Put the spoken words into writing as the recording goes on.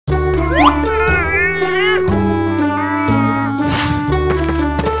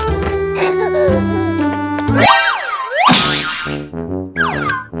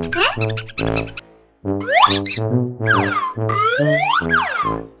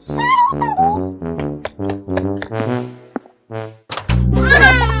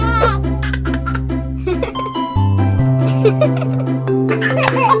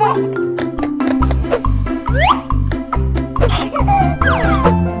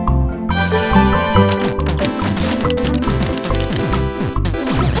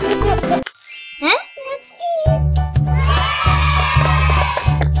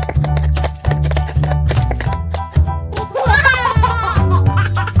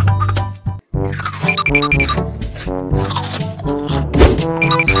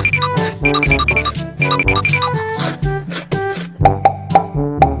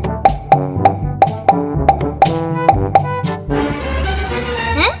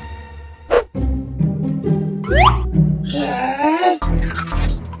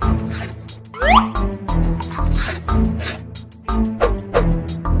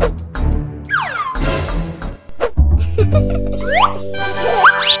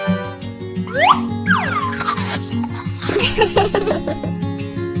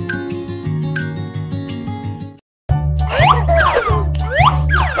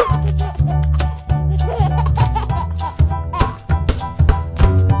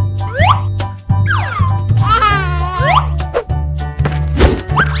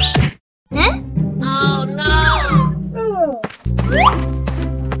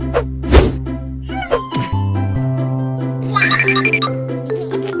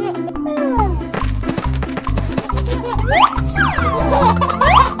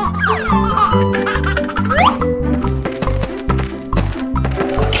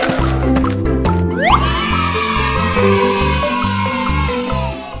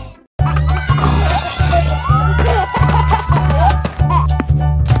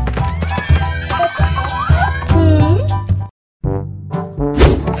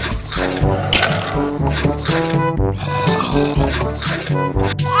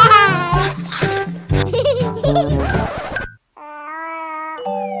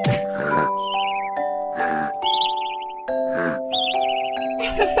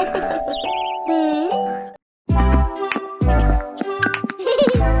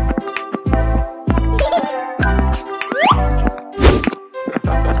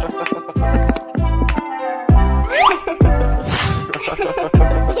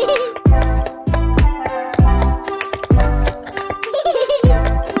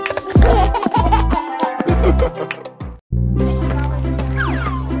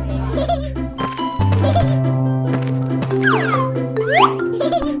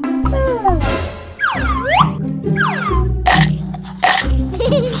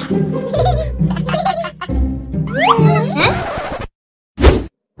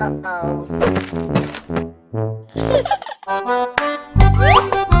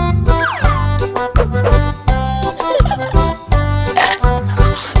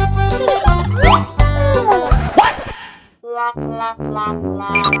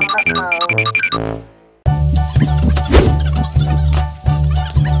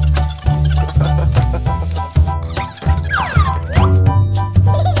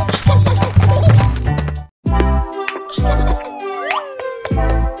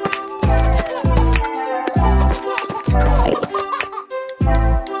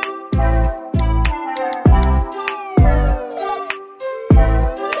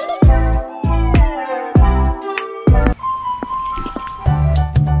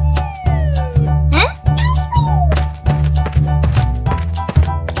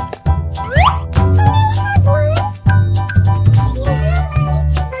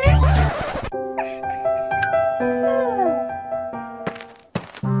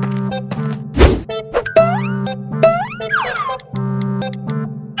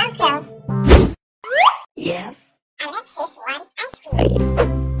Yes. Alexis want ice cream.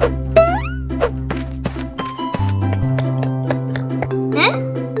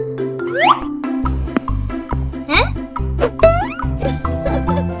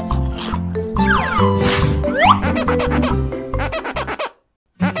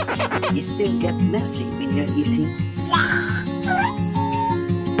 You still get messy when you're eating.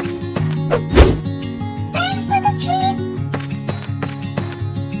 Thanks for the treat.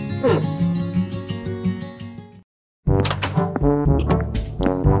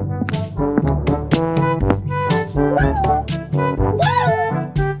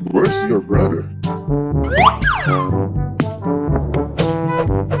 Where's your brother?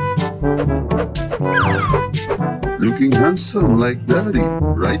 Looking handsome like daddy,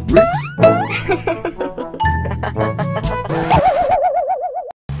 right, Brix?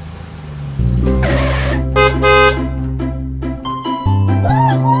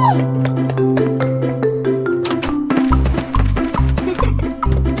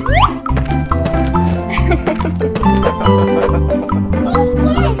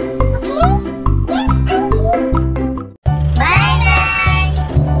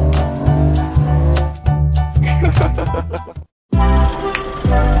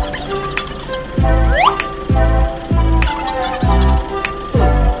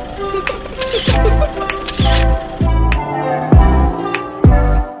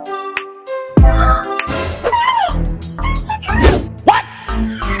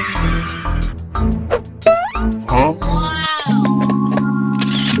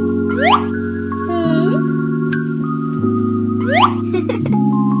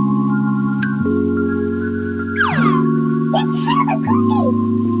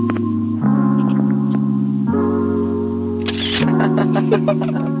 Huh?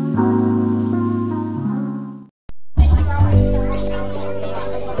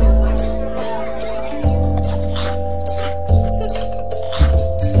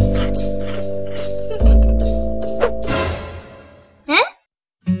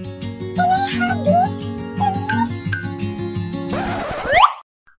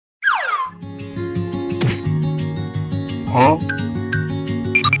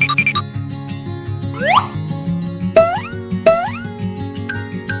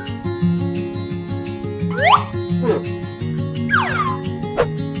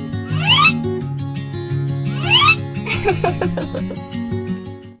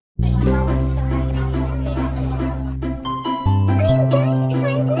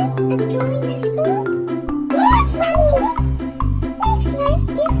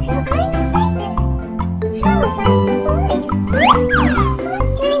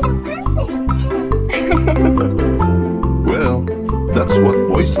 Well, that's what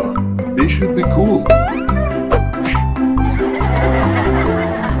boys are. They should be cool.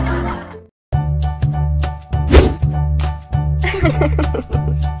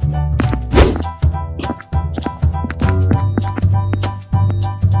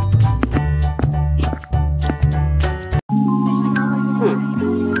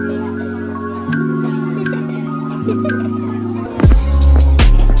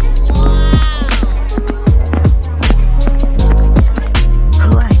 Who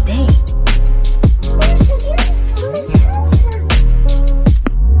are they? They're so beautiful and handsome.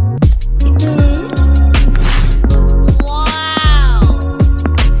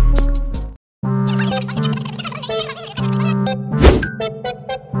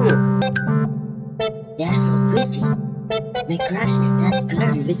 They're so pretty. My crush is that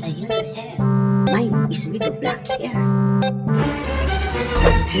girl with the yellow hair. Mine is with the black hair.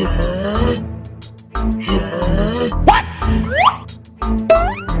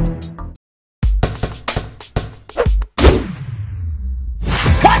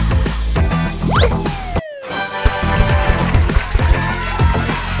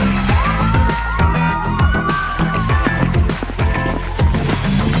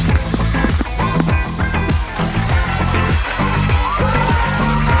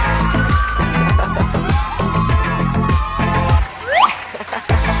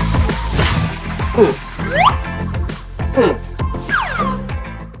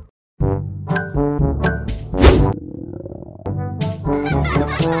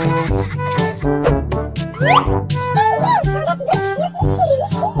 Stay here so that Brix not easily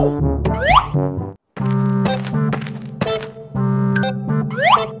seen.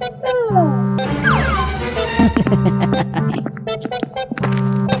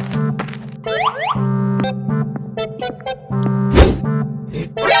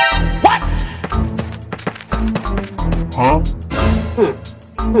 Huh?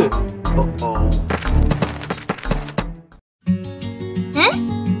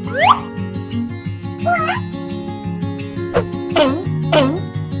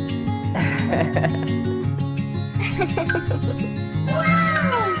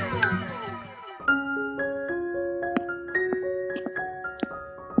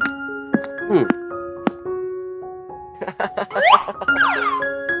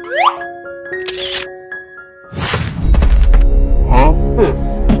 Huh?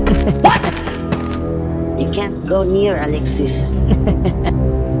 You can't go near Alexis.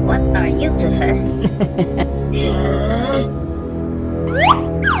 What are you to her?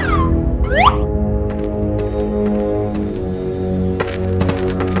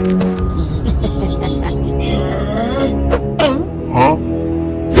 Huh?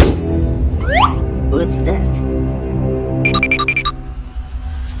 What's that?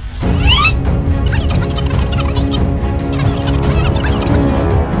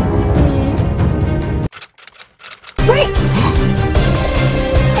 Brix!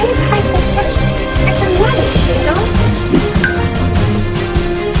 Save Haiko first. I can manage, you know?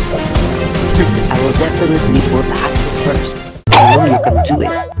 I will definitely put Haiko first. I know you can do it.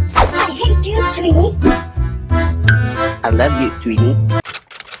 I hate you, Trini. I love you, Tweenie.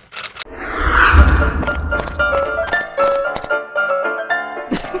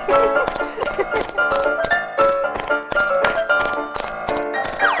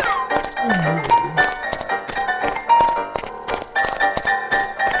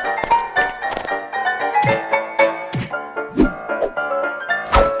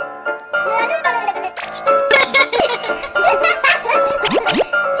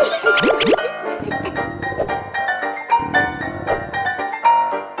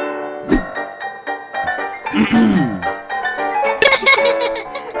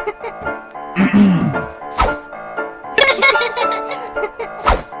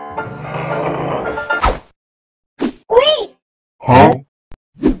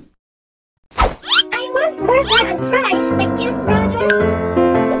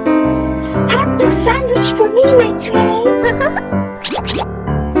 got the sandwich for me, my twinnie.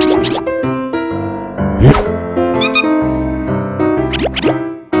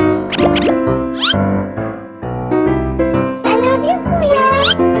 I love you, Kuya.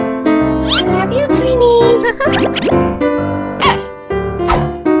 I love you, twinnie.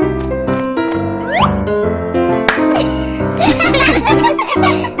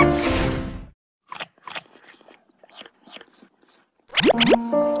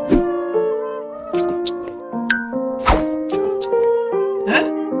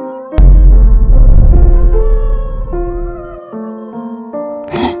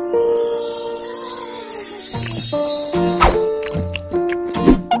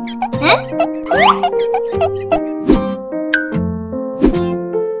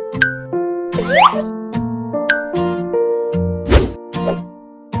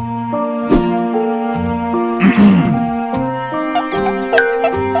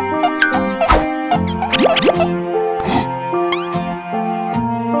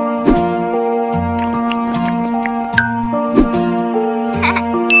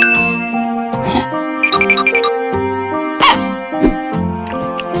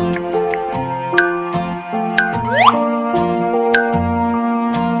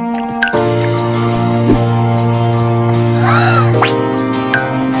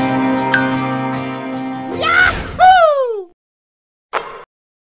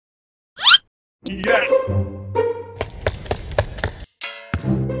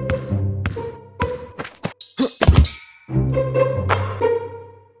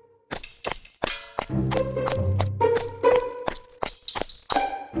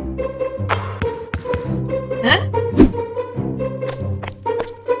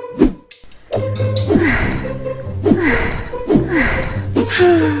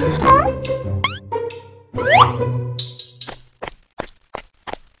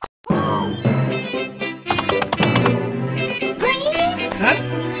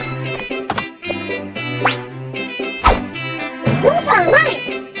 Those are mine!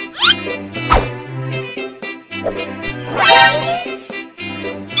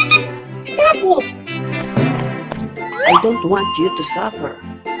 Let me! I don't want you to suffer.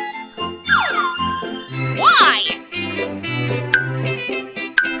 Why?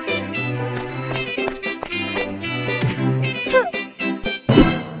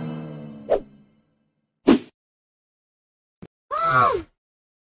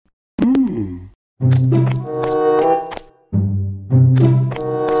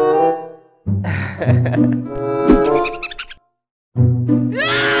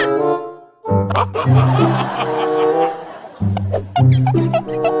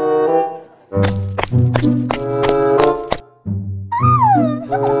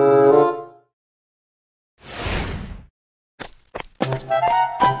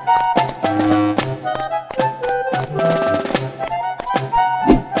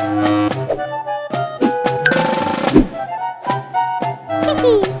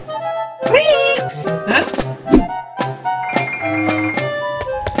 Brix!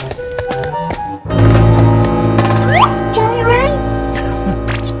 Jolly right?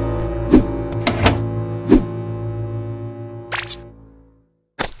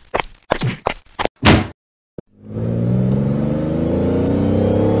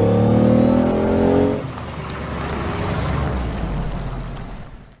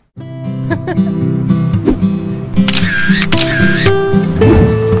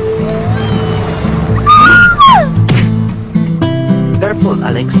 Careful,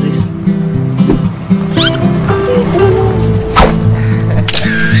 Alexis.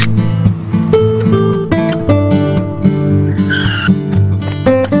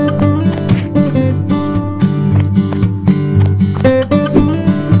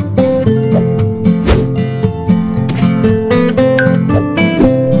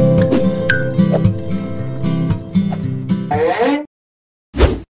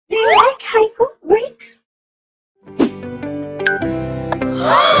 Do you like Haiko Brix?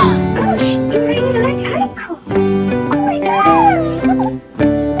 Gosh, you really like Haiko! Oh my gosh!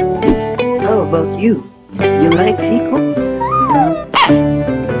 How about you? You like Heeko?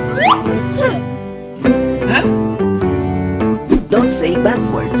 Don't say bad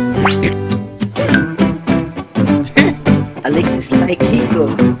words. Alexis like Heeko.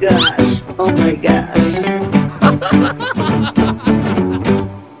 Gosh, oh my gosh.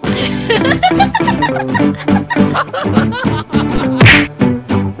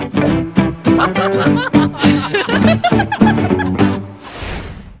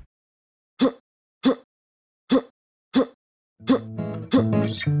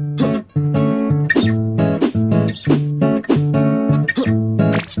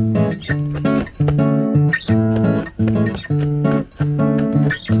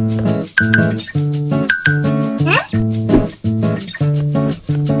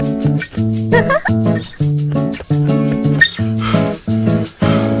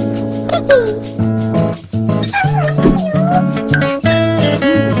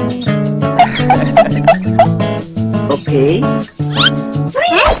 Okay.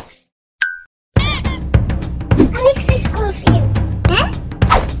 Brix! Alexis calls you.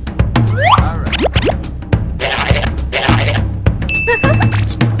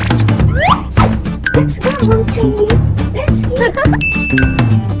 Let's go, home training. Let's eat.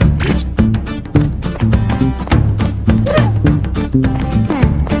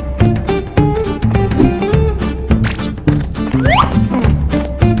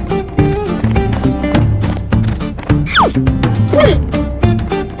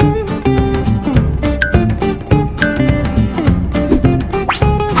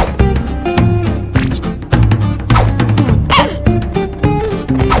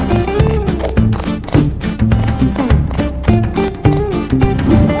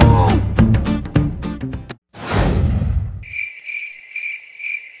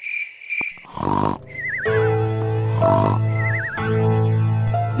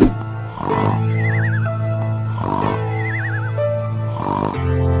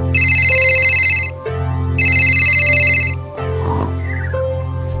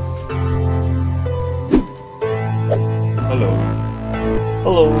 Hello.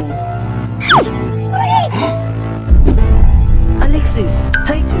 Hello. Brix! Alexis,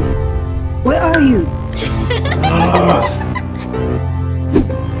 Heeko, where are you?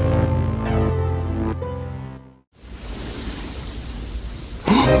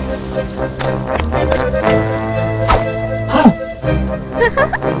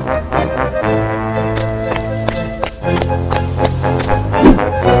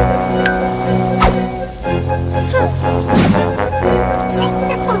 Save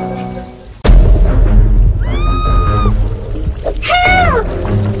the boat. Help!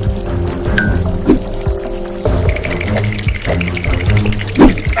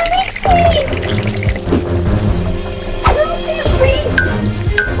 Alexis! Don't be afraid.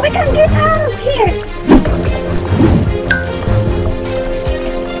 We can get out of here.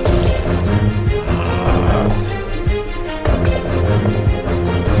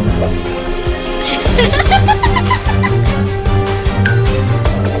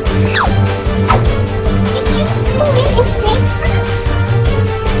 Did you swim in safe first?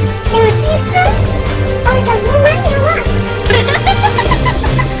 Your sister or the woman you want?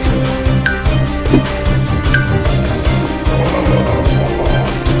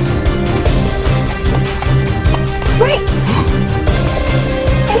 Brix!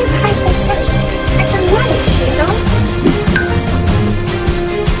 Save Haiko first. I can manage, you know?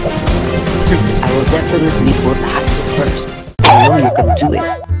 I will definitely put Haiko first. I know you can do it.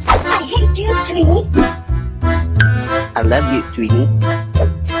 I hate you, Trini. I love you, Twinnie.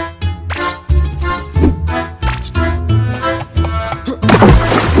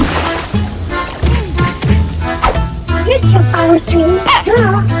 Use your power, Trini.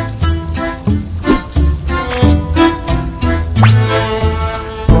 Draw.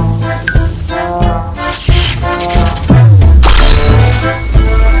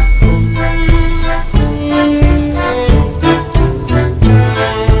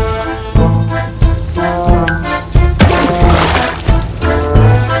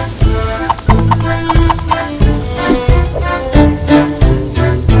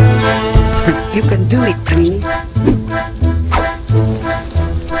 You can do it, Twinnie.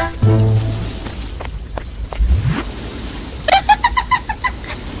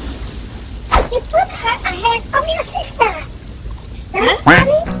 You put her ahead of your sister. Is that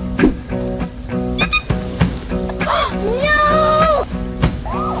funny? No!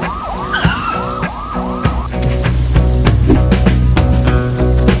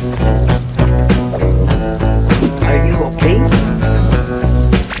 Are you okay?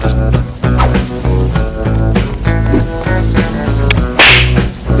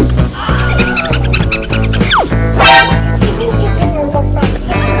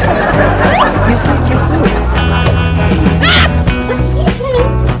 You said you would.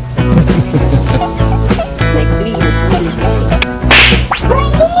 My queen is really happy.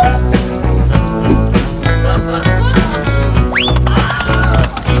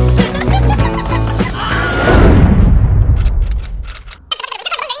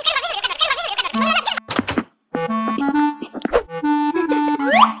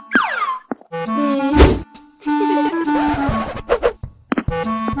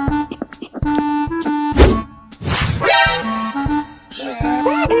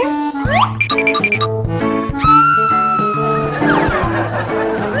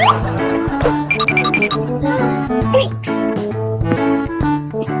 Brix!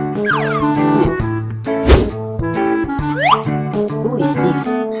 Who is this?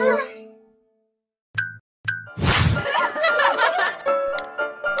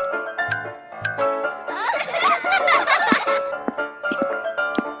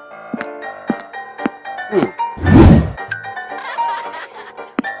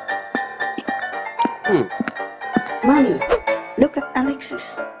 Mommy, look at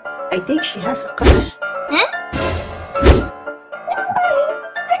Alexis. I think she has a crush. Huh? Nobody,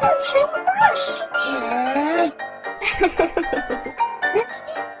 I don't have a crush. That's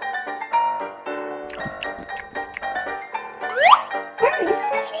it. Where is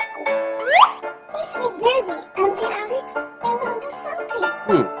Heeko? He's with Daddy, Auntie Alex, and I'll do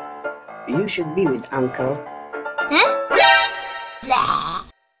something. You should be with Uncle. Huh? Blah.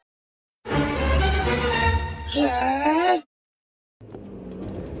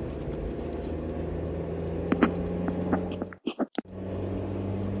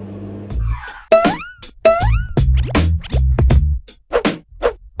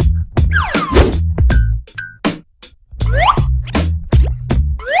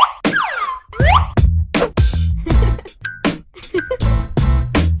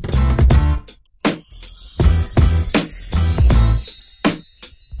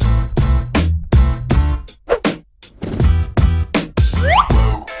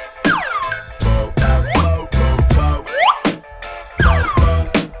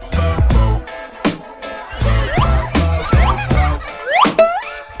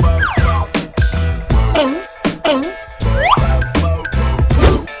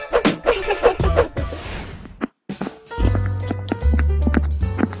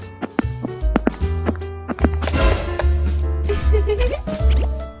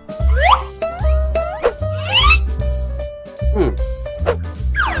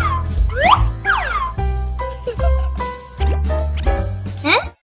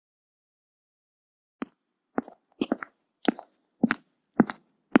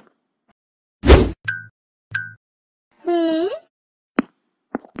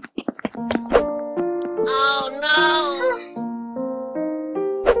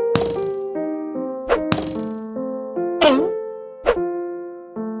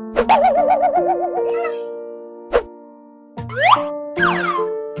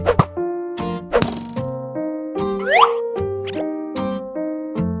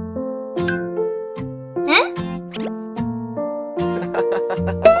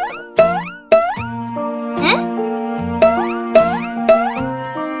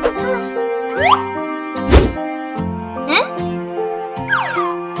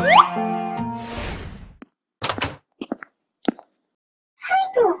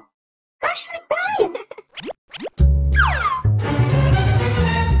 Haiko, crush replied.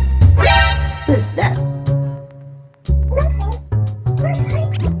 Who's that? Nothing. Where's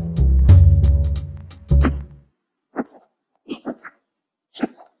Haiko?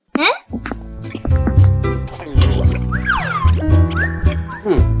 Huh?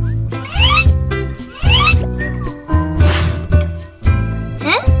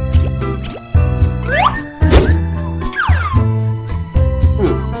 Huh?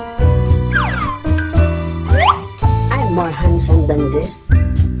 I'm more handsome than this.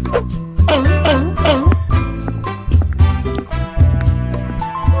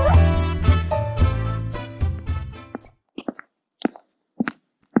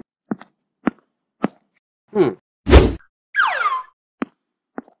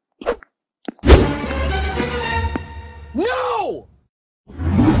 No!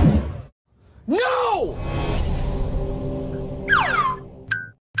 No!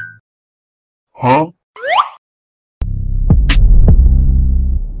 Huh?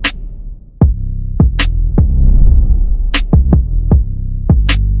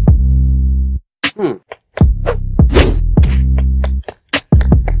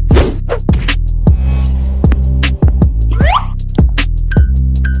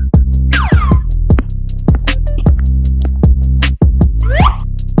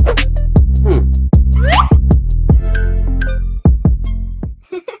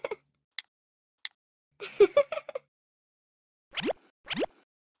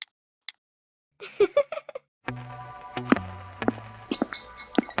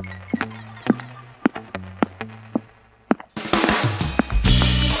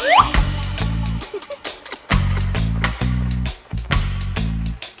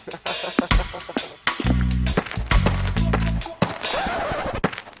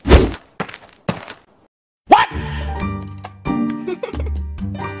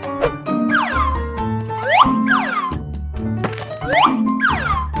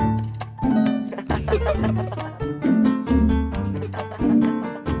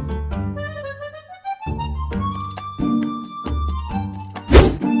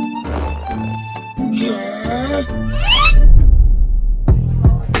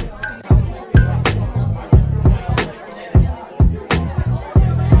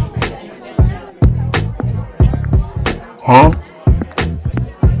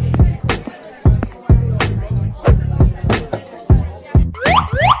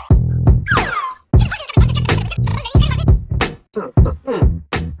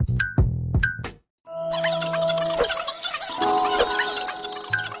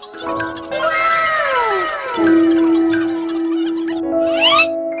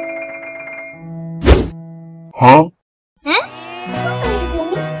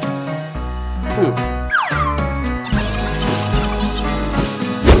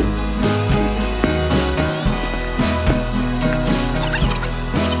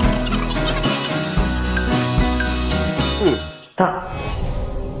 Stop.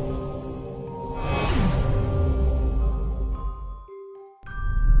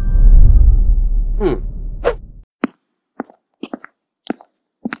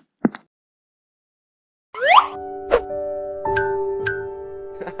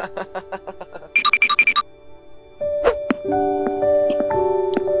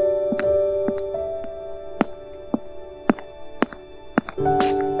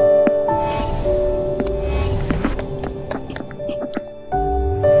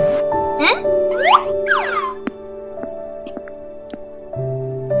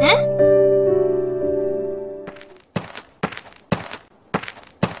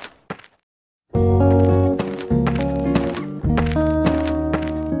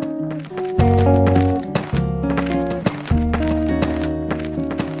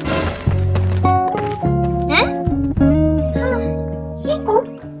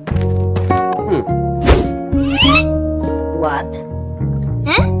 What?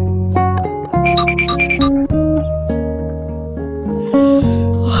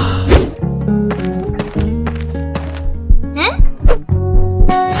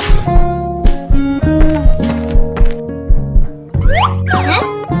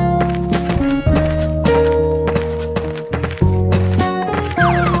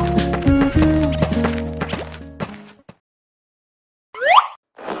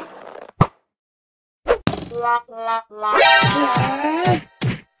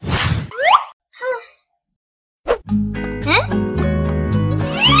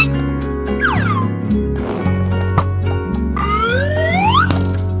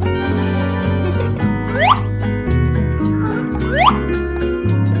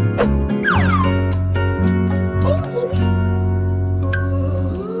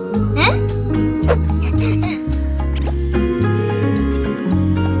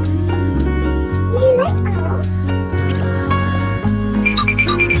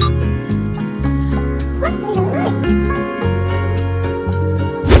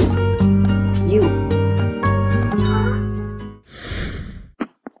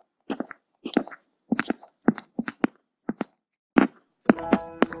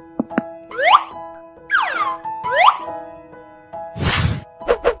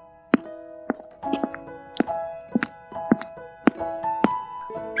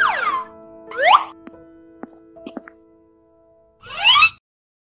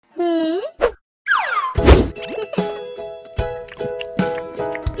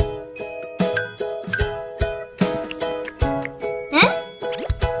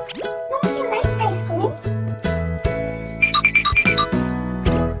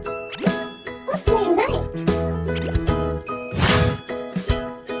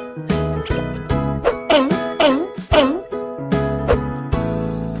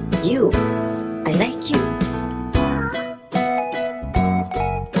 You. I like you.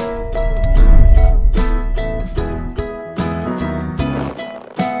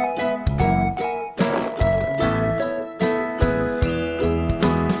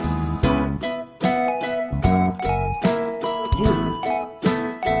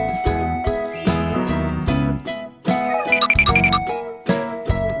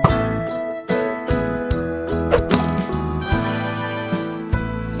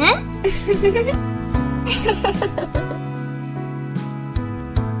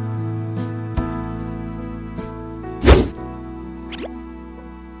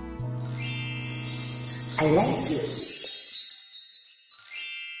 I like you.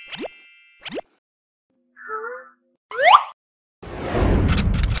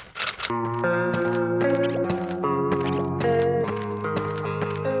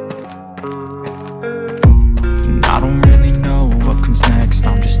 I don't really know what comes next.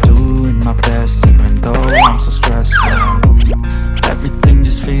 I'm just doing my best, even though I'm so stressed out. Everything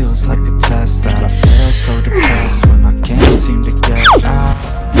just feels like a test that I fail, so depressed when I can't seem to get out.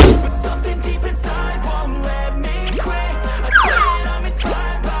 But something deep inside won't let me quit. I swear that I'm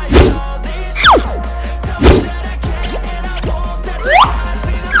inspired by all these things. Tell me that I can and I won't. That's what drives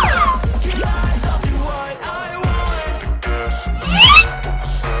me the most. Keep my eyes, I'll do what I want.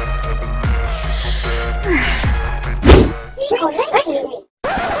 Heeko likes me.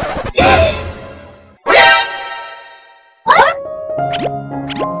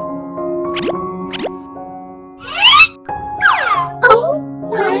 Oh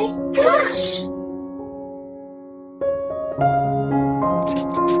my gosh!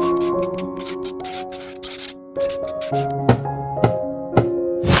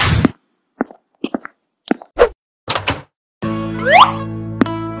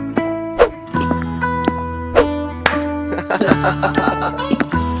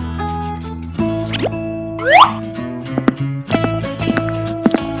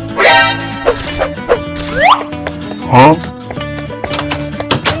 Huh?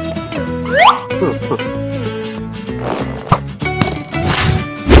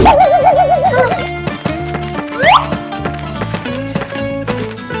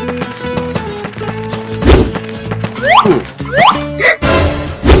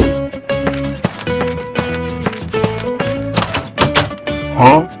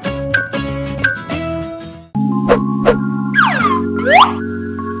 Huh?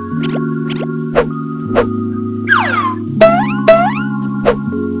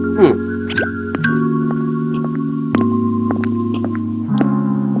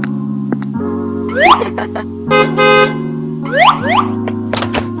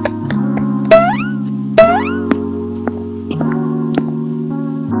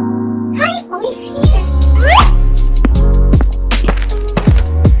 Haiko is here.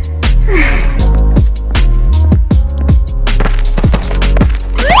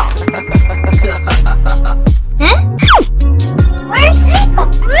 Huh? Where's Haiko?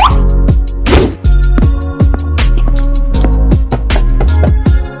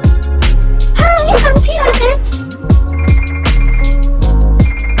 Hi, Auntie Alex.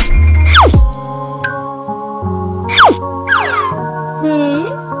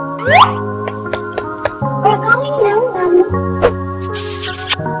 We're going now, Mommy.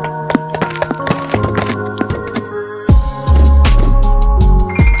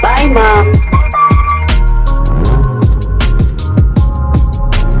 Bye, Mom.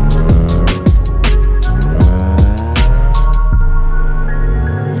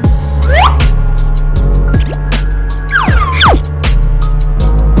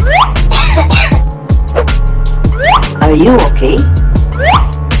 Are you okay?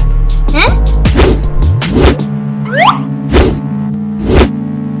 Huh?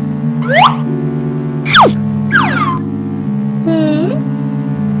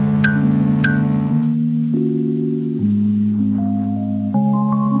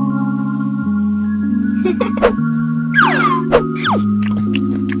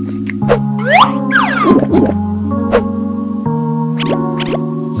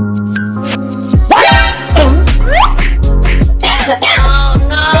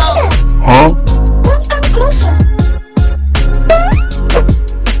 Huh? Don't come closer.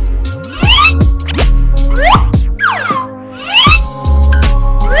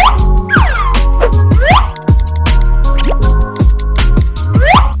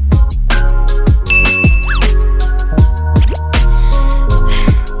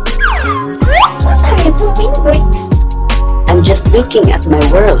 What are you doing, Brix? I'm just looking at my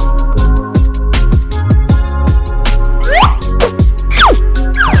world.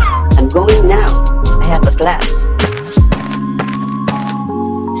 I'm going now. I have a class.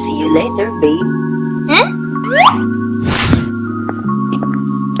 See you later, babe. Huh?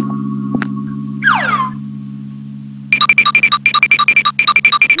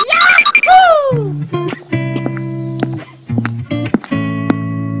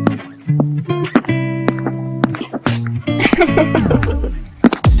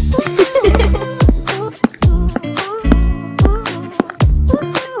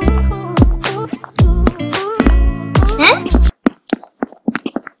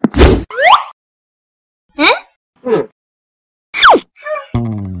 Huh? Huh?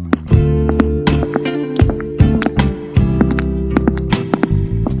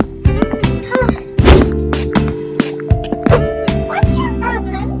 What's your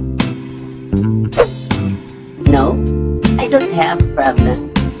problem? No, I don't have a problem.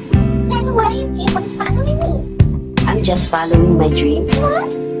 Then why you keep on following me? I'm just following my dream.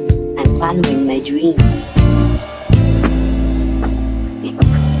 What? I'm following my dream.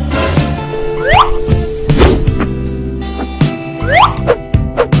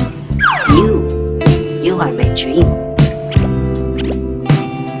 You are my dream.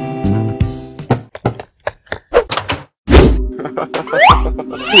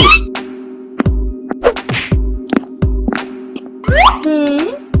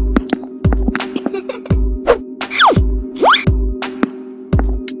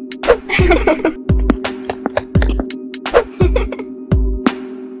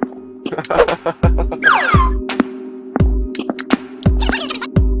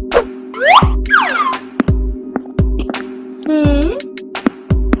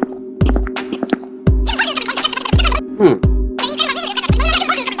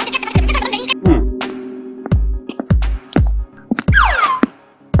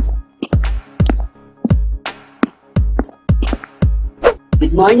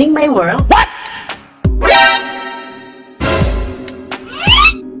 Good morning, my world. What?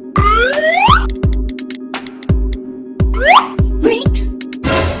 Brix?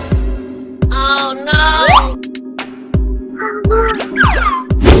 Oh no!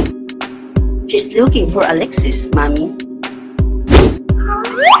 She's looking for Alexis, Mommy.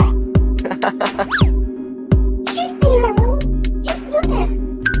 She's in her room. Just look at her.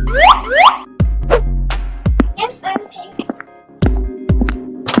 Yes, Auntie.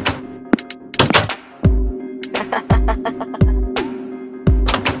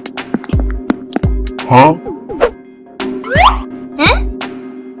 Huh?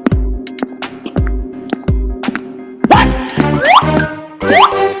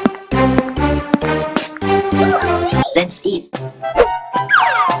 Let's eat.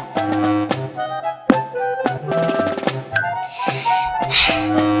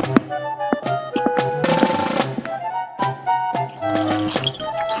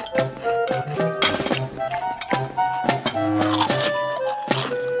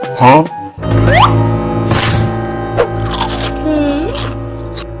 Huh?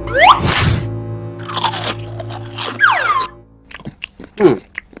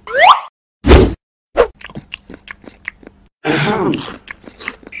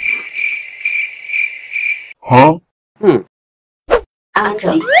 Huh?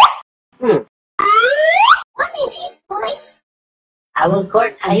 Auntie, What is it, boys? I will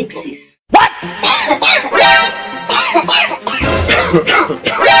court Alexis.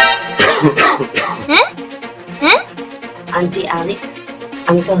 Auntie Alex,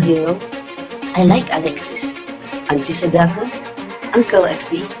 Uncle Hero, I like Alexis. Auntie Sadaka, Uncle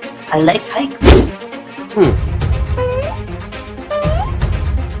XD, I like Haiko.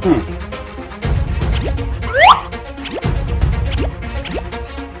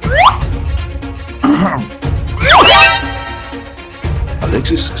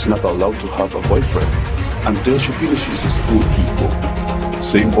 Alexis is not allowed to have a boyfriend until she finishes school, Heeko.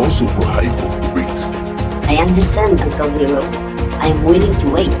 Same also for Haiko Brix. I understand, Uncle Hero. I am willing to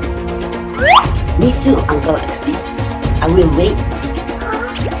wait. Me too, Uncle XD. I will wait.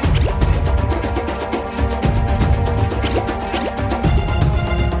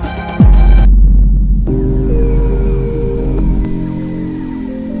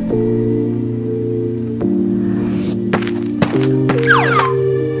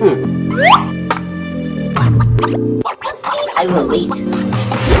 I will wait.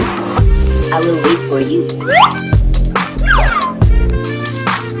 I will wait for you.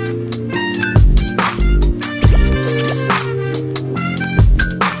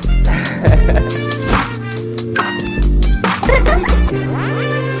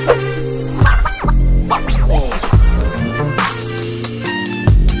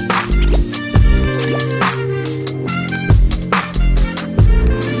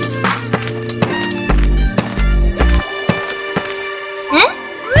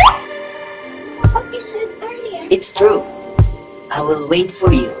 What you said earlier. It's true. I will wait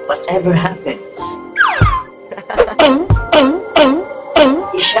for you, whatever happens.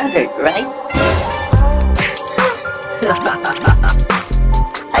 You shuddered, right?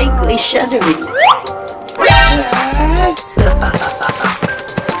 Haiko is shuddering.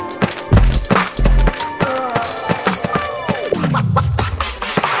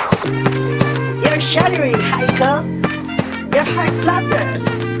 You're shuddering, Haiko. Your heart flutters.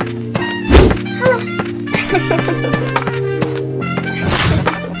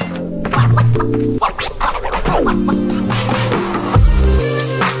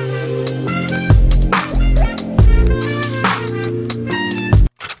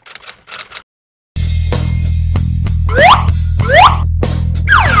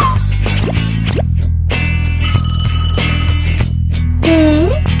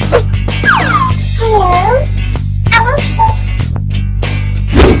 Hello? Alexis?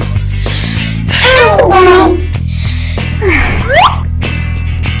 Oh, boy.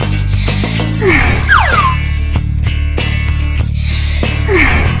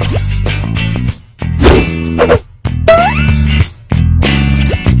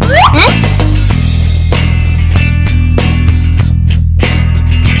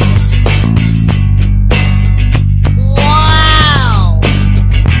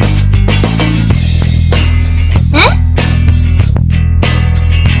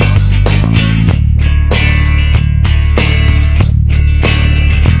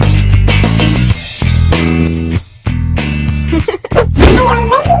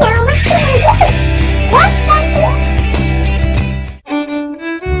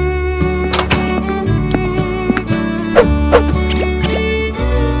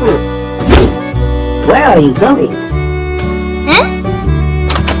 Where are you going?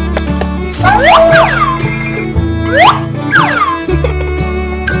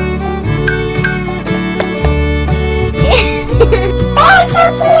 Oh, so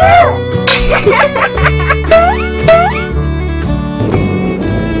cute!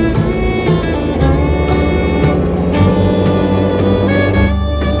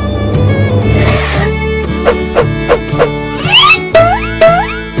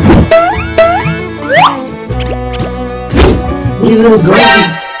 will go. No!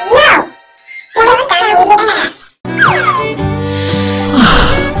 Kalibrk will be ass!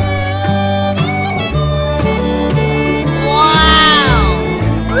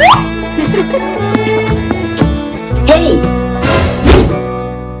 Hey!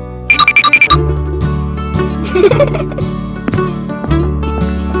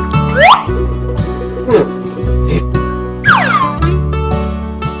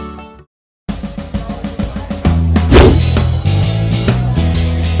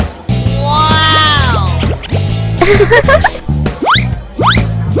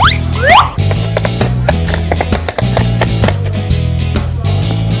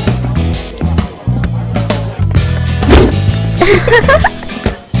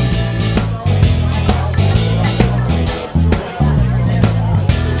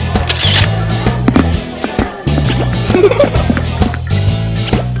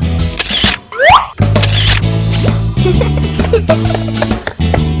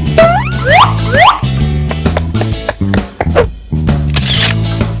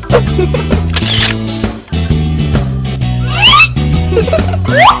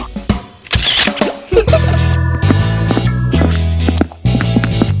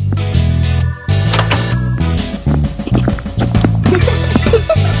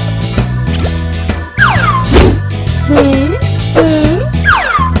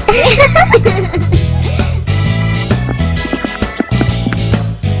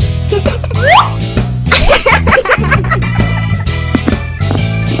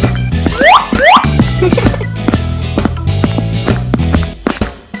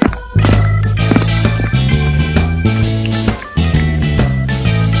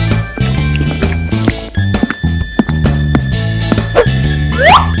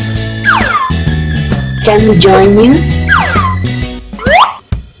 Can we join you?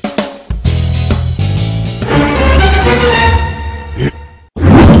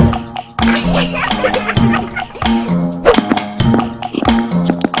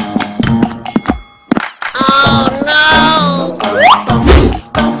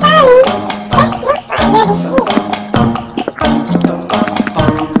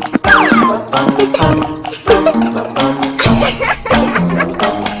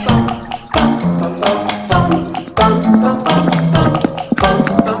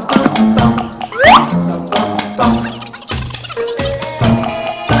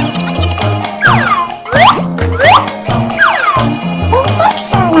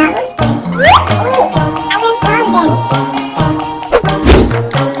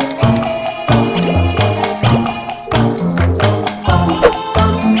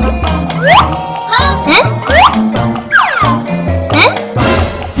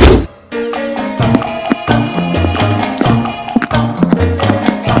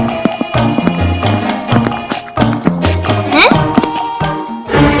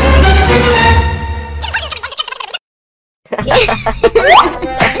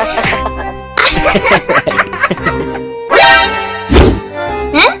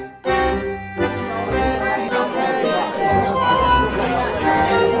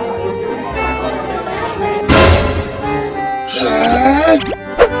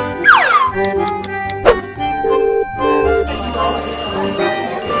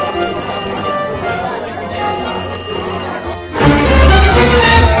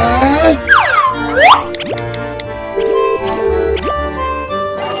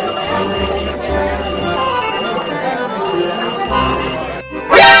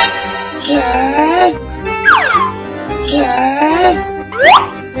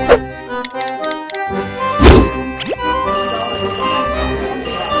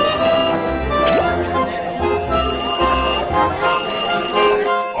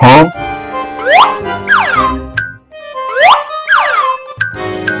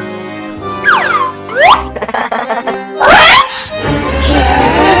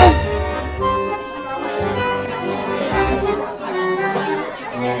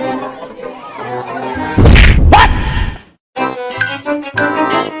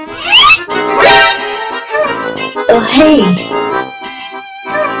 Oh, hey!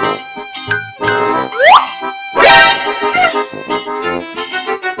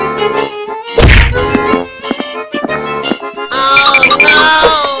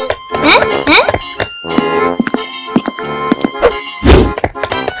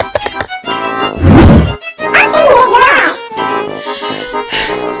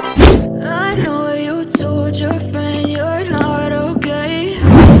 I know you told your friend you're not okay,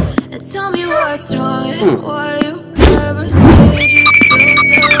 and tell me what's wrong and why you never said you felt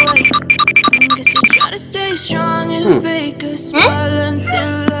that way. Guess you're trying to stay strong and fake a smile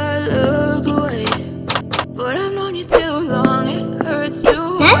until I look away. But I've known you too long,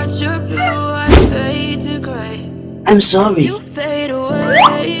 I'm sorry. You fade away.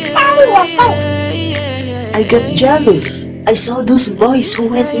 Sorry, your face. I got jealous. I saw those boys who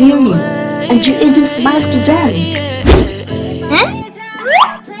went near you, and you even smiled to them.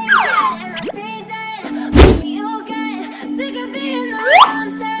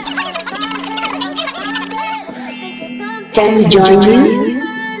 Can we join you?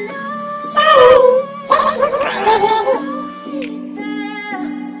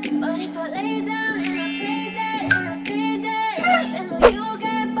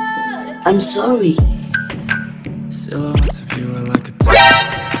 I'm sorry. Silhouettes of you are like a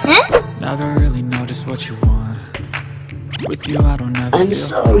touch. Never really know just what you want. With you I don't ever I'm feel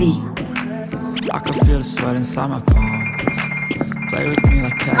sorry. calm. I can feel the sweat inside my palms. Play with me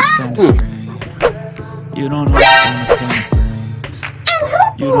like cats and a string. You don't understand the pain it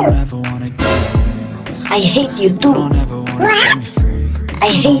brings. You don't ever wanna get away. I hate you You too. don't ever wanna set me free. I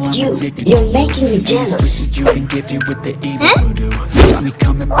hate you. You're making me jealous. Twisted, you've been gifted with the evil voodoo. Got me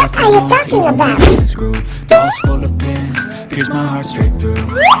coming back What are you talking about? Screwed. Dolls full of pins, pierce my heart straight through.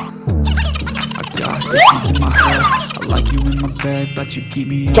 I got issues in my head. I like you in my bed, but you keep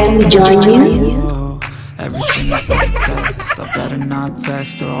me. Can we join you? Oh, everything is like a text. I better not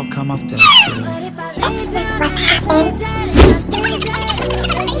text or I'll come off dead.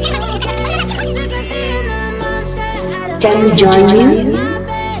 Can we join you?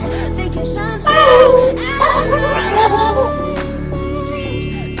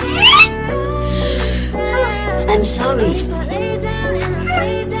 I'm sorry.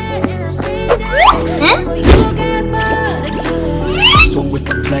 So if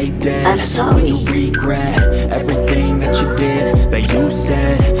I play dead, I'm sorry. you regret everything that you did, that you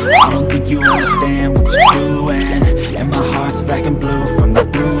said. I don't think you understand what you're doing, and my heart's black and blue from the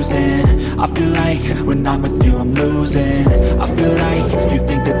bruising. I feel like when I'm with you I'm losing. I feel like you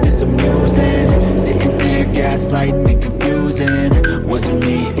think that this amusing, sitting there gaslighting and confusing. Was it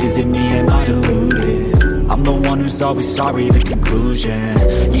me? Is it me? Am I deluded? I'm the one who's always sorry, the conclusion.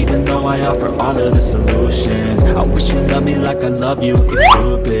 Even though I offer all of the solutions, I wish you loved me like I love you, it's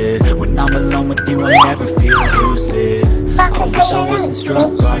stupid. When I'm alone with you I never feel lucid. I wish I wasn't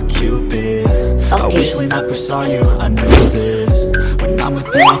struck by Cupid. I wish when I first saw you I knew this. When I'm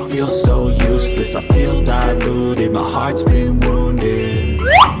with you I feel so useless. I feel diluted, my heart's been wounded.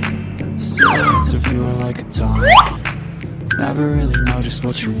 Silhouettes of you are like a taunt. Never really know just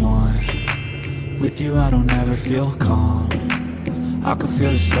what you want. With you I don't ever feel calm. I can feel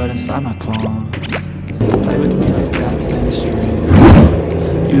the sweat inside my palm. Play with me like cats and a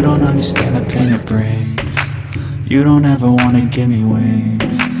string. You don't understand the pain it brings. You don't ever wanna give me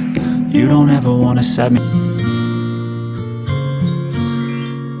wings. You don't ever wanna set me.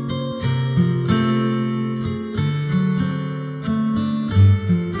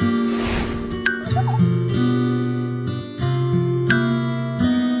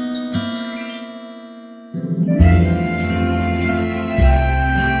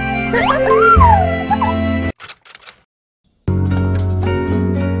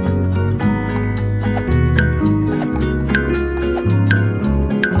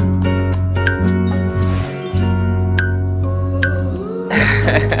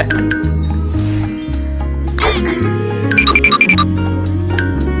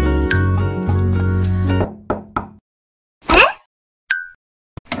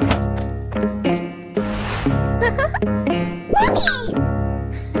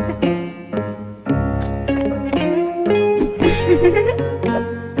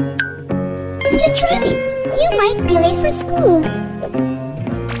 You're trying. You might be late for school.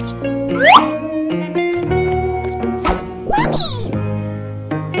 Mommy!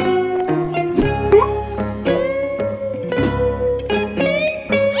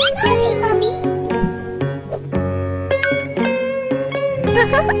 Mommy?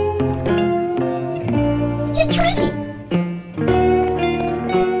 You're trying.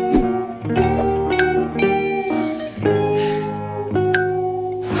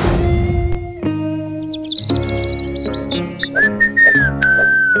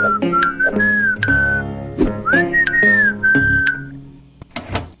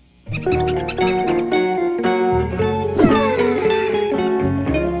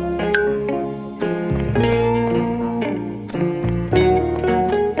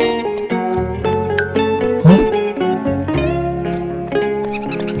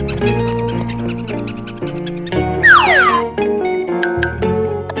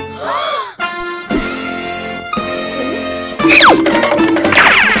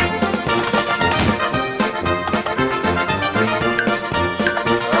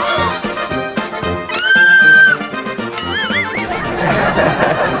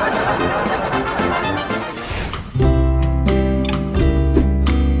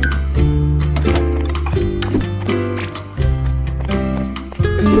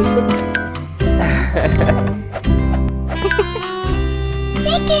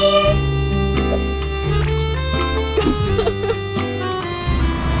 here.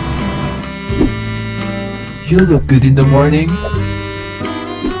 You look good in the morning.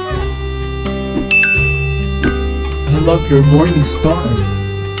 I love your morning star.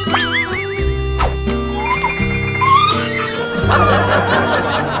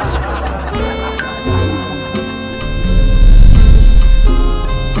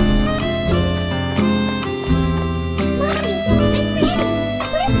 Mommy, I'm ready.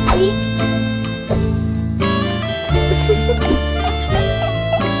 Where's Brix?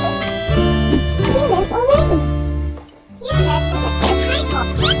 He left already. He said to get Haiko.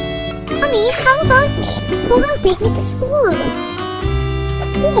 Mommy, how about me? Who will take me to school?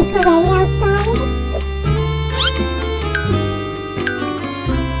 He is already outside.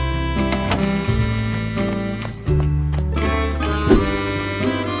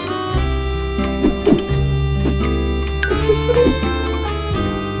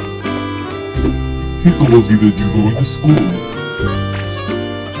 Heeko will be with you going to school.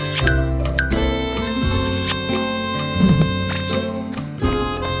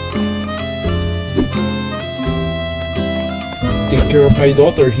 Take care of my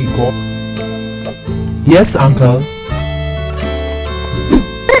daughter, Heeko. Yes, uncle.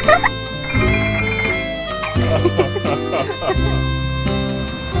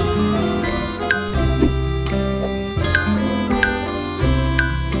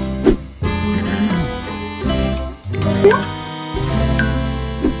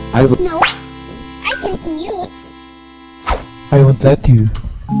 I will. No, I can commute. I won't let you.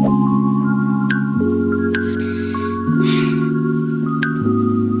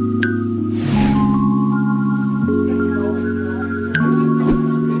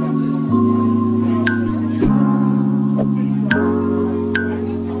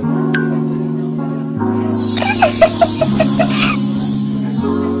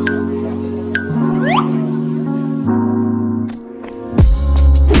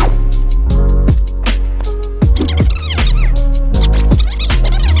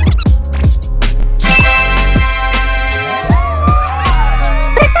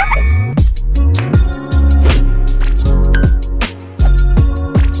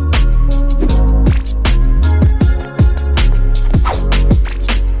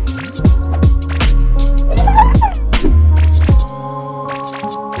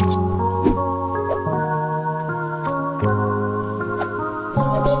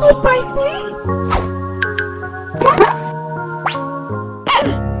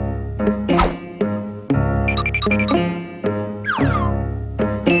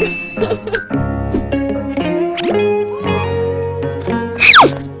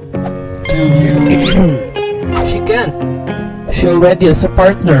 She can. She already has a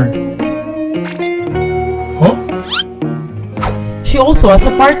partner. Huh? She also has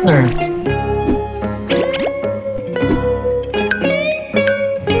a partner.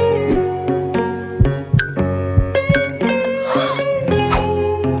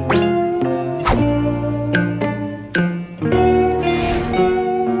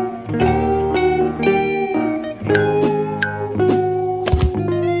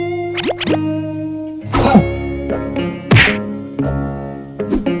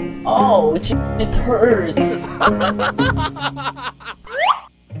 Ouch, it hurts.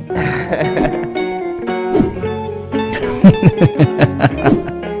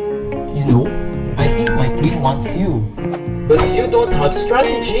 You know, I think my queen wants you. But you don't have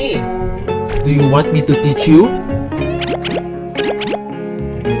strategy. Do you want me to teach you?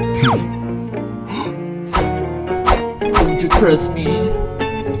 Don't you trust me?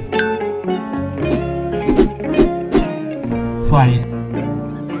 Fine.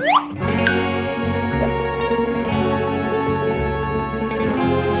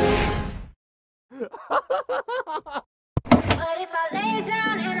 But if I lay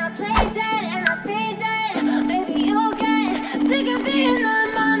down and I play dead and I stay dead, baby, you'll get sick of being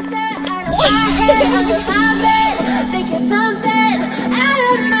the monster out of my head, under my bed, thinking something out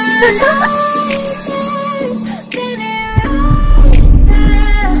of my nightmares, spinning right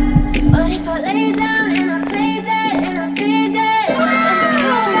there. But if I lay down and I play dead and I stay dead, baby,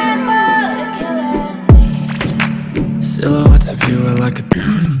 you'll get bored of killing me. Silhouettes of you are like a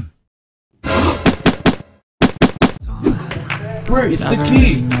Where is the Never key?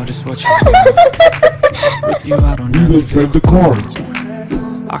 really know just what you want. With you I don't We ever will drive the car.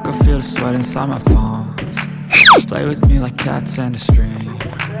 I can feel the sweat inside my palm. Play with me like cats and a string.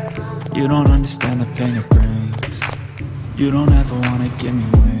 You don't understand the pain it brings. You don't ever wanna give me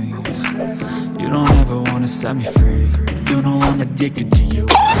wings. You don't ever wanna set me free. You know I'm addicted to you.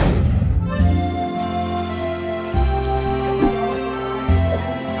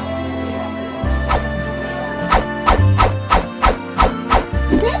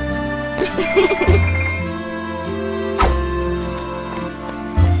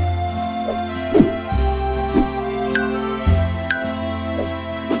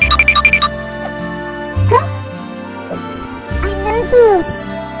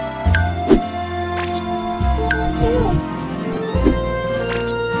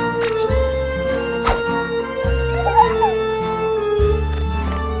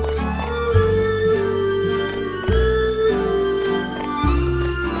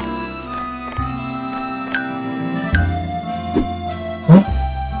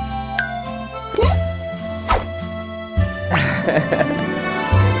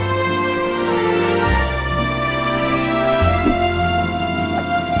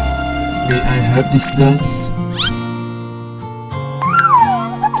 May I have this dance?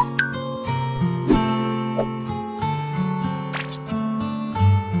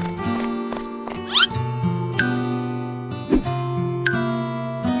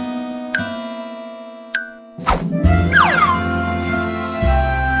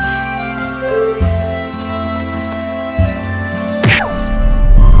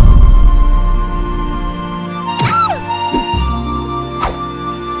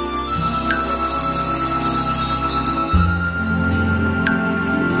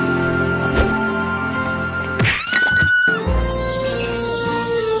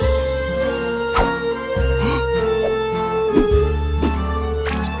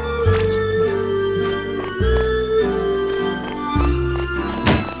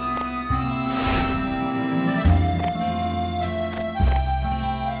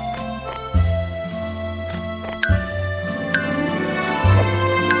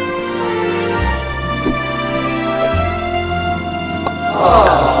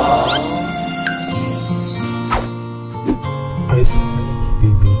 I see,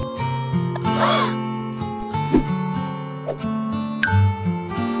 baby.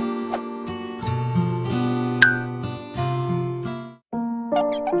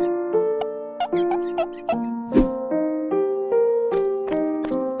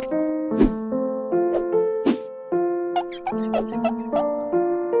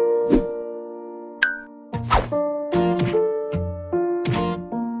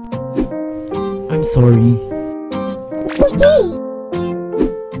 I'm sorry. It's okay.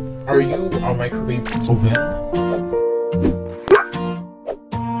 Are you a microwave oven?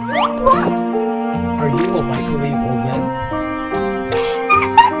 What? Are you a microwave oven?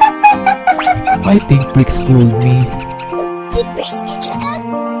 I think Brix fooled me. Did Brix teach you that?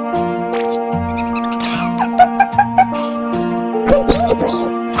 Continue,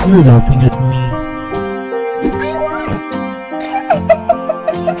 please. You're laughing at me. I won.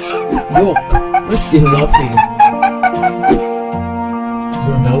 Look, you're still laughing.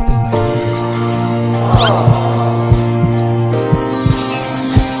 You're melting my heart.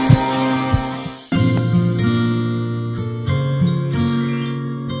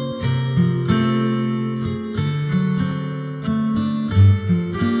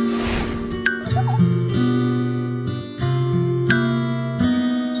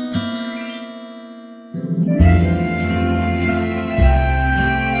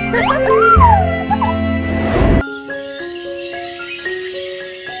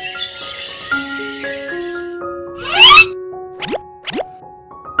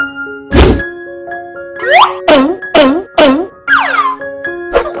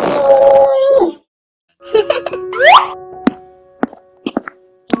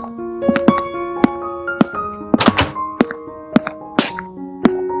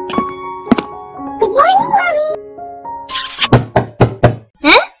 Good morning, Mommy.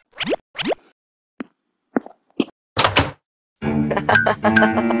 Huh?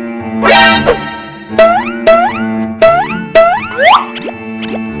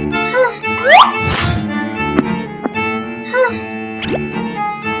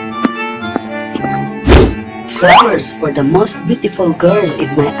 Flowers for the most beautiful girl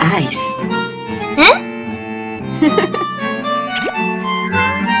in my eyes. Huh?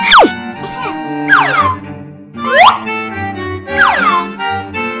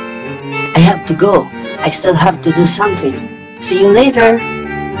 I have to go. I still have to do something. See you later.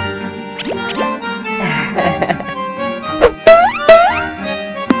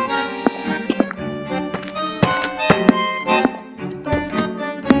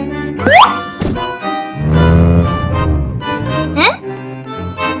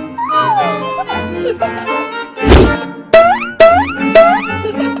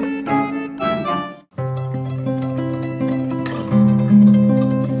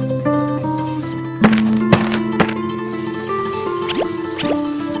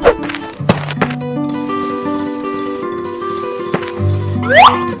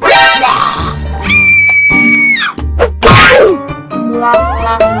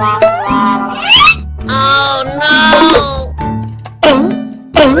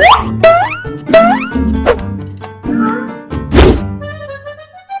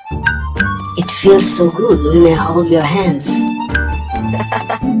 It feels so good when I hold your hands.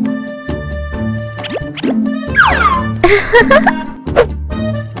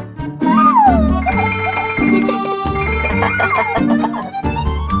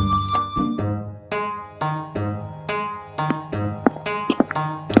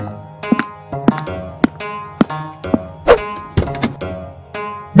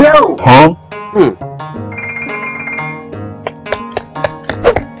 Bro! Huh?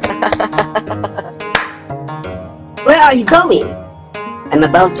 Where are you going? I'm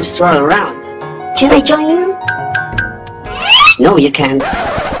about to stroll around. Can I join you? No, you can't.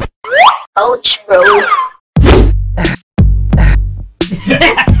 Ouch, bro.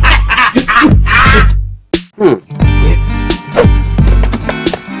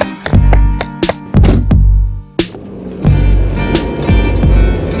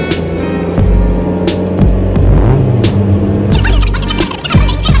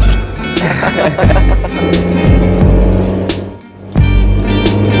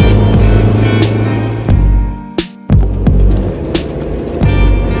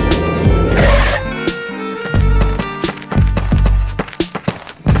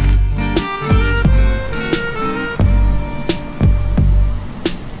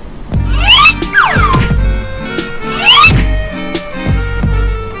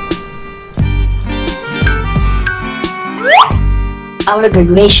 Our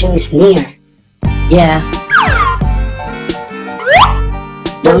graduation is near. Yeah.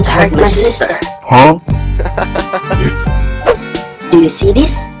 Don't hurt my sister. Huh? Do you see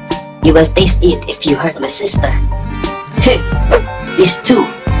this? You will taste it if you hurt my sister. This too.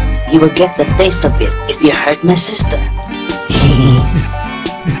 You will get the taste of it if you hurt my sister.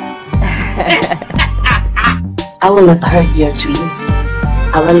 I will not hurt your twin.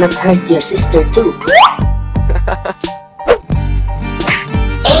 I will not hurt your sister too.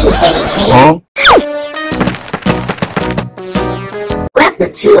 Huh? What the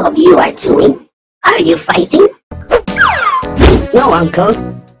two of you are doing? Are you fighting? No, Uncle.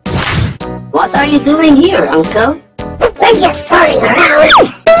 What are you doing here, Uncle? We're just strolling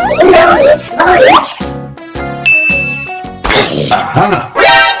around. You know, it's boring. Aha!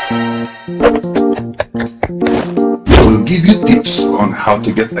 I will give you tips on how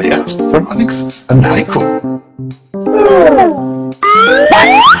to get a yes from Alexis and Heeko.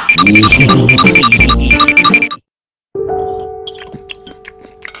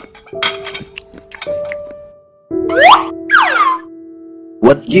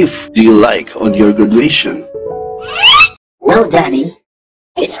 What gift do you like on your graduation? No, Daddy.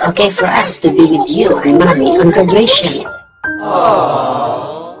 It's okay for us to be with you and Mommy on graduation.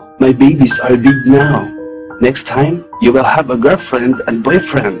 My babies are big now. Next time, you will have a girlfriend and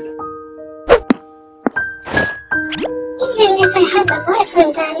boyfriend. Even if I have a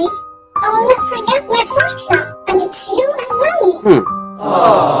boyfriend, Daddy, I will not forget my first love, and it's you and Mommy.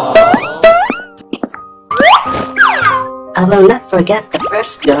 I will not forget the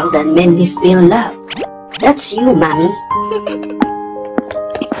first girl that made me feel love. That's you, Mommy.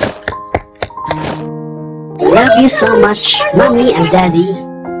 I love you so much, Mommy and Daddy.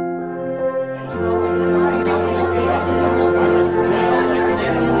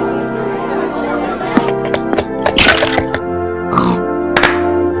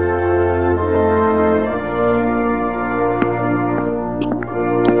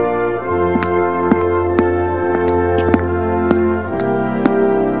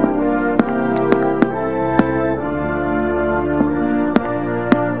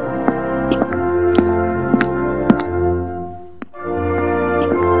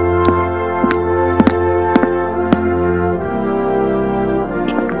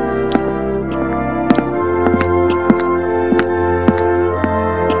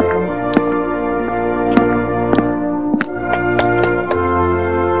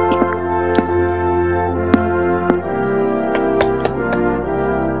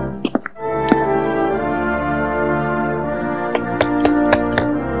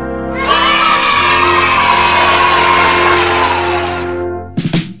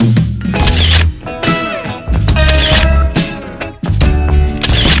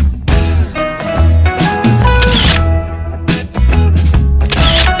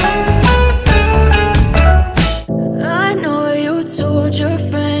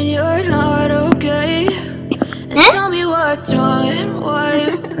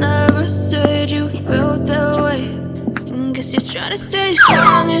 Trying to stay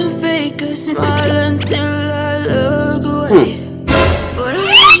strong and fake a smile until I look away. But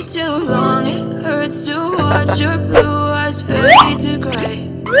I wait too long, it hurts to watch your blue eyes fade to gray.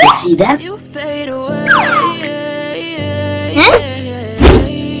 You see that? You fade away.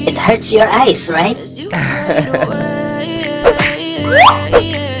 It hurts your eyes, right? You fade away.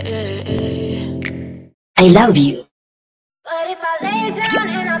 I love you. But if I lay down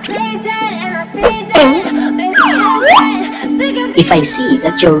and I play dead and I stay dead, maybe you'll get sick of If I see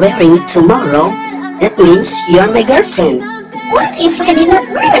that you're wearing it tomorrow, that means you're my girlfriend. What if I did not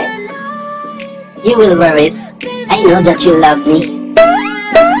wear it? You will wear it. I know that you love me.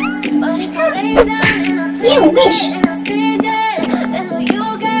 You wish.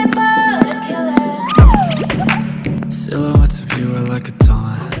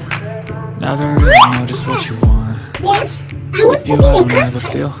 you, I don't ever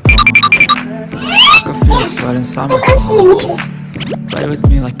feel calm. I can feel the sweat inside my palm. Play with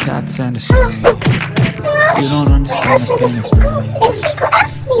me like cats and a scream. You don't understand the pain it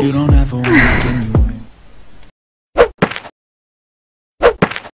brings. You don't ever wanna give me wings.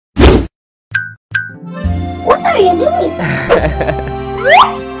 What are you doing?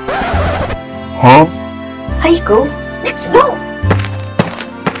 Huh? Haiko, let's go.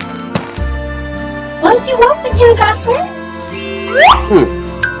 Won't you walk with your girlfriend?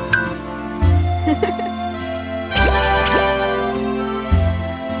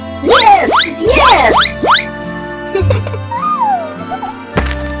 Yes! Yes!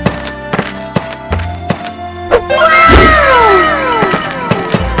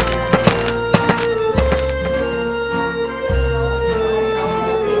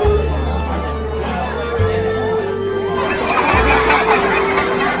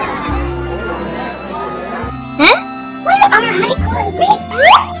 Where are Haiko and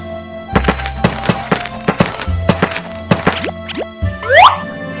Brix?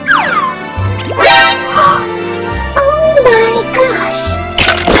 Oh my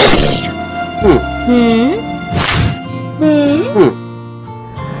gosh!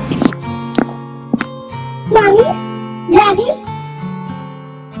 Mommy? Daddy?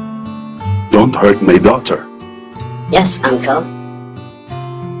 Don't hurt my daughter. Yes, uncle.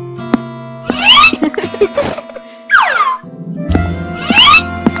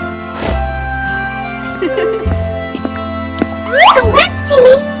 Congrats,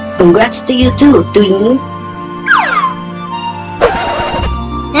 Timmy! Congrats to you too, Twinnie.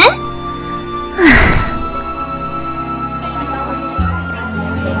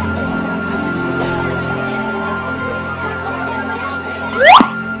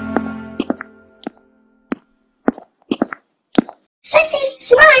 Sexy,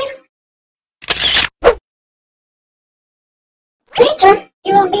 smile! Later,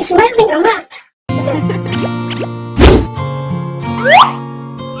 you will be smiling a lot.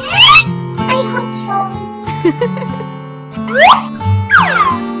 I hope so.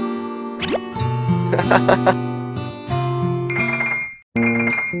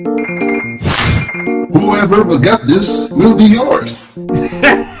 Whoever will get this will be yours.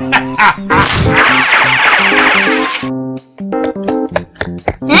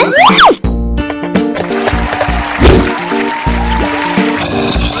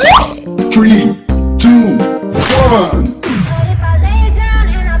 Three, two, one. But if I lay down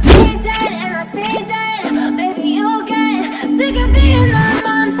and I play dead and I stay dead, baby, you'll get sick of being the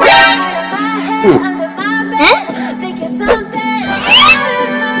monster out of my head, under my bed. Think you're something out of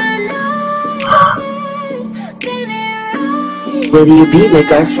my nightmares. Seen it right. Will you be my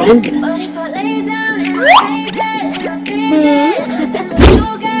girlfriend? But if I lay down and I play dead and I stay dead, then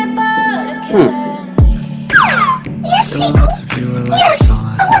you'll get bored of killing. Yes, There are Haiko! lots of you are like Yes! the I sun.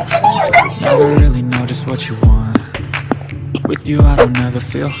 want to be your girlfriend! Never really know just what you want. With you I don't ever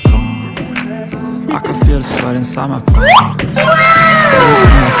feel calm. I can feel the sweat inside my palm. Play with me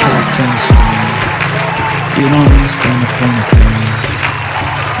like cats and a scream. You don't understand the pain it brings.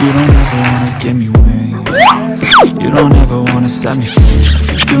 You don't ever wanna give me wings. You don't ever wanna set me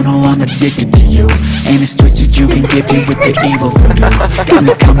free. You know I'm addicted to you. Ain't it's twisted, you can give me with the evil voodoo. Got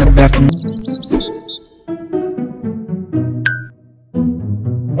me coming back from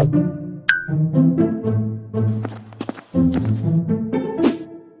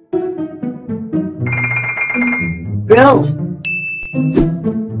Bro,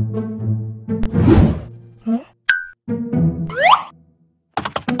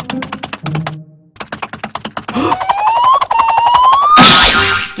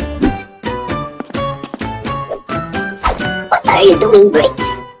 What are you doing, Brix?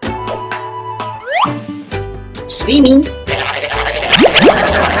 swimming.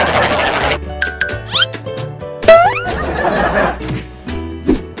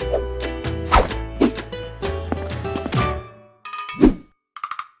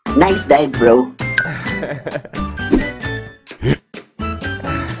 Nice dive, bro.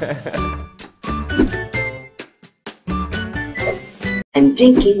 I'm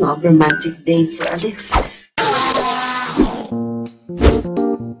thinking of romantic date for Alexis.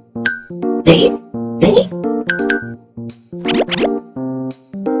 Date? Date?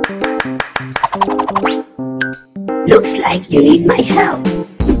 Looks like you need my help.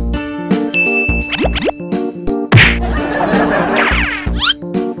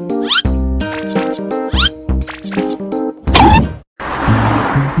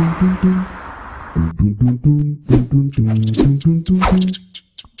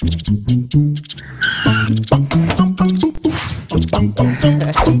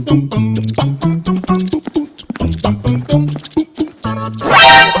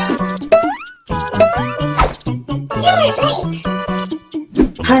 You're late.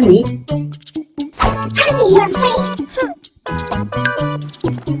 Honey, Honey, your face.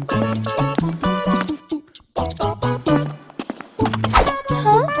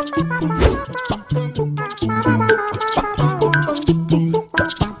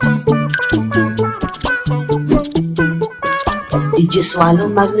 did you swallow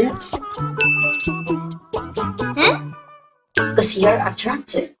magnets? Because you're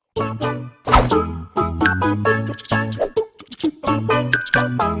attractive.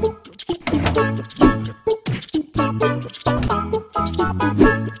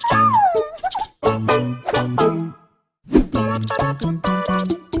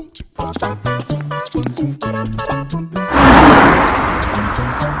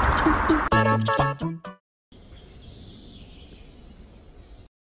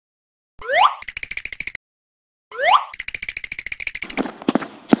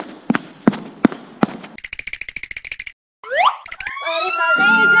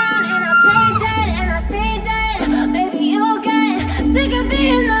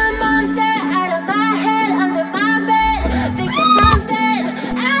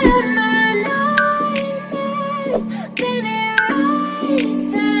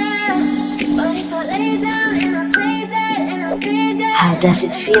 How does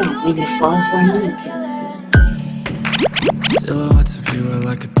it feel when you fall for me? Silhouettes of you are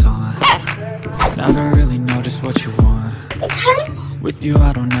like a taunt. Never really know just what you want. It hurts. With you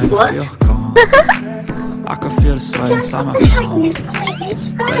I don't ever What? feel calm. I can feel the sweat There's inside my something palm. hardness on my face.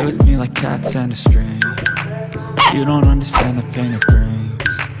 Play with me like cats and a string. You don't understand the pain it brings.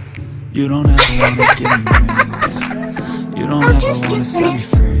 You don't ever wanna give me wings. You don't ever just wanna get set me this.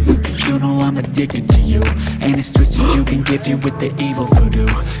 free. You know I'm addicted to you, and it's twisted. You've been gifted with the evil voodoo.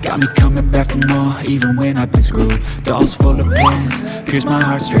 Got me coming back for more, even when I've been screwed. Dolls full of pins, pierce my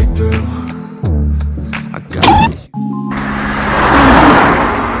heart straight through. I got it.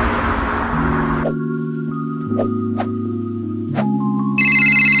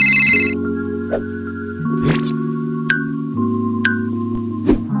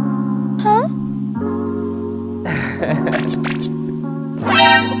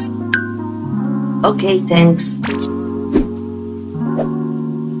 Okay, thanks.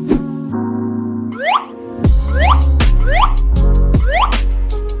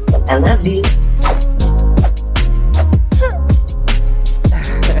 I love you.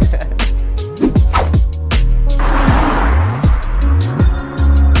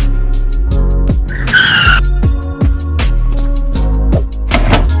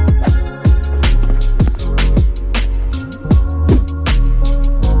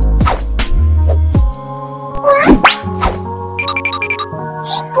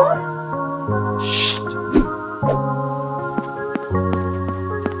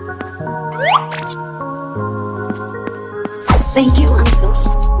 Thank you, uncles.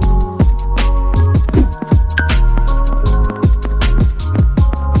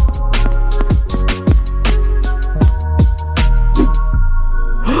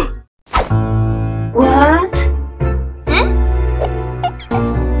 What?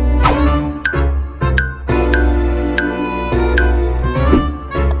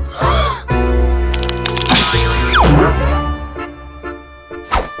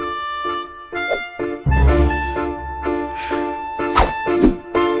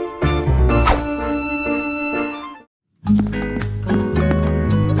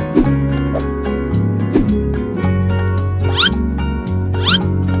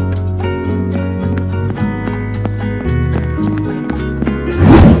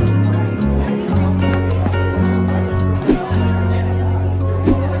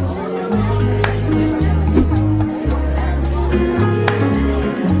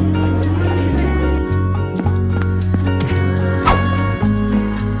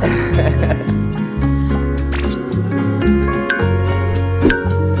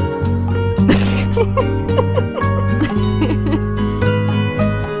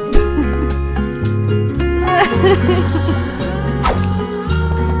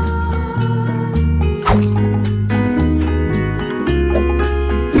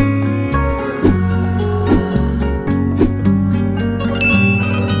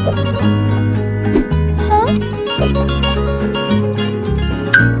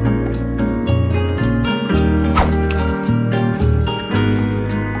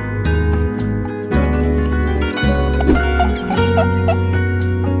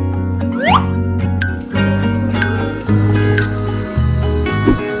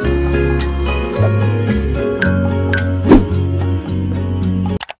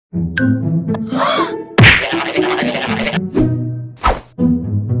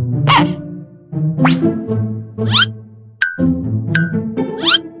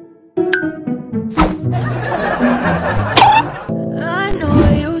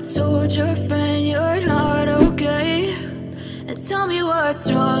 me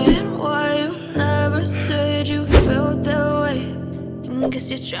what's wrong and why you never said you felt that way. Guess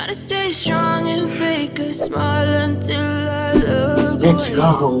you're trying to stay strong and fake a smile until I look Let's away. go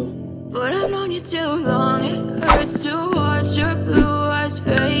home. But I've known you too long, it hurts to watch your blue eyes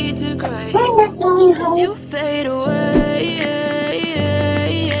fade to gray. We're not going As home. you fade away,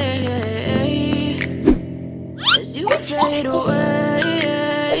 as you Let's fix fade this. away.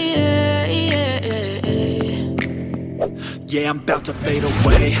 Yeah, I'm about to fade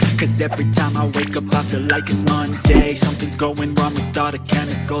away, cause every time I wake up I feel like it's Monday. Something's going wrong with all the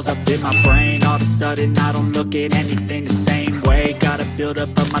chemicals up in my brain. All of a sudden I don't look at anything the same way. Got a build-up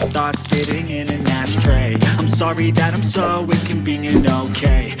of my thoughts sitting in an ashtray. I'm sorry that I'm so inconvenient,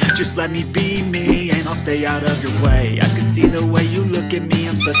 okay. Just let me be me and I'll stay out of your way. I can see the way you look at me,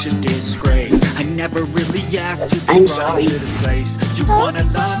 I'm such a disgrace. I never really asked to be I'm brought sorry. to this place. You wanna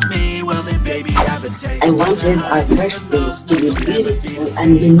love me? Well then baby, have a taste. I wanted our first date to be beautiful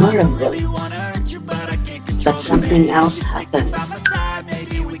and memorable, but something else happened.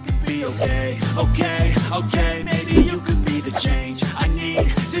 Okay, maybe you could be the change I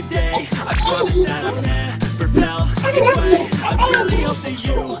need today. I promise that I've never felt this way. I really hope that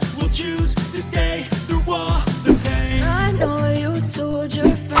you will choose to stay through all the pain. I know you told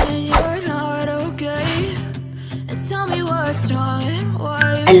your friend you're not okay, and tell me what's wrong and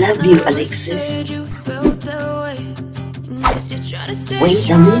why I love you, Alexis. said you felt that way. Guess you're trying to stay Wait a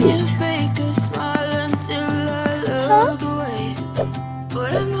strong minute. and fake a smile until I look away.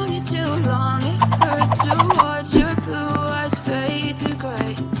 But I've known you too long, it hurts to watch your blue eyes fade to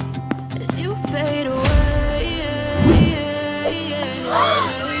gray as you fade away.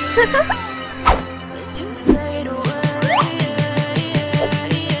 As you fade away.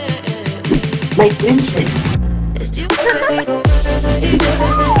 My princess. As you fade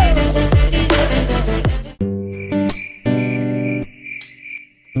away.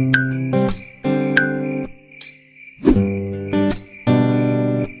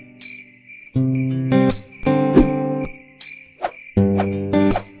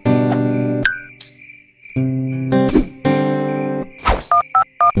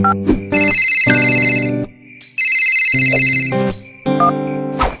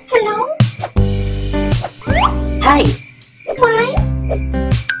 Hello? Hi. Why?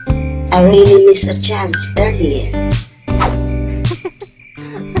 I really missed a chance earlier.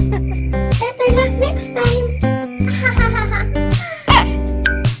 Better luck next time.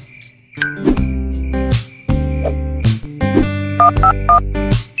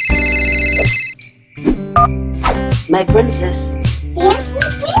 My princess. Yes, my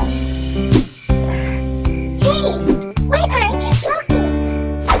prince? Hey, why aren't you talking?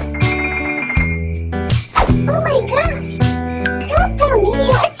 Oh my gosh! Don't tell me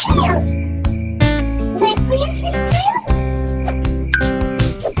you're thrilled! My prince is thrilled?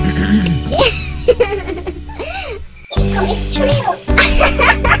 Heeko is thrilled!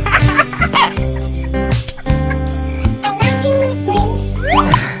 I love you, my prince!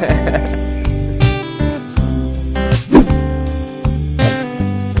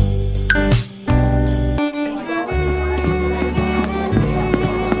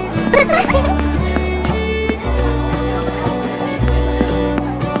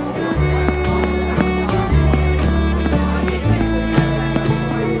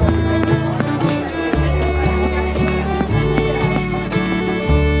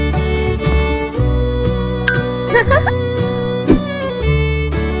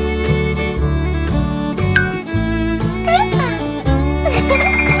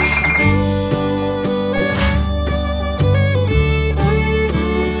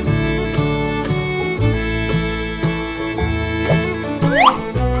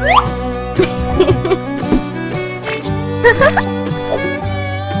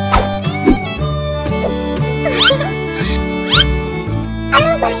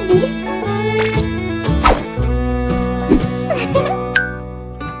 I'll buy this.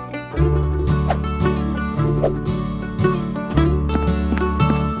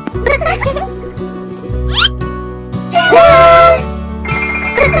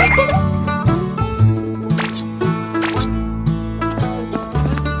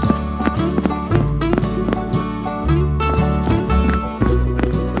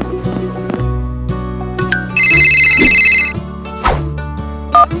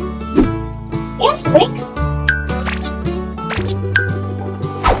 Yes, Brix.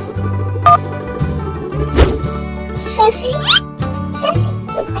 Sassy,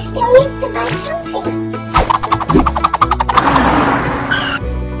 I still need to buy something.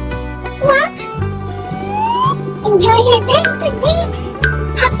 What? Enjoy your day, Big Brix.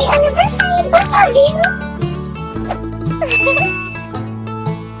 Happy anniversary, both of you.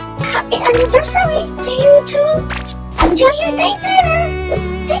 anniversary to you too. Enjoy your day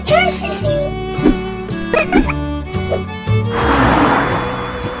later. Take care, sissy.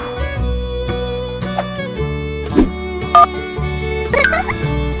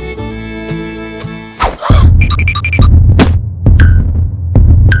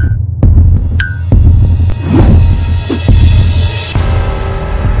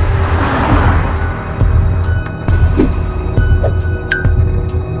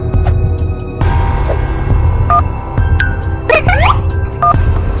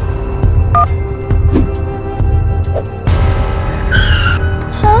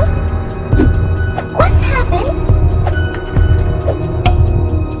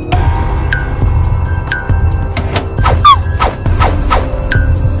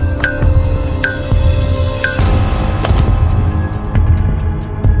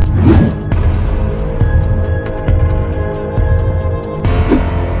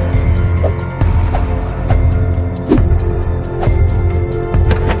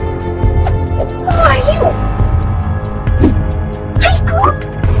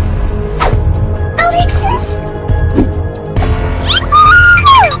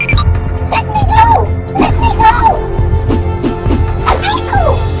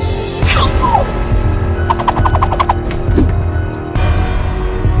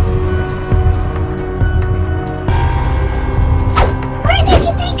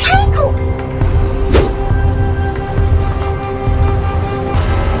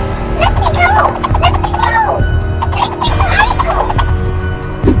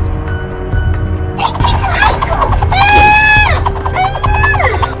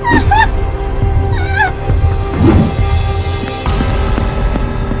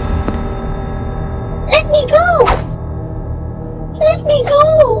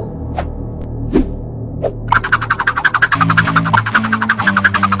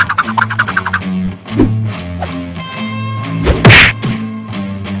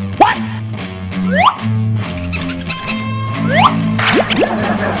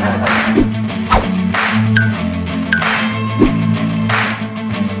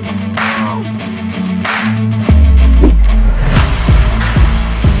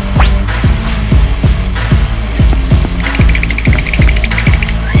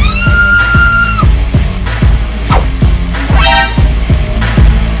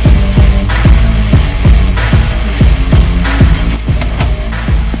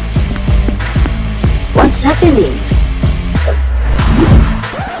 What's happening?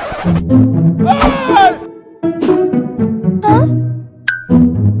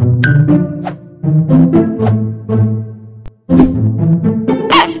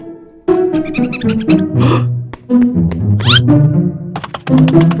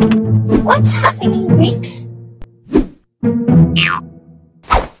 What's happening, Brix?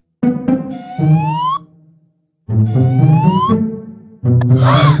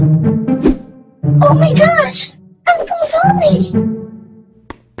 Oh my gosh! Uncle Zombie!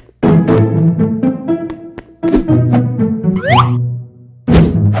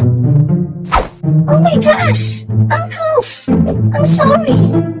 Oh my gosh! Uncles! I'm sorry!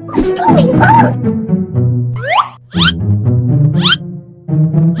 What's going on?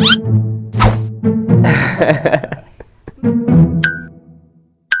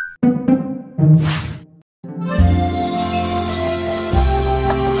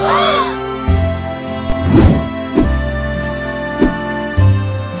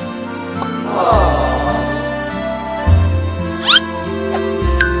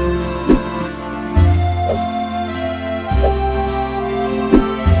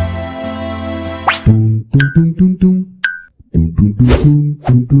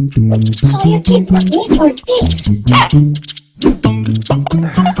 So you keep looking for this?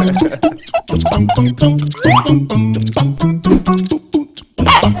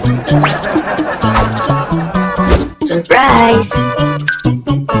 Surprise!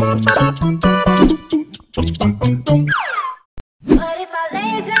 But if I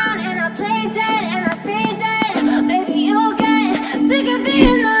lay down and I play dead and I stay dead, baby, you'll get sick of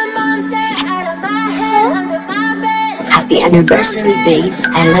being the monster out of my head, under my bed. Happy anniversary, babe.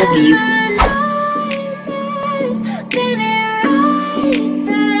 I love you.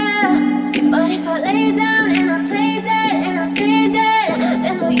 But if I lay down and I play dead and I stay dead,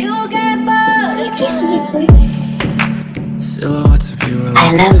 then will you get bored? Kiss me, Brix. Silhouettes of you are I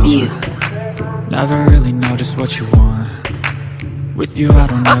like love a you. toy. Never really know just what you want. With you I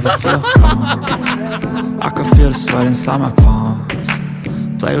don't ever feel calm. I can feel the sweat inside my palm.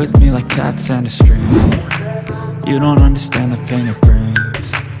 Play with me like cats and a string. You don't understand the pain it brings.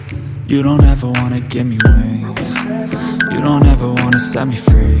 You don't ever wanna give me wings. You don't ever wanna set me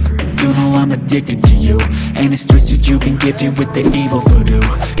free. you know I'm addicted to you. And it's twisted, you've been gifted with the evil voodoo.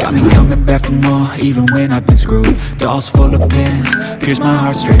 Got me coming back for more, even when I've been screwed. Dolls full of pins, pierce my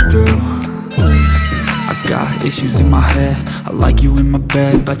heart straight through. I got issues in my head, I like you in my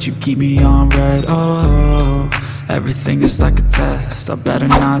bed, but you keep me on red. Oh, everything is like a test, I better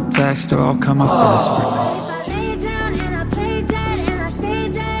not text or I'll come off desperate.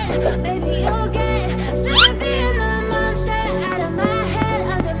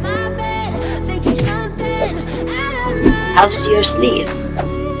 How's your sleep?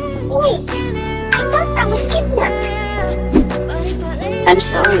 Wait, I thought I was kidnapped. I'm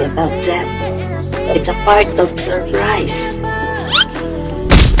sorry about that. It's a part of surprise.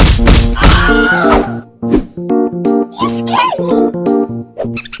 You scared me.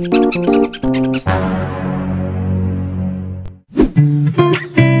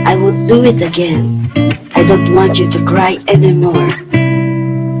 I will do it again. I don't want you to cry anymore.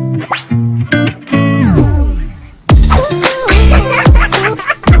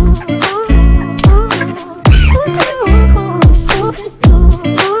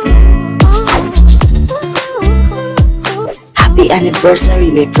 Happy anniversary,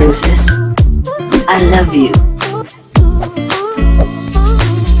 my princess. I love you.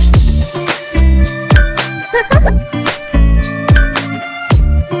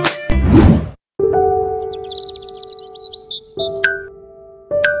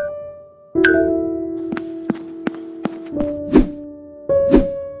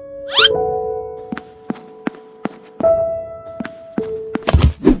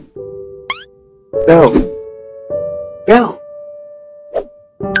 Bro.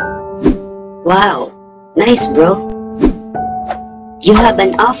 Wow, nice bro. You have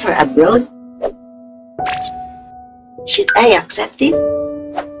an offer abroad? Should I accept it?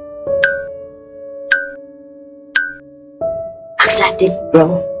 Accept it,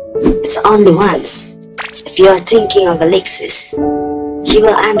 bro. It's only once. If you are thinking of Alexis, she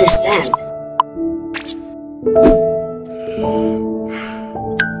will understand.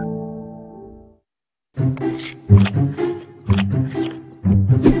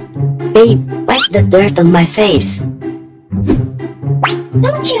 Babe, wipe the dirt on my face.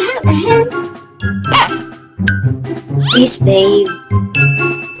 Don't you have a hand? Please, babe.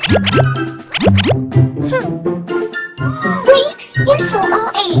 Brix, you're so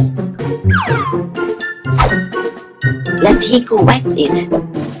OA. Let Heeko wipe it.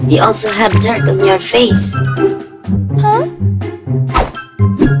 You also have dirt on your face. Huh?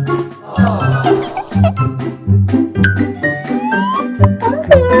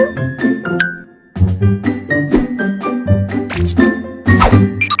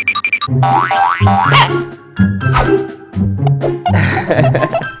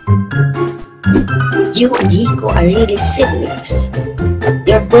 You and Heeko are really siblings.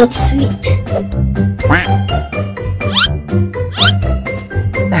 You're both sweet.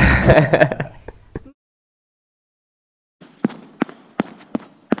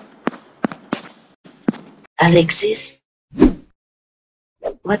 Alexis,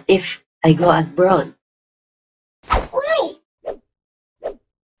 what if I go abroad? Why?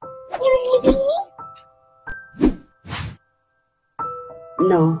 You're leaving me?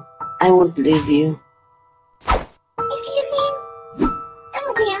 No, I won't leave you. If you leave,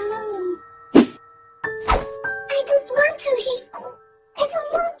 I'll be alone. I don't want to, Heeko. I don't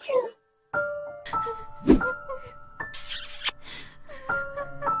want to.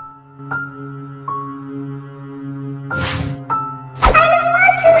 I don't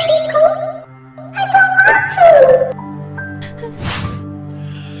want to, Heeko. I don't want to.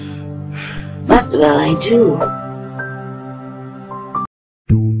 What will I do?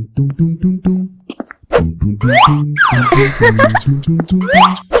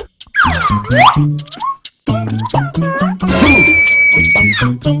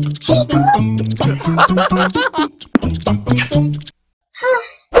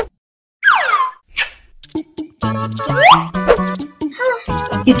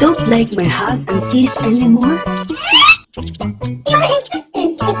 You don't like my hug and kiss anymore? You're infected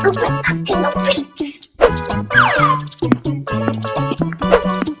with overacting of Brix.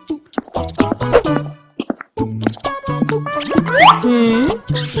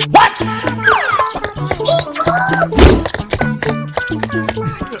 What?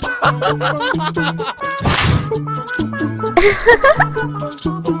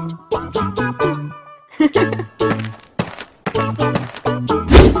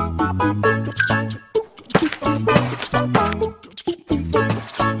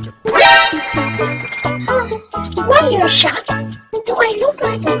 Why you're shocked? Do I look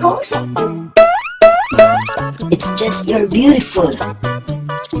like a ghost? It's just you're beautiful.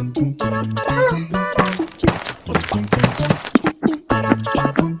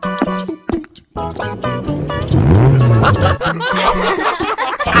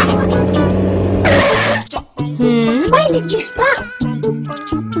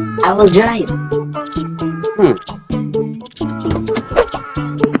 I will drive.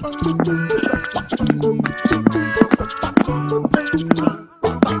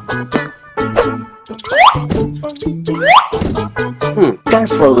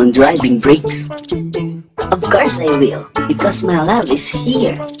 Careful when driving, Brix. Of course I will, because my love is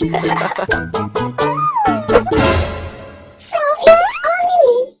here. So if it's only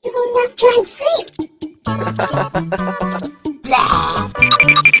me, you will not drive safe.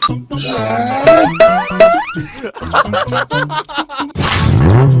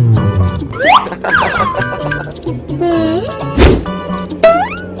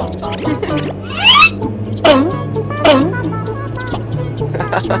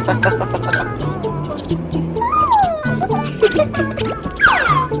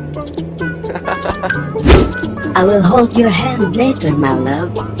 I will hold your hand later, my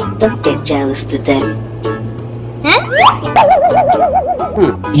love. Don't get jealous to them.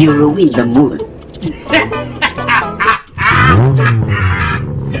 You ruin the mood.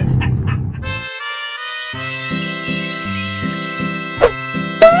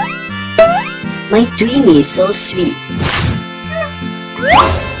 My Twinnie is so sweet.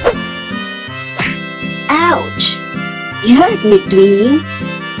 Ouch! You hurt me, Twinnie.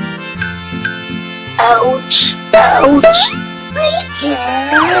 Ouch! Ouch!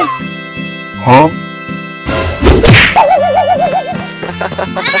 Huh?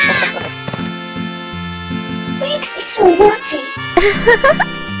 Brix is so naughty.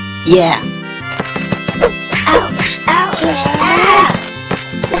 Yeah. Ouch! Ouch! Ah!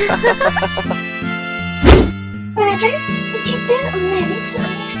 Brother, did you tell already to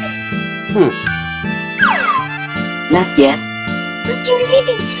Alexis? Not yet. But you're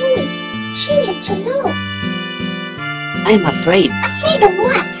leaving soon. She needs to know. I'm afraid. Afraid of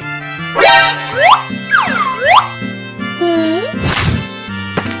what?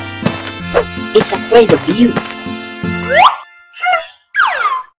 He's afraid of you.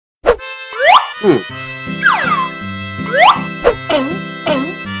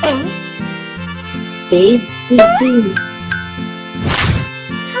 Babe, me too.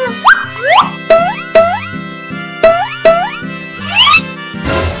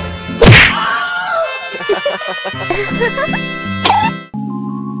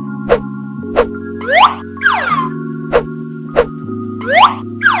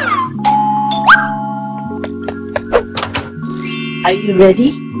 Are you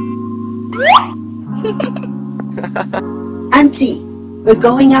ready? Auntie, we're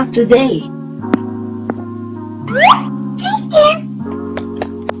going out today. Take care.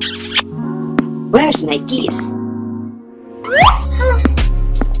 Where's my keys?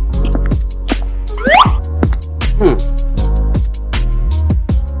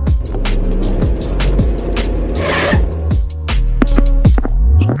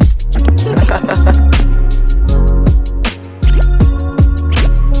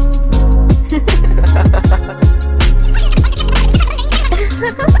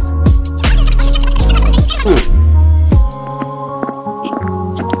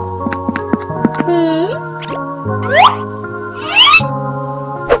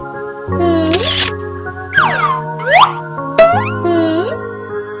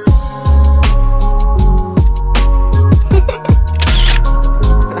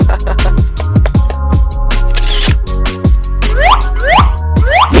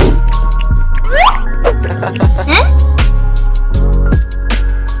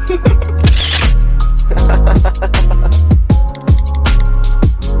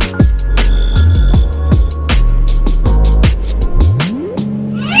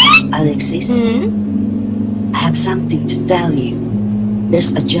 Alexis, I have something to tell you.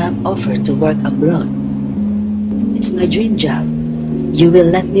 There's a job offer to work abroad. It's my dream job. You will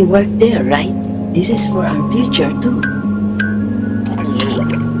let me work there, right? This is for our future too.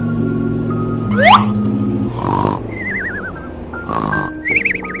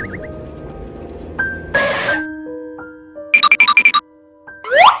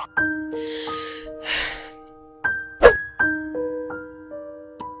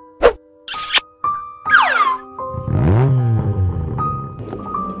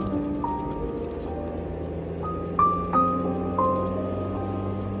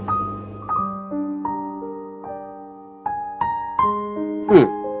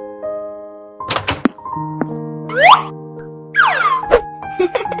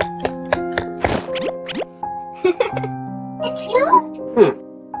 Let's go.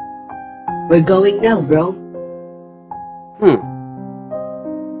 We're going now, bro.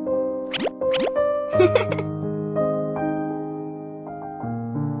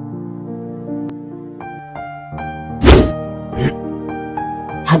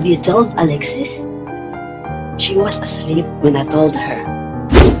 Have you told Alexis? She was asleep when I told her.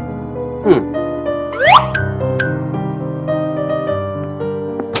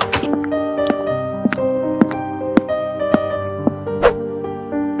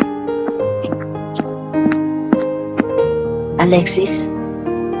 Alexis?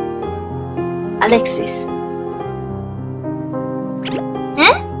 Alexis?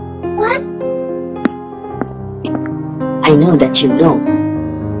 Huh? What? I know that you know.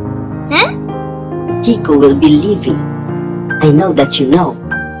 Huh? Heeko will be leaving. I know that you know.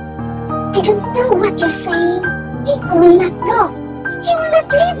 I don't know what you're saying. Heeko will not go. He will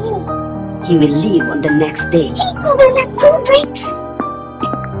not leave me. He will leave on the next day. Heeko will not go, Brix.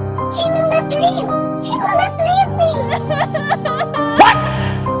 He will not leave. He will not leave me.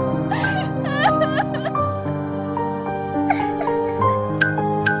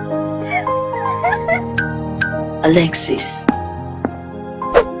 Alexis.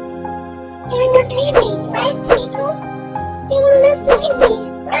 You're not leaving, right, Heeko? You will not leave me,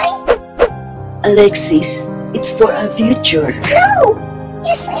 right? Alexis, it's for our future. No!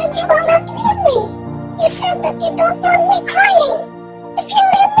 You said you will not leave me. You said that you don't want me crying. If you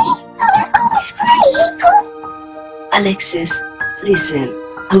leave me, I will always cry, Heeko. Alexis, listen.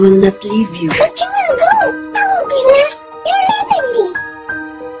 I will not leave you. But you will go. I will be left. You're leaving me.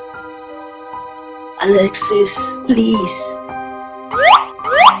 Alexis, please.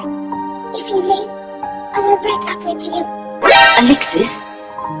 If you leave, I will break up with you. Alexis?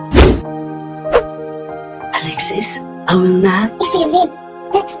 Alexis, I will not. If you leave,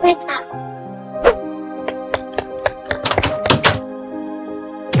 let's break up.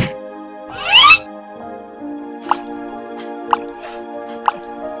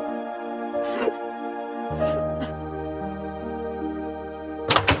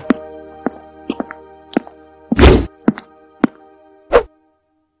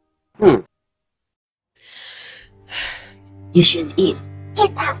 You should eat.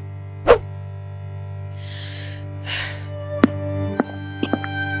 Get up.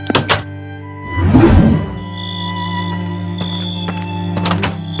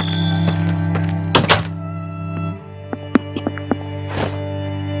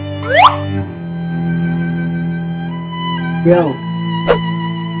 Bro.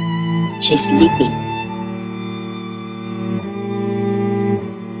 She's sleeping.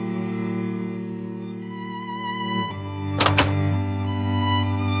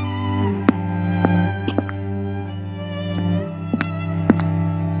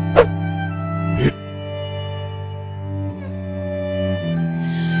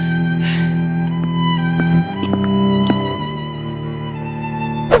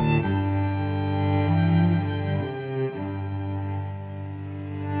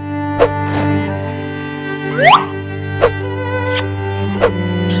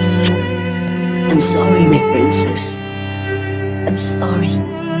 I'm sorry, my princess. I'm sorry.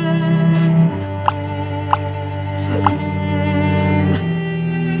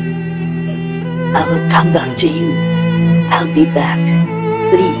 I will come back to you. I'll be back.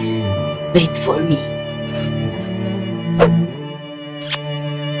 Please, wait for me.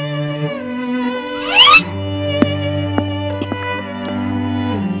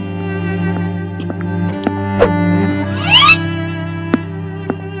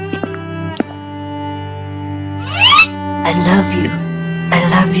 I love you. I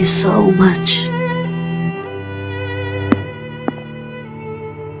love you so much.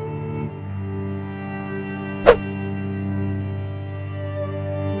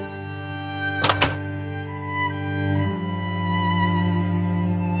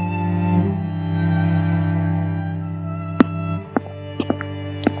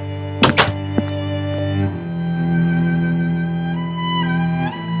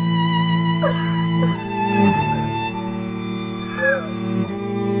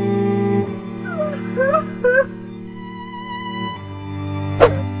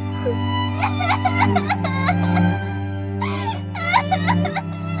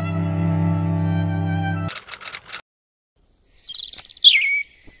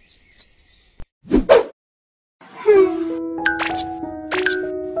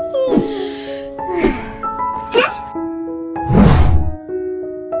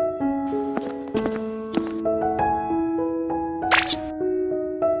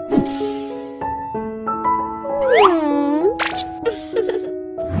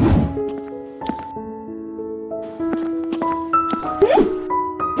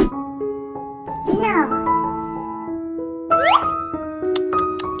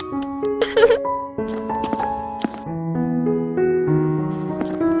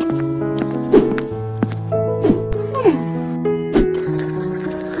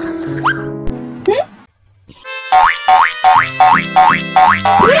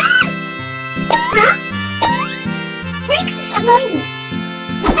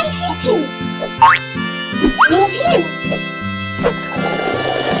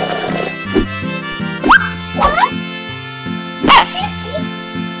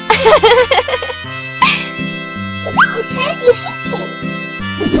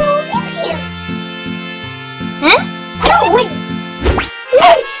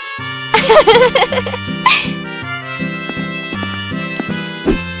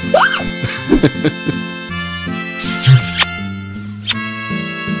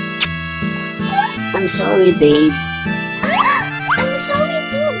 I'm sorry, babe. I'm sorry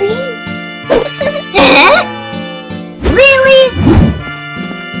too, babe. Really?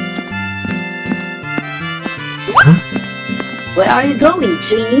 Where are you going,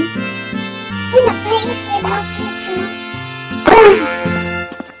 Trini? In a place without you two.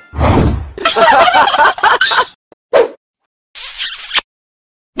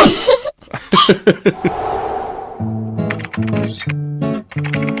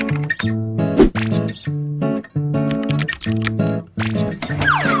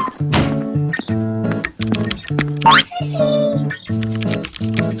 Sissy!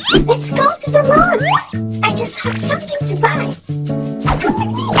 Let's go to the mall. I just have something to buy. Come with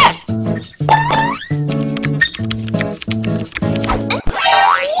me.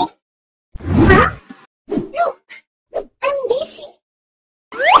 Sissy? Huh? Look, I'm busy.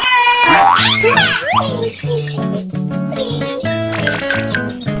 Please, Sissy. Please.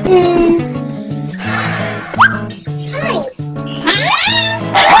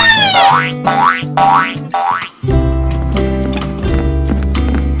 Fine.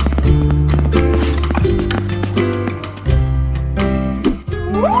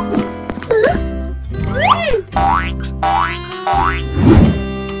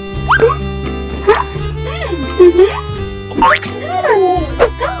 It looks good on you.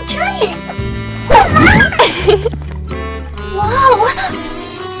 Go try it. Wow. Oh, you're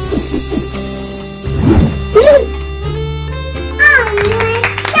so cute.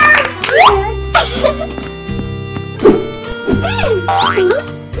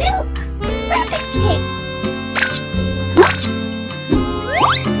 Look, perfect fit.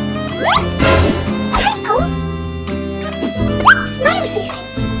 Haiko, smile, Sissy.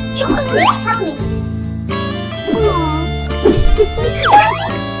 You're always frowning.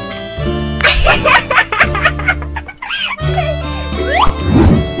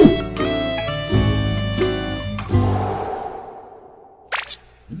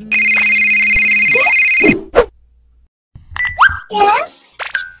 Yes?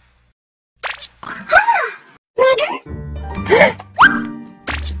 Brother?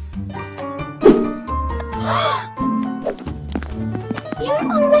 You're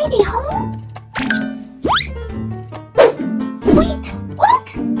already home? Wait, what?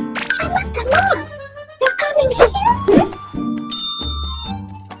 I'm at the mall. You're coming here?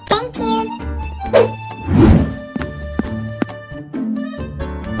 Thank you.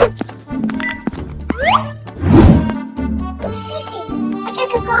 Sissy, I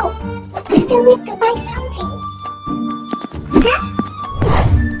gotta go. I still need to buy something. Huh?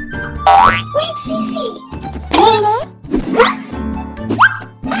 Wait, Sissy. Really?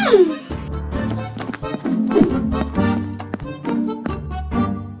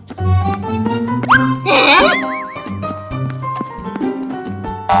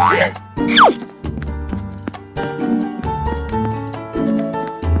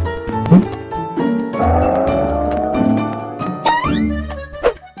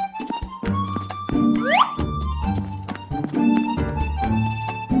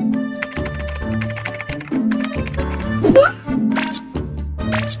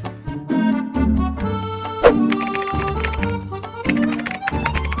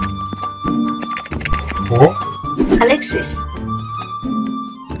 Huh? Alexis.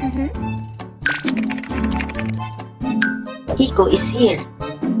 Heeko is here.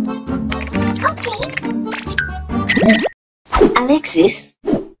 Okay. Alexis?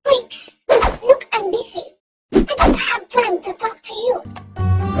 Brix, look, I'm busy. I don't have time to talk to you.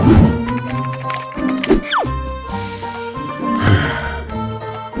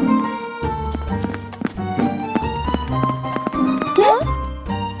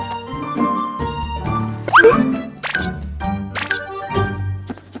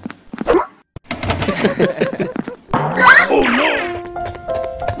 Oh no!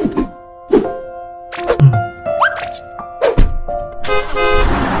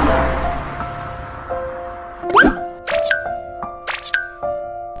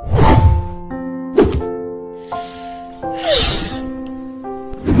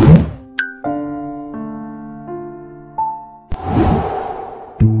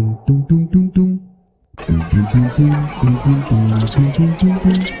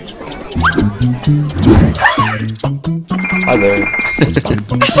 Hi there.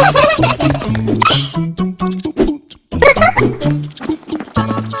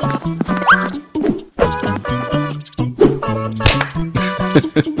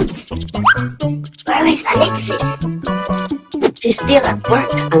 Where is Alexis? She's still at work,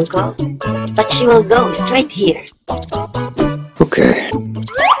 uncle, but she will go straight here. Okay.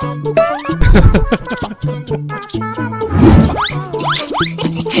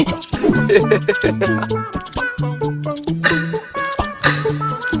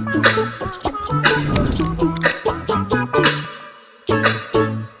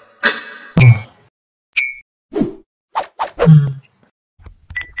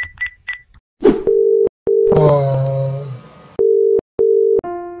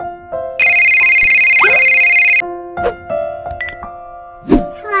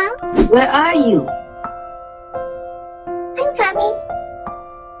 Hello? Where are you? I'm coming.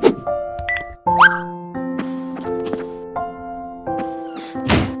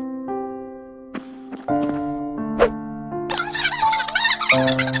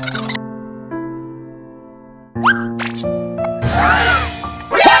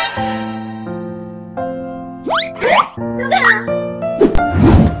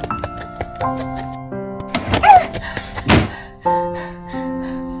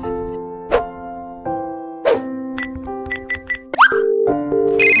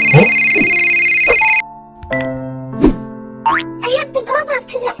 I have to go back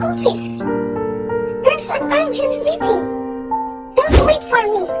to the office. There's an urgent meeting. Don't wait for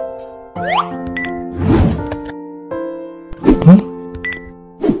me.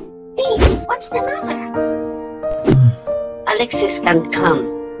 Hey, what's the matter? Alexis can't come.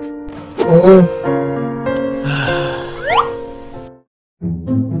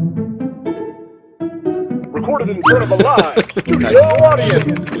 Recorded in front of a live studio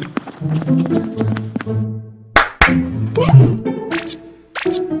audience.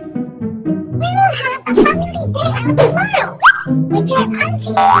 We will have a family day out tomorrow with your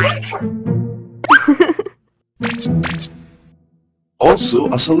auntie Heeko.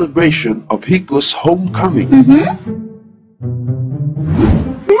 Also a celebration of Heiko's homecoming.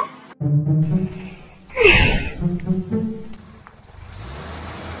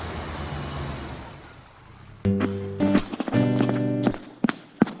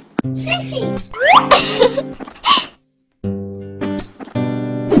 Sissy!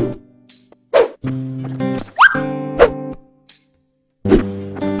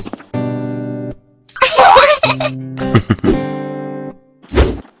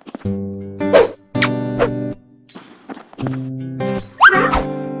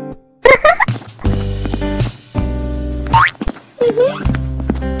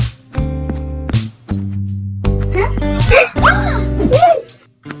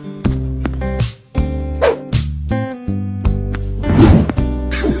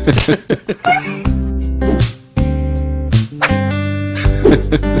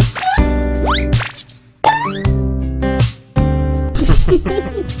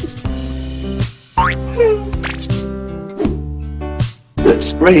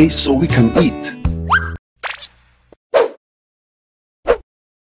 Let's pray so we can eat.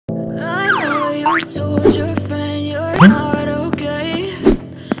 I know you told your friend you're not okay.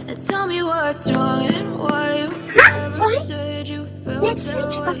 And tell me what's wrong and why you never said you felt Let's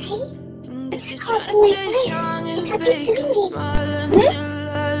switch, that way. okay? And It's guess you're called trying to a stay place. strong and It's a bit fake a windy. smile until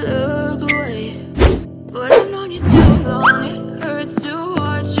I look away. But I've known you too long, it hurts to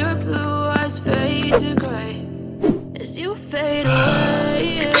watch your blue eyes fade to gray as you fade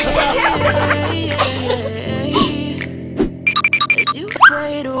away. As you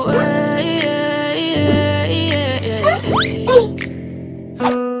fade away. Thanks.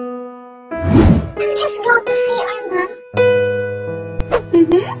 We'll just go to see our mom.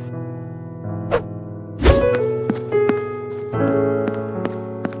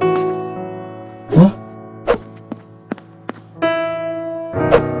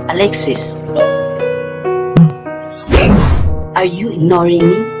 Alexis, are you ignoring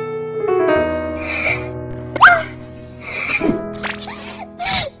me?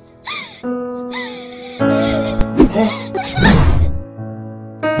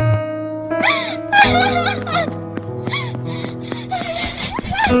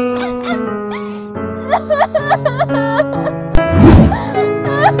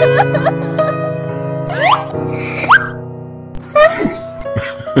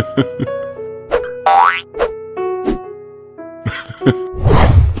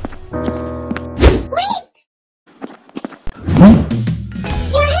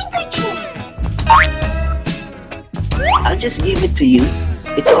 I'll just give it to you.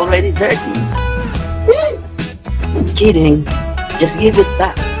 It's already dirty. Kidding. Just give it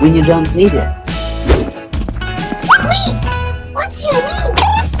back when you don't need it. Wait! What's your name?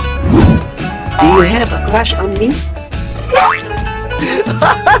 Do you have a crush on me?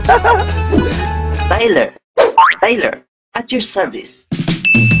 Tyler, at your service.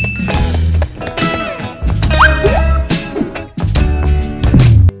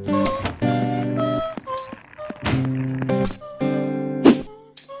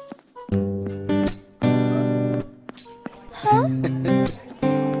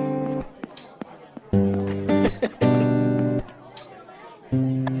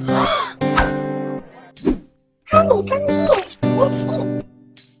 Honey, come here. Let's eat.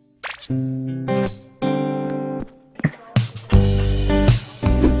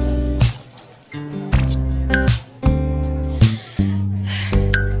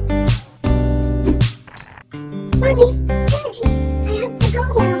 Mommy, Daddy, I have to go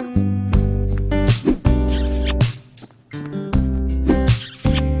now.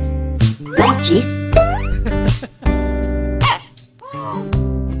 Alexis?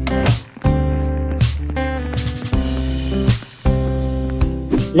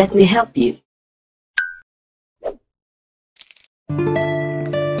 Let me help you.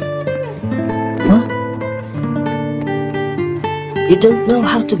 Huh? You don't know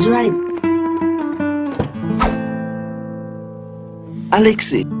how to drive.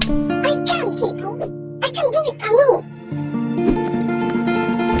 Alexis, I can, Heeko. I can do it alone.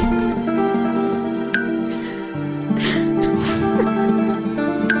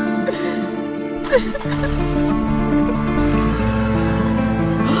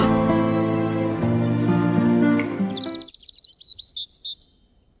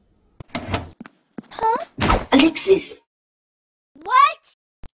 Alexis, What?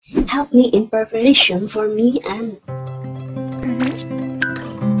 help me in preparation for me and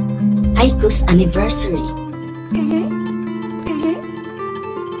Haiko's anniversary.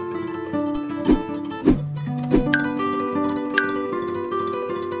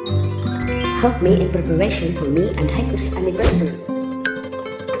 Help me in preparation for me and Haiko's anniversary.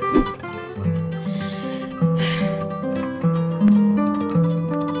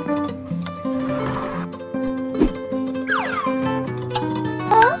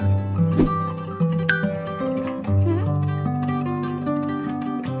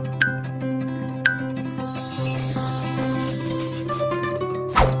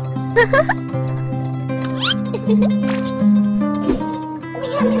 We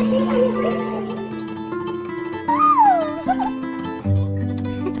have the same anniversary.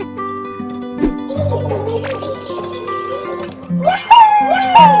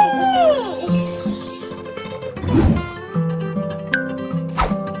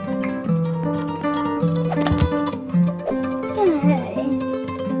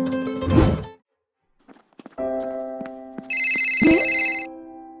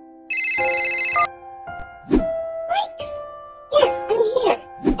 Yes, I'm here.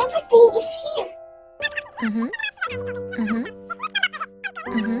 Everything is here.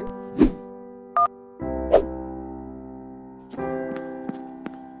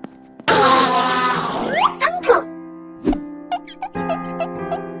 Uncle!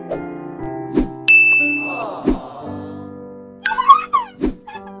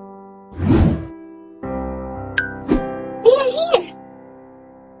 They are here.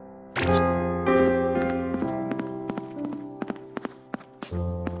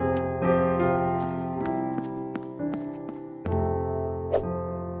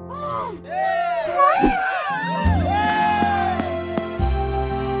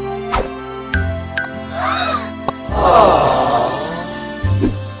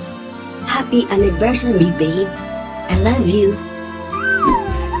 Happy anniversary, babe. I love you.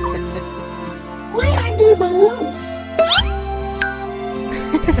 Why are there balloons?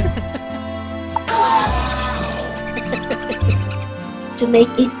 To make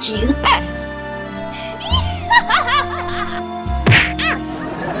it cute.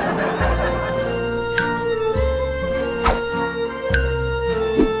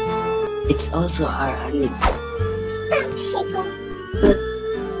 It's also our anniversary. Stop, Heeko. But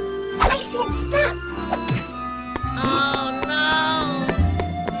I said stop.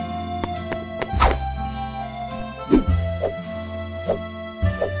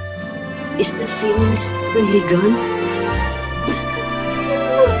 is the feelings really gone?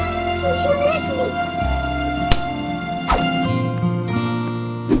 Since you left me.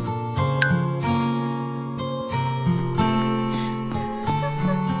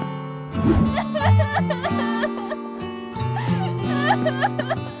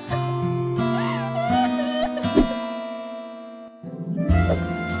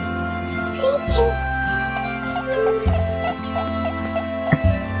 Thank you.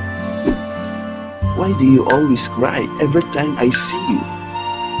 Why do you always cry every time I see you?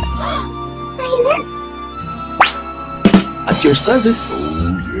 I learned. At your service.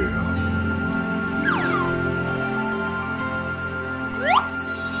 Oh yeah.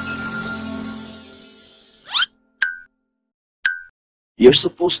 You're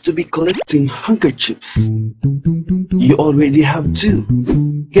supposed to be collecting handkerchiefs. You already have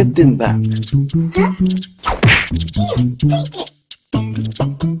 2. Give them back. Here, take it.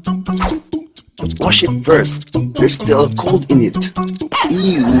 Wash it first. There's still a cold in it.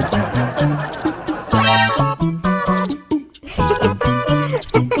 Ew.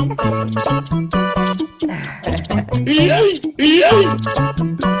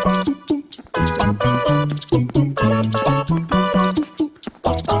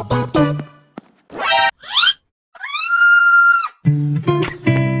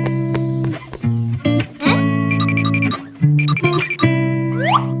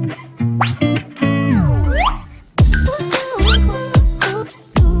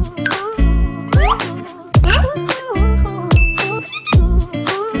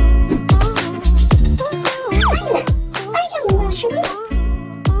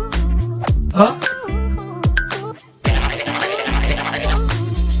 Huh?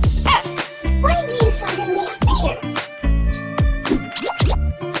 Why do you suddenly appear?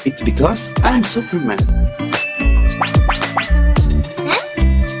 It's because I'm Superman.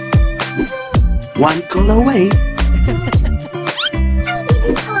 One call away. How did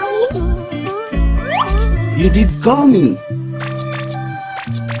you call you? You did call me.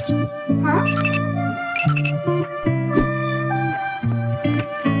 Huh?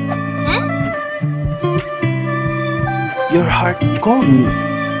 Your heart called me.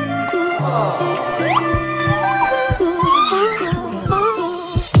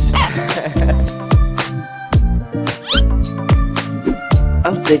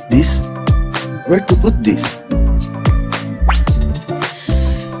 I'll take this. Where to put this?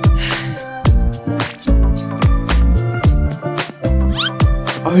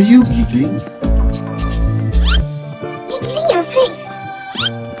 Are you giggling? Giggling your face.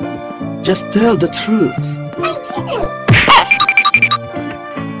 Just tell the truth.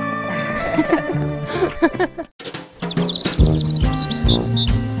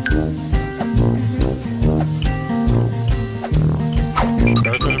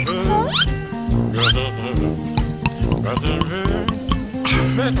 I didn't.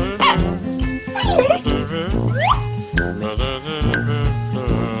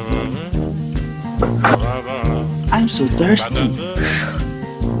 I'm so thirsty.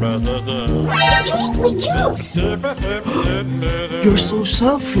 Drink my juice. You're so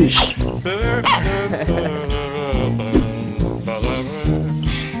selfish.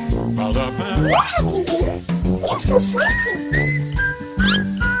 What have you been? You're so sweaty.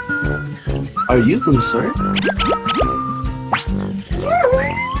 Are you concerned? Duh.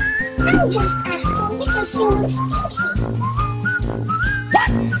 I'm just asking because you look stinky.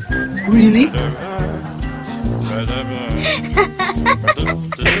 Really?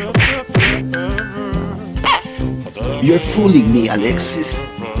 You're fooling me, Alexis.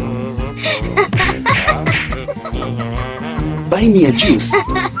 Buy me a juice.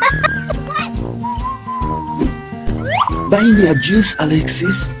 Buy me a juice,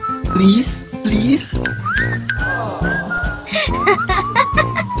 Alexis. Please, please.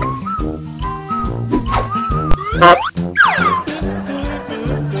 Fine.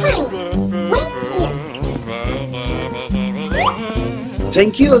 Wait here.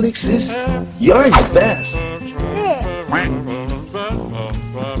 Thank you, Alexis. You're the best.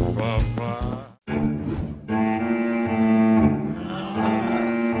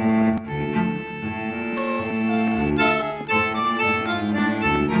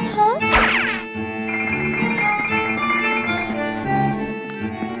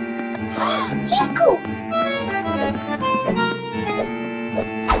 Heeko!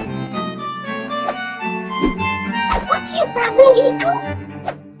 What's your problem, Heeko?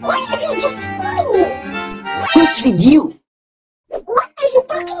 Why are you just fooling me? Who's with you? What are you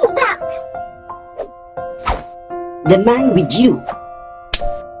talking about? The man with you.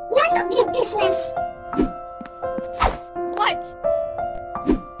 None of your business. What?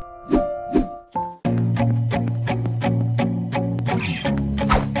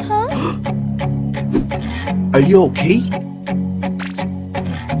 Are you okay?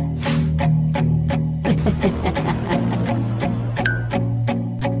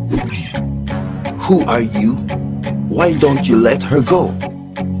 Who are you? Why don't you let her go?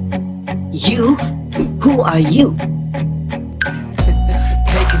 You? Who are you?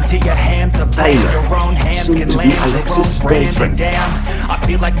 To your hands up, Tyler, your own hands soon can to be land your Alexis' own brand boyfriend. down. I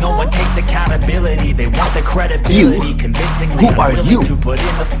feel like no one takes accountability. They want the credibility, You? convincingly Who are willing you? to put in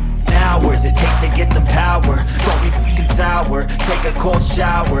the hours it takes to get some power. Don't be fucking sour. Take a cold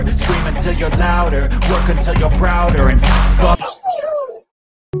shower. Scream until you're louder. Work until you're prouder. And fuck Take me home.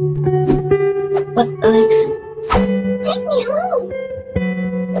 What, Alexis? Take me home.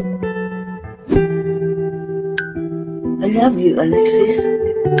 I love you, Alexis.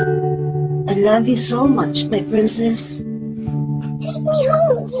 I love you so much, my princess. Take me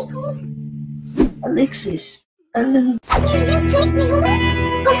home, Heeko. Alexis, hello. Will you take me home?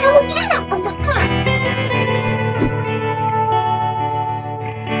 Or I will get out of the car.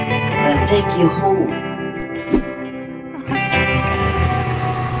 I'll take you home.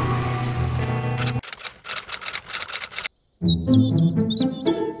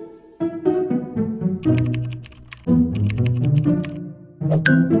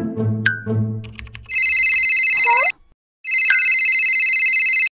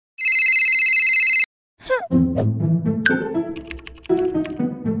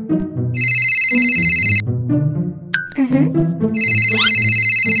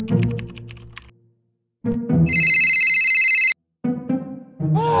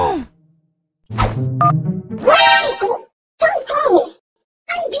 Haiko, don't call me.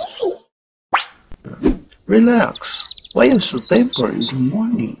 I'm busy. Relax. Why are you so tempered in the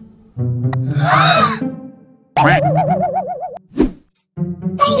morning? Tyler,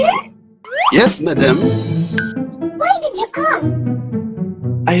 Yes, madam. why did you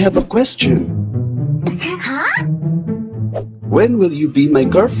come? I have a question. Huh? When will you be my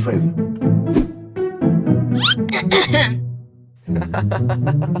girlfriend?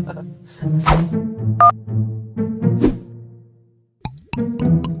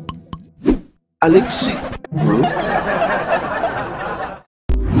 Alexis, bro.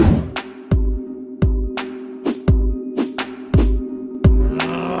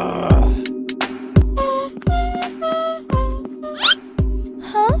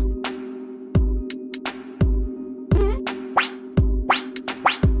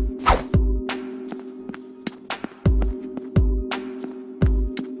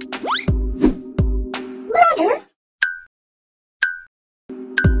 Brother?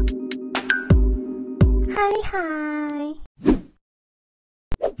 Hi.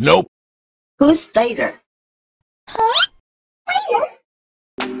 Nope. Who's Tyler? Huh? Tyler?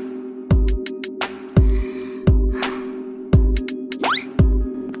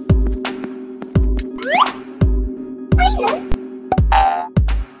 Tyler?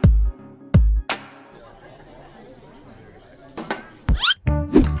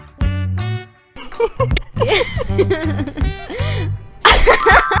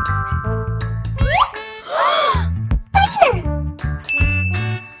 Tyler!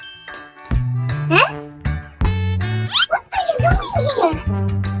 Huh? What are you doing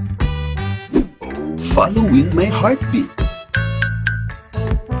here? Following my heartbeat.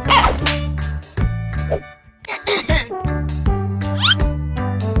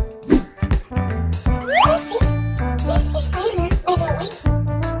 Sissy, this is Tyler, by the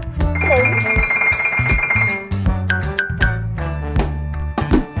way.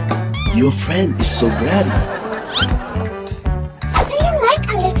 Your friend is so bratty. Do you like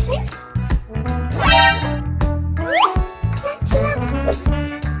Alexis? That's not...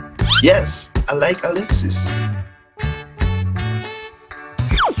 Yes, I like Alexis.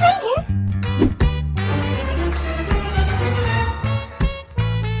 Tyler?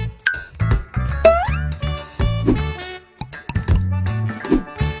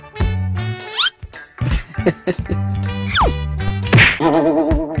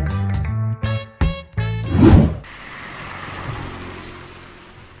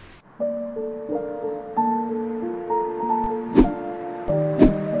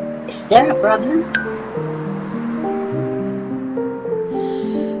 Is there a problem?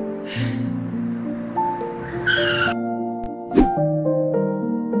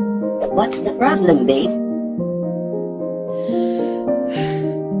 What's the problem, babe?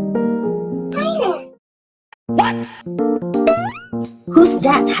 Tyler! Who's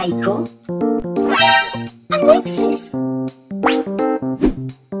that, Haiko? Alexis!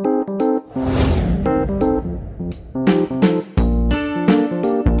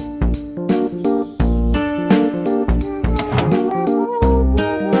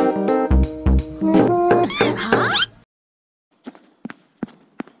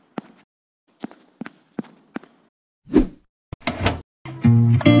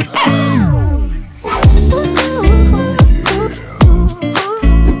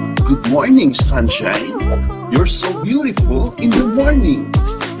 Good morning, sunshine. You're so beautiful in the morning.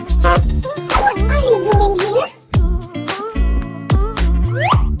 What are you doing here?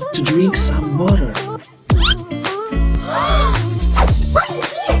 To drink some water. Why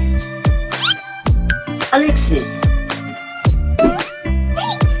here? Alexis,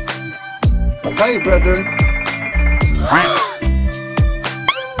 Brix! Hi, brother.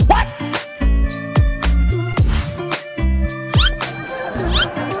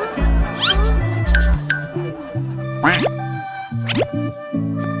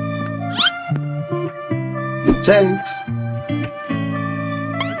 Thanks.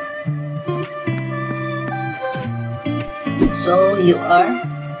 So you are?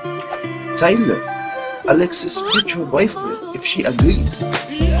 Tyler, Alexis' future boyfriend, if she agrees.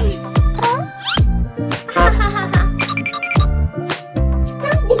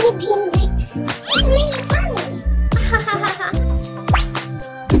 Don't believe him, Brix. He's really funny.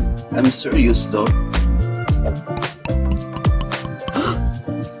 I'm serious though.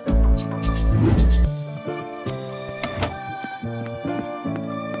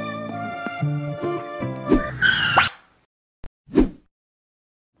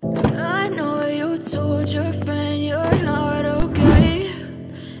 I know you told your friend you're not okay,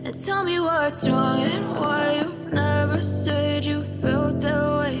 and tell me what's wrong and why you never said you felt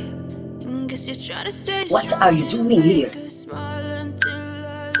that way. And guess you're trying to stay What strong are you doing here? and smile until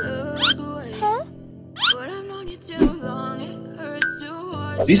I look away. But I've known you too long, it hurts to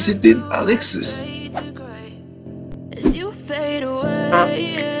watch Visiting Alexis. fade to gray as you fade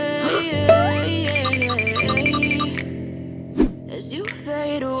away. As you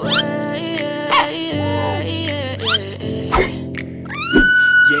fade away.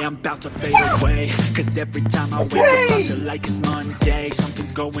 Yeah, I'm about to fade away, cause every time I wake up I feel like it's Monday.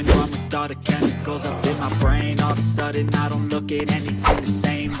 Something's going wrong with all the chemicals up in my brain. All of a sudden I don't look at anything the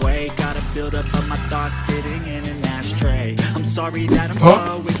same way. Gotta build up of my thoughts sitting in an ashtray. I'm sorry that I'm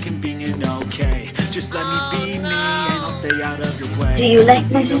so inconvenient, okay. Just let me be me and I'll stay out of your way. Do you like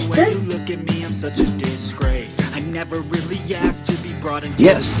my sister? The way you look at me, I'm such a disgrace. I never really asked to be brought into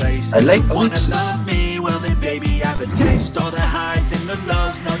Yes, this place. I like You wanna Alexis. love me? Well then baby, I have a taste. All the highs and the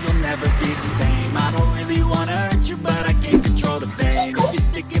lows, no you'll never be the same. I don't really wanna hurt you, but I can't control the pain. If you're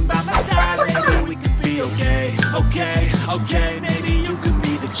sticking by my side, maybe we could be okay. Okay, maybe you could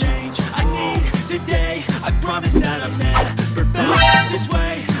be the change I need today. I promise that I've never felt this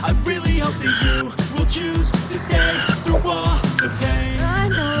way. I really hope that you will choose to stay through all the pain. I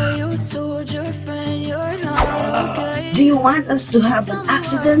know you told your friend you're not okay. Do you want us to have an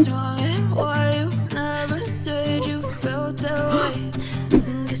accident?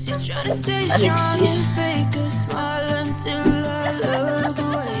 Alexis.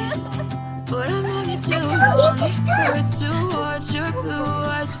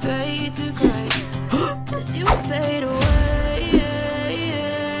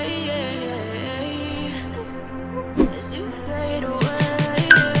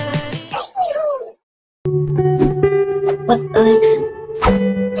 But Alexis,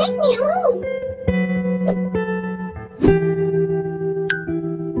 Take me home.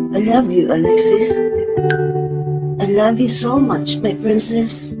 I love you, Alexis. I love you so much, my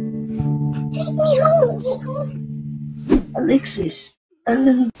princess. Take me home, Heeko. Alexis, I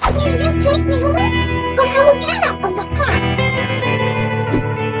love Will you take me home? Or I will get out of the car.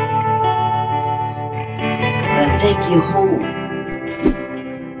 I'll take you home.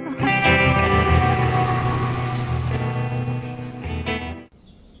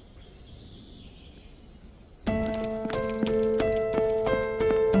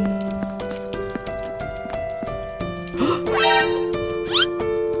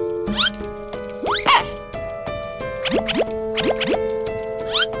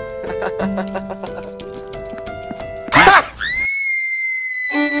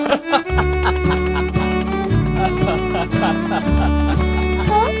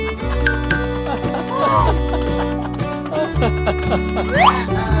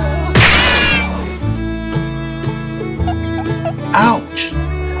 Ouch!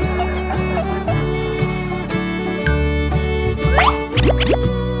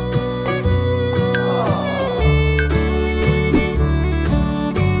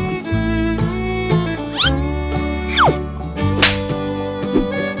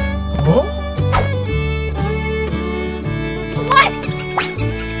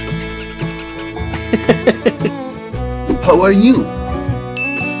 How are you?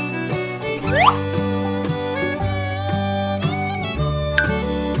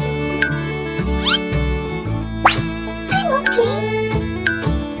 I'm okay.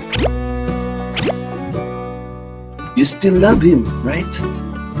 You still love him, right?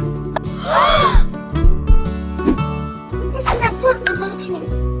 Let's not talk about him.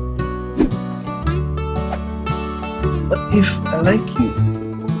 What if I like you?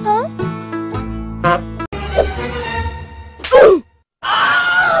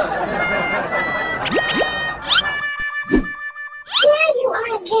 There you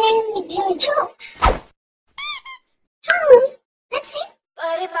are again with your jokes. That's it.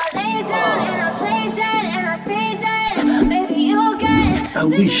 But if I lay down and I play dead and I stay dead, maybe you'll get I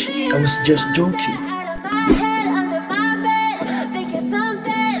wish I was just joking. out of my head, under my bed, thinking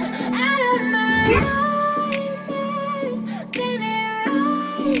something out of my nightmares, standing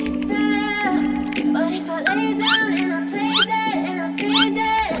right there. But if I lay down and I play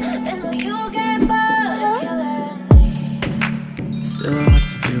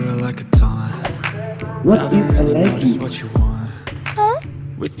What Never if I really know like just you? what you want.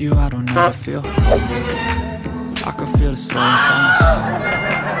 With you I don't ever feel cold. I can feel the sweat inside my heart.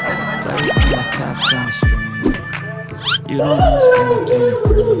 Play with me like cats on a string. You don't understand the game you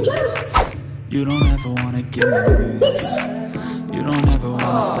bring. You don't ever wanna give me ring. You don't ever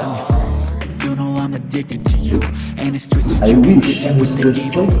wanna set me free. You know I'm addicted to you, and it's twisted. I You wish I with was the just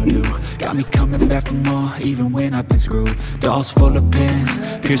evil like voodoo. you. Got me coming back for more, even when I've been screwed. Dolls full of pins,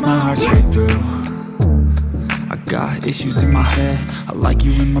 pierce my heart straight through. I got issues in my head. I like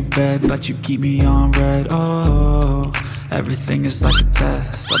you in my bed, but you keep me on red. Oh, everything is like a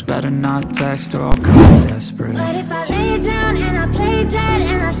test. I better not text or I'll come desperate. But if I lay down and I play dead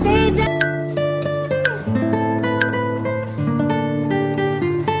and I stay dead.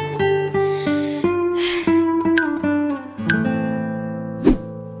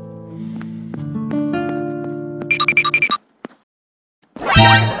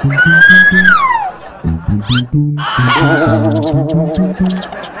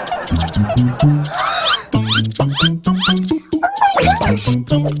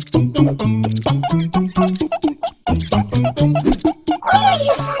 Why are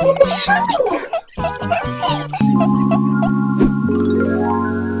you suddenly shopping now? That's it.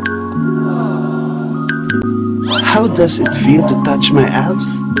 How does it feel to touch my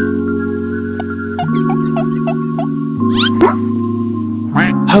abs?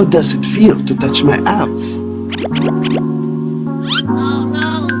 How does it feel to touch my abs? Oh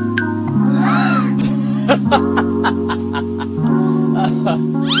no.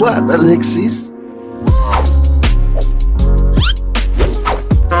 What, Alexis?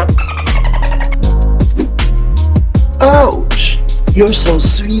 Ouch! You're so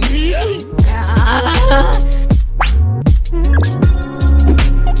sweet.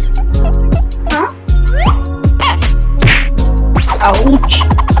 Ouch!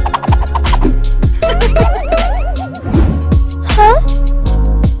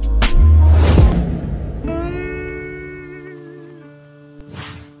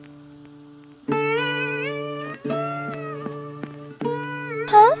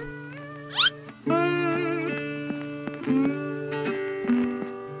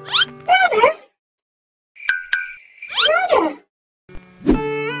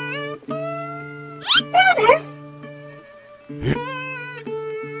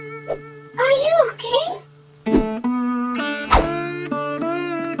 Are you okay?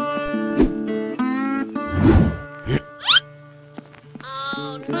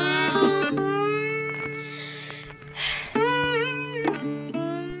 Oh no.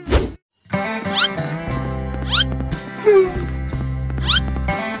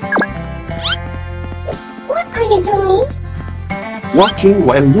 What are you doing? Walking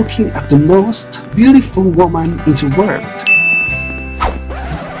while looking at the most beautiful woman in the world.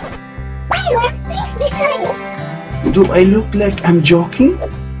 Tyler, please be serious. Do I look like I'm joking?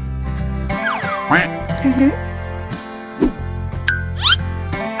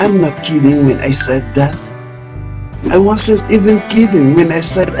 I'm not kidding when I said that. I wasn't even kidding when I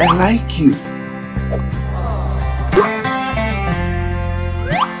said I like you.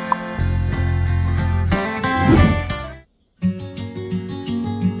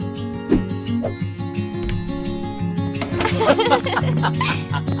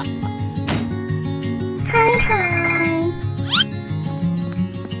 Hi, hi.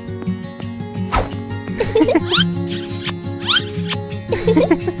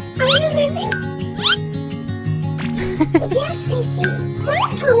 Are you leaving? Yes, Sissy.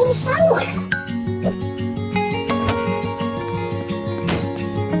 Just going somewhere.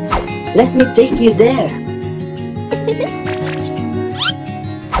 Let me take you there.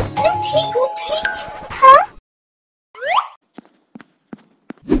 Let Heeko take. Huh?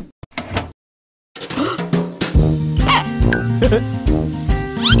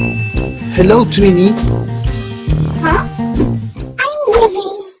 Hello, Twinnie. Huh? I'm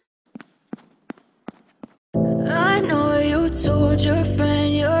leaving. I know you told your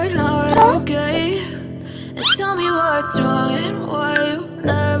friend you're not okay. And tell me what's wrong and why you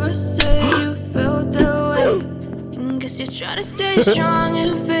never say you felt that way. And guess you're trying to stay strong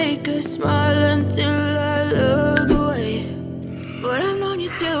and fake a smile until I look away. But I've known you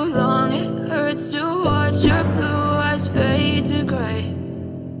too long, it hurts to watch your blue eyes fade to gray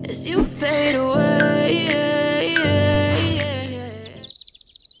as you fade away.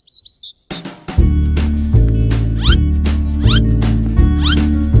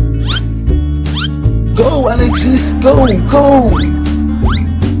 Go, Alexis, go, go!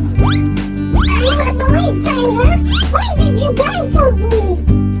 I'm at the way, Tyler. Why did you blindfold me?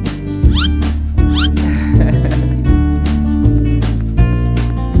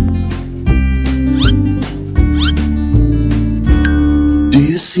 Do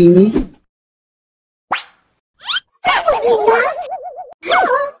you see me? Probably not.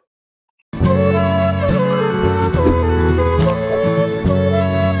 Duh.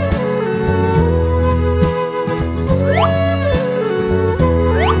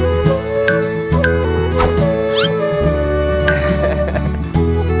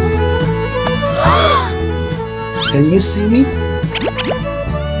 Can you see me?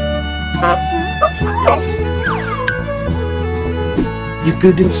 Of course. You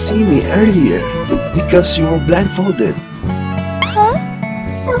couldn't see me earlier because you were blindfolded. Huh?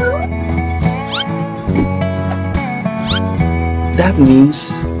 So? That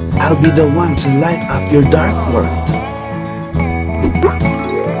means I'll be the one to light up your dark world.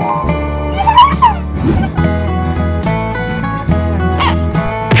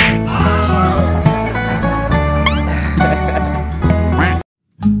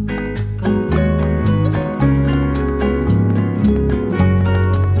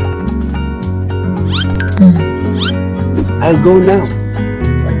 I'll go now.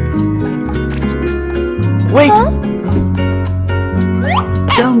 Wait! Huh?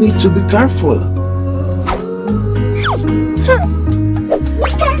 Tell me to be careful.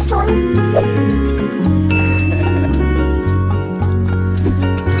 Be careful.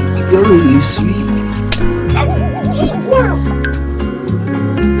 You're really sweet. Leave now.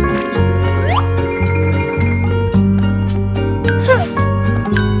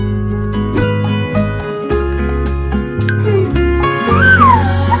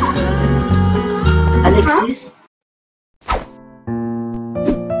 Alexis?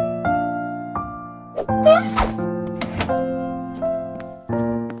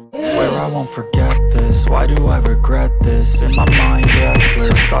 Swear I won't forget this. Why do I regret this? In my mind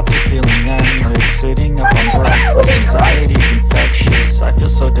reckless, thoughts are feeling endless. Sitting up on breathless, anxiety's infectious. I feel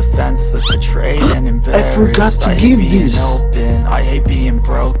so defenseless, betrayed and embarrassed. I forgot to give this. Open. I hate being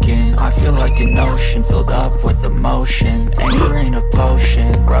broken. I feel like an ocean filled up with emotion. Anger ain't a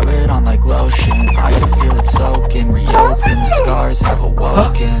potion, rub it on like lotion. I can feel it soaking, reopen. The scars have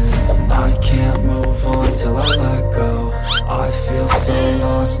awoken. I can't move on till I let go. I feel so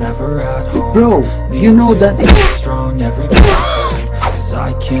lost, never at home. Bro, you know that it's strong every day. Cause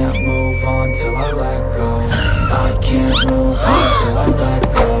I can't move on till I let go. I can't move on till I let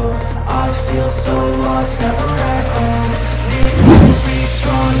go. I feel so lost, never at home. Need to be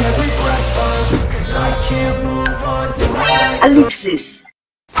strong every breath. Cause I can't move on till I let go. Alexis!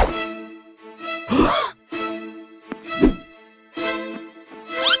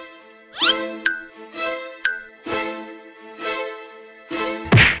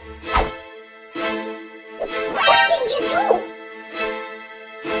 What did you do?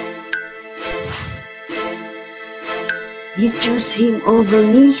 You chose him over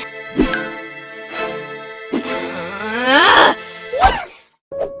me? Yes!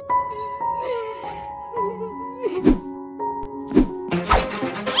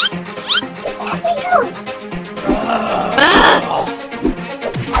 Let me go.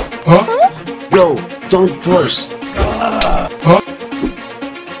 bro, don't force.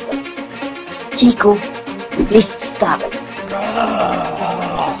 Heeko, please stop.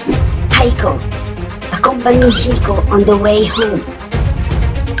 Haiko, accompany Heeko on the way home.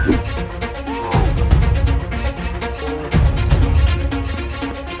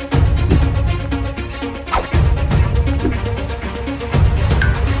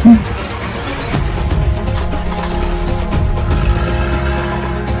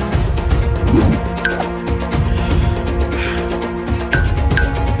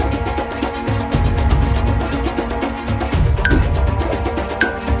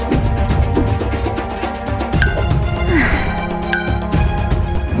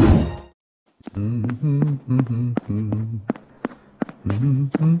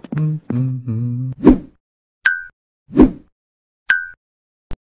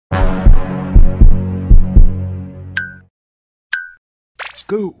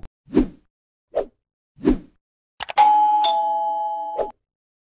 Go.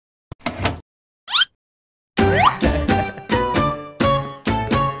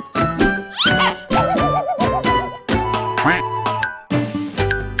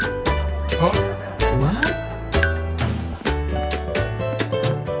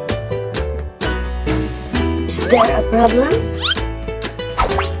 Is there a problem?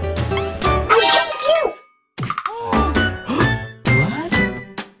 I hate you!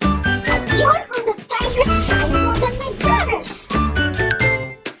 You're on the tiger's side more than my brother's!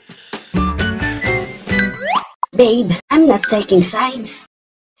 Babe, I'm not taking sides.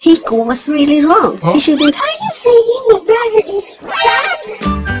 Heeko was really wrong. He shouldn't. Are you saying my brother is bad?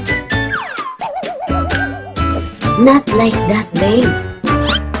 Not like that, babe.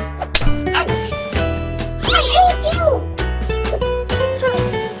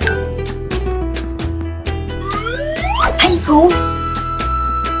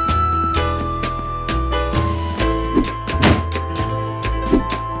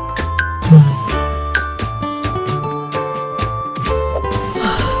 You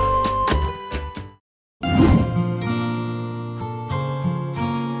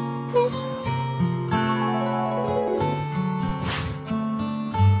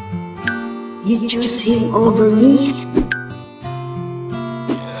choose him over me?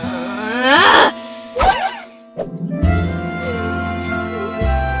 Yes!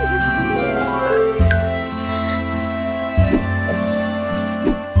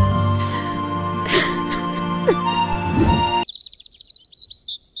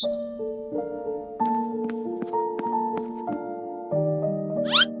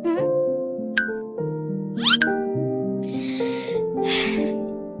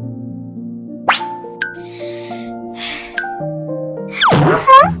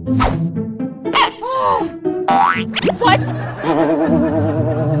 What?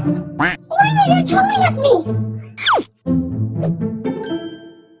 Why are you throwing at me?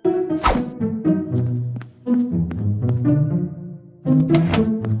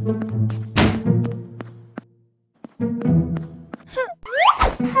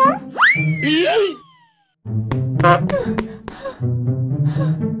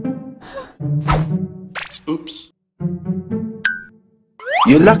 Oops.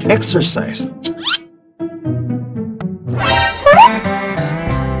 You lack exercise.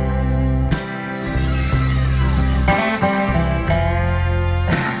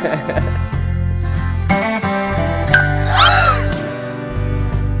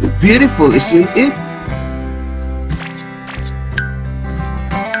 Beautiful, isn't it?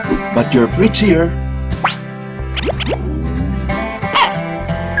 But you're prettier.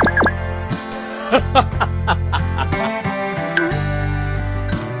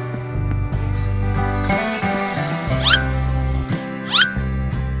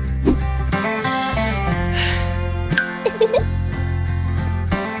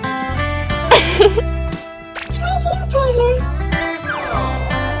 Thank you, Taylor.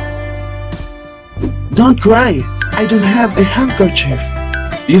 Don't cry. I don't have a handkerchief.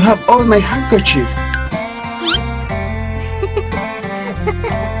 You have all my handkerchief.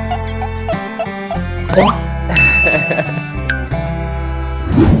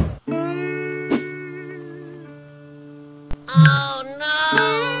 Oh no!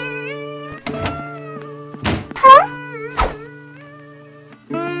 Huh?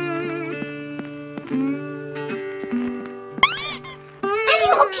 Are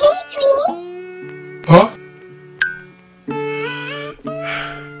you okay, Tweenie? Huh?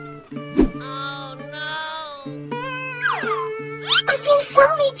 Oh no! I feel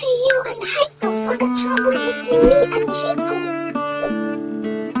sorry to you and Haiko for the trouble between me and Heeko.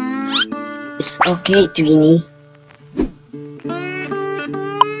 It's okay, Tweenie.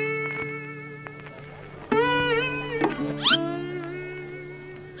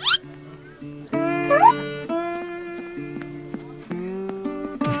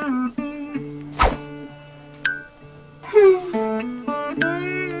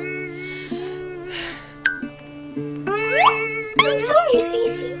 I'm sorry,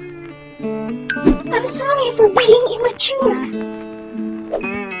 Cece. I'm sorry for being immature.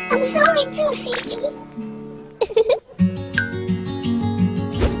 I'm sorry too, Cece.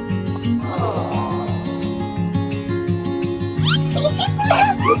 Cece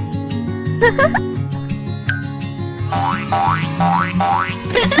forever.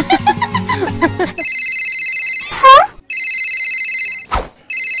 Huh?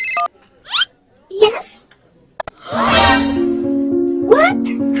 Yes? What?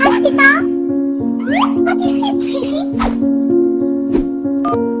 Hospital? What is it, Sissy?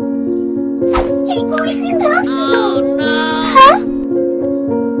 Heeko is in the hospital. Oh no! Huh?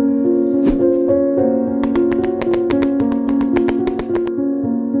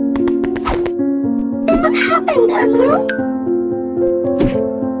 What happened, Uncle?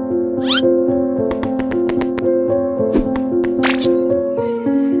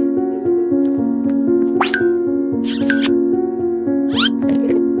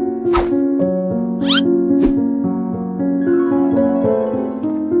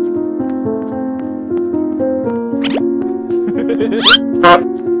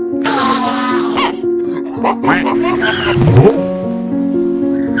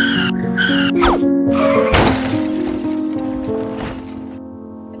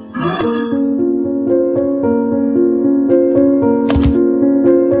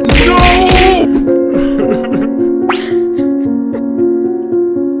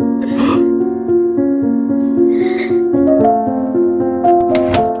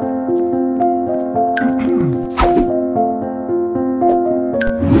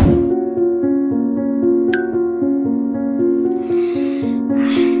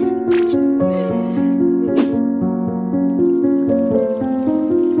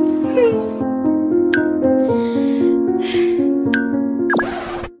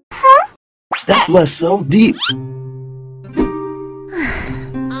 was so deep.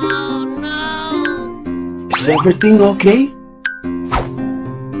 Oh no! Is everything okay?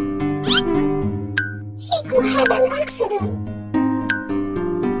 Heeko had an accident.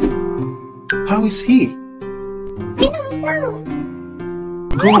 How is he? I don't know.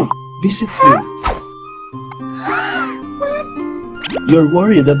 Go, visit him. What? You're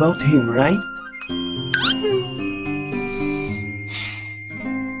worried about him, right?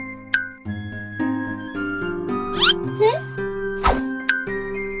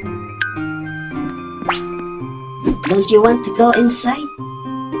 Don't you want to go inside?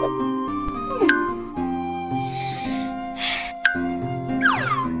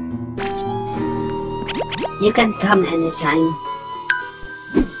 You can come anytime.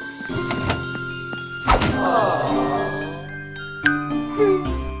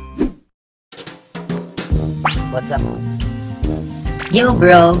 What's up? Yo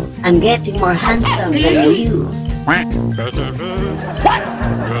bro, I'm getting more handsome than you.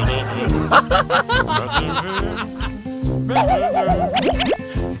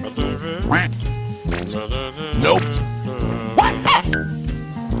 Nope.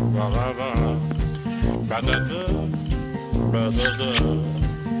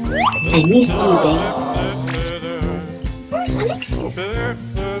 I missed you, babe. Where's Alexis?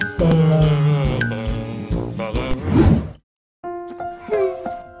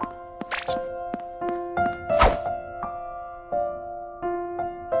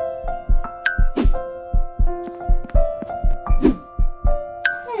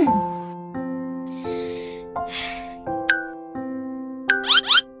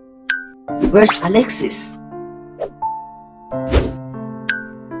 Where's Alexis?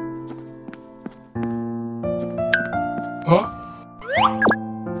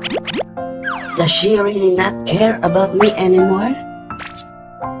 Does she really not care about me anymore?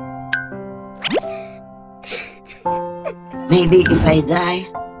 Maybe if I die,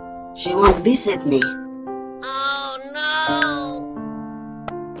 she won't visit me. Oh no!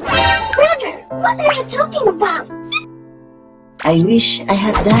 Brother, what are you talking about? I wish I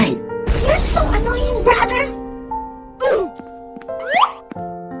had died. You're so annoying, brother!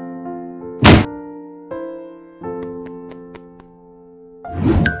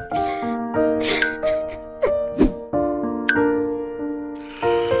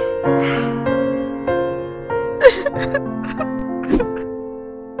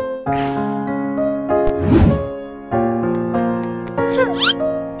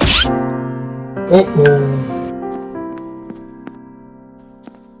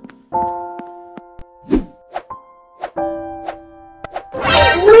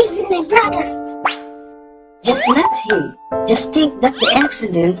 Just let him. Just think that the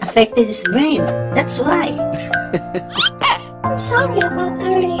accident affected his brain. That's why. I'm sorry about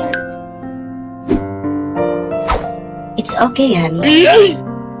earlier. It's okay, honey. I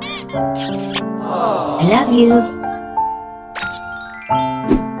love you.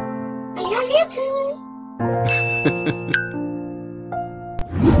 I love you too.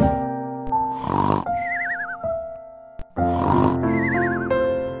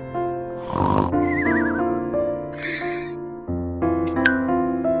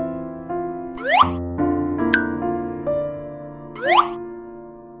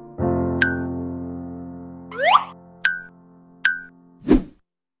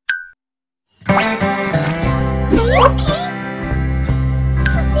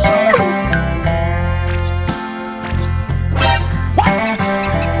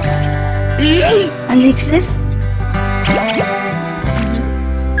 Alexis?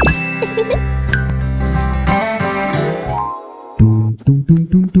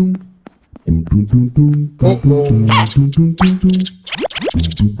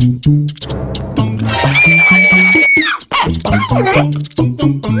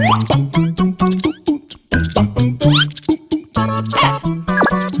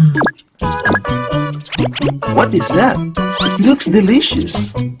 What is that? It looks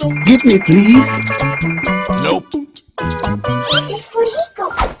delicious. Give me, please. Nope. This is for Heeko.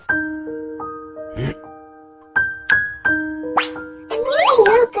 I'm leaving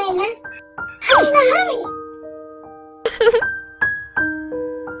now, Tyler. I'm in a hurry.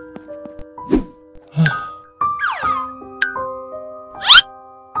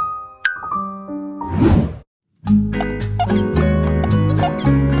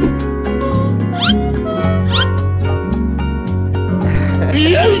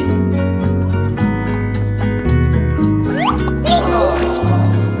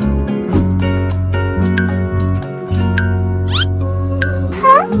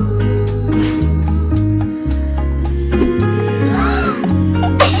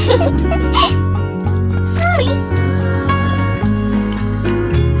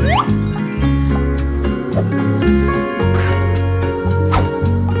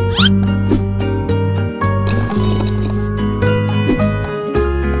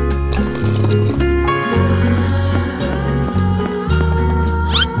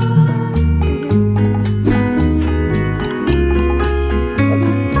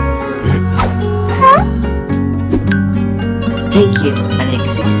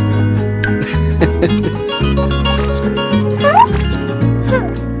 I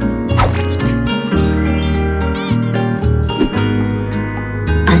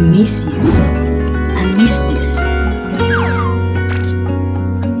miss you. I miss this.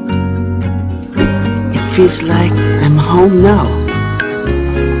 It feels like I'm home now.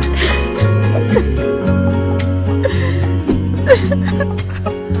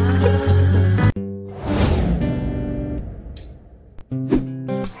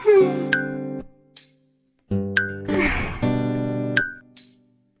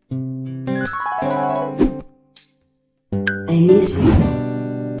 I miss you.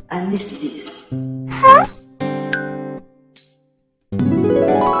 I miss this. Huh?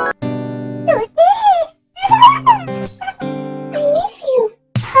 Who's this? I miss you.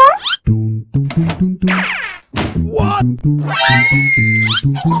 Huh? What?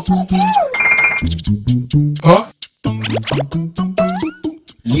 Huh?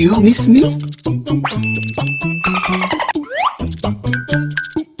 You miss me?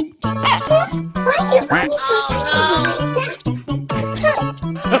 Why you want me surprisingly like that?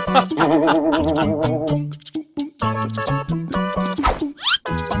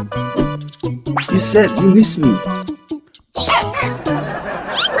 You said you miss me. Shut up!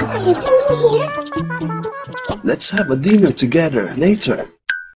 What are you doing here? Let's have a dinner together later.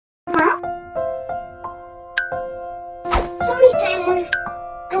 Huh? Sorry, Tyler.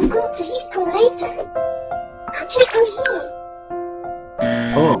 I'll go to Heeko later. I'll check on him.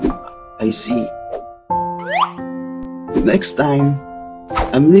 Oh, I see. Next time,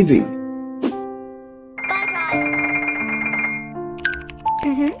 I'm leaving.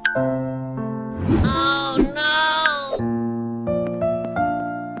 Bye-bye. Oh, no!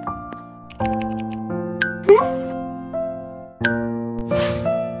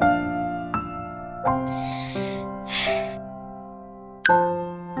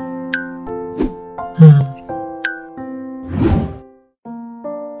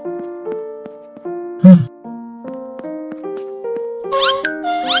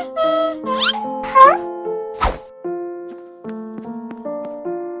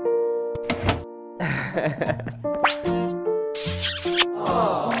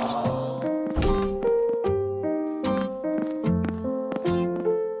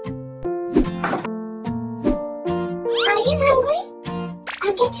 Are you hungry?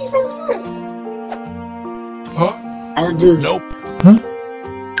 I'll get you some food. Huh? I'll do. Nope.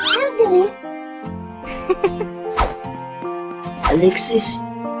 I'll do it. Alexis,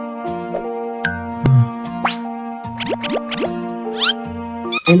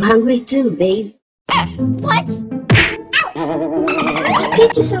 I'm hungry too, babe. What? Ouch! I'll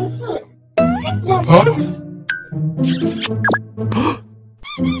get you some food. Sit down Huh? first.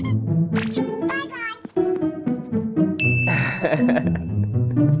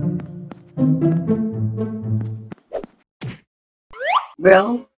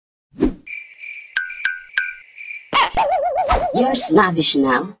 Bro, you're snobbish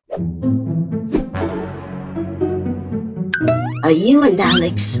now. Are you and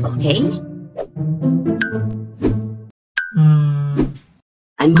Alex okay?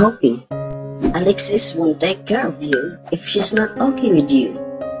 I'm hoping Alexis won't take care of you if she's not okay with you.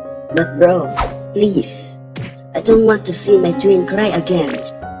 But bro, please, I don't want to see my twin cry again.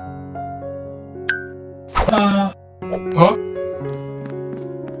 Huh?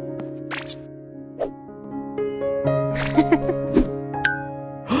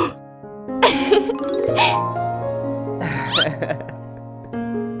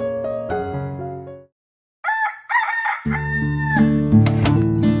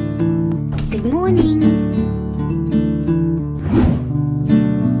 Good morning.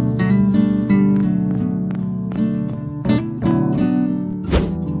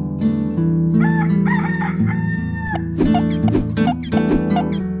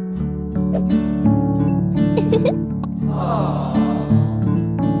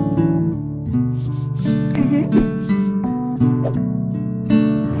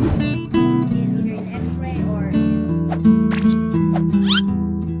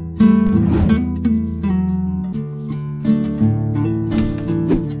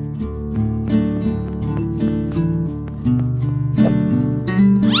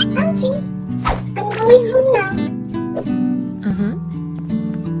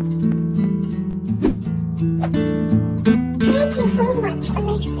 Thank you so much,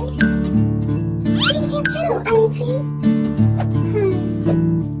 Alexis. Thank you too, Auntie.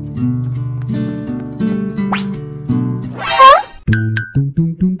 Huh?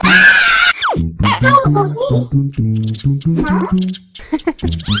 How about me? Huh?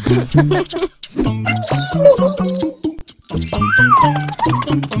 Okay, baby.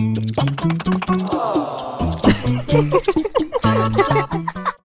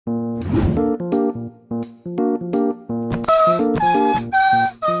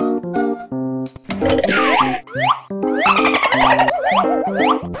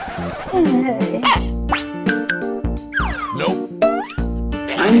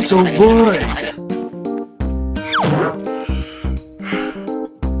 I'm so bored.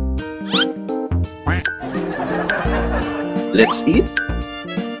 Let's eat.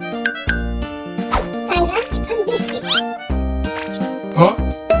 Tyler, I'm busy. Huh?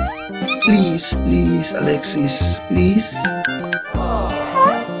 Please, please, Alexis, please.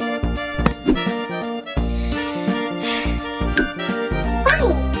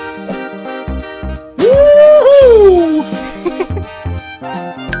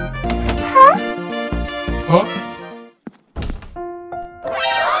 Huh?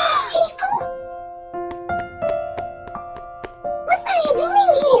 Heeko! What are you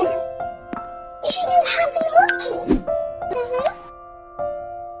doing here? You shouldn't have been working.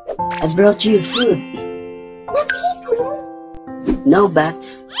 I brought you food. But Heeko... No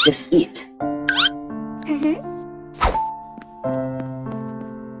buts, just eat.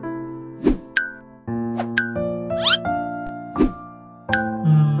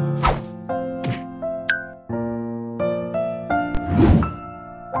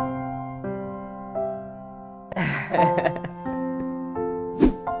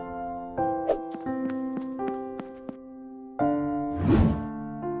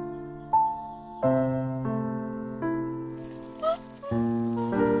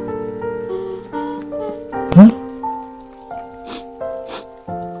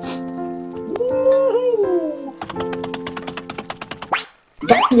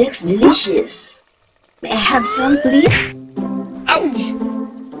 That looks delicious. May I have some, please?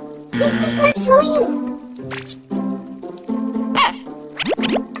 This is not for you.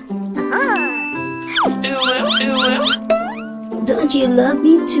 Don't you love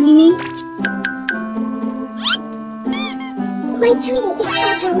me, Tweenie? My twin is so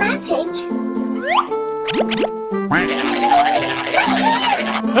dramatic.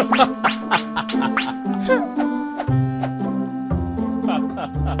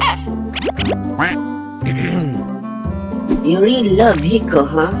 You really love Heeko,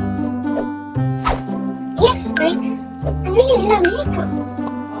 huh? Yes, Brix. I really love Heeko.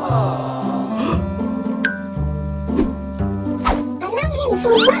 I love him so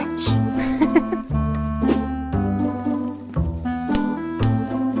much.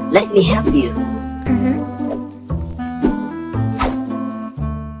 Let me help you.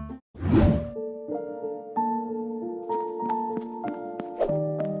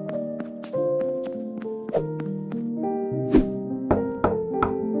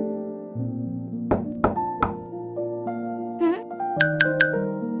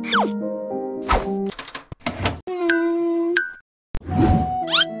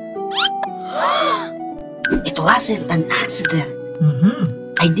 It wasn't an accident.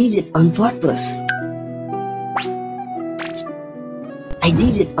 I did it on purpose. I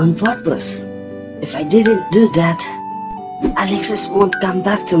did it on purpose. If I didn't do that, Alexis won't come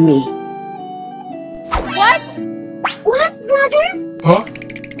back to me. What? What, brother? Huh?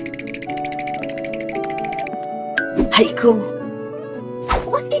 Haiko,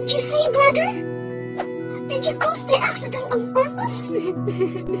 What did you say, brother? Did you cause the accident on purpose?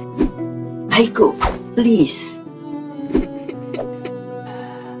 Haiko, please.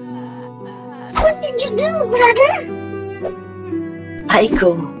 What did you do, brother?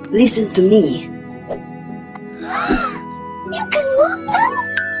 Haiko, listen to me. You can walk now?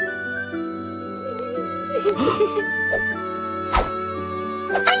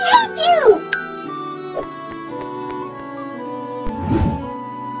 I hate you!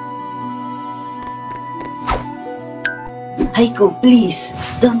 Haiko, please,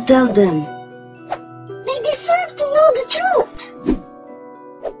 don't tell them. They deserve to know the truth.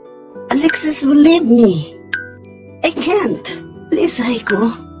 Alexis will leave me. I can't. Please,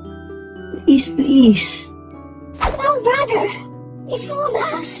 Haiko. Please, please. No, brother. He fooled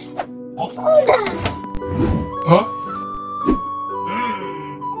us. He fooled us. Huh?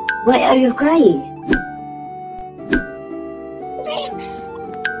 Why are you crying? Brix.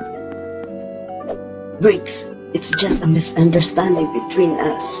 Brix, it's just a misunderstanding between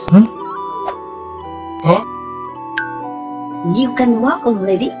us. Huh? You can walk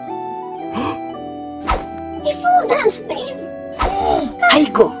already? He fooled us, babe.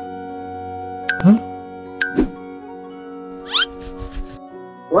 Haiko!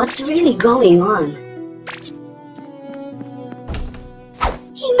 What's really going on?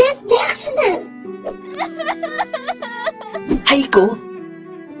 He met the accident. Haiko?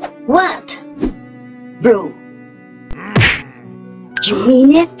 What? Bro. You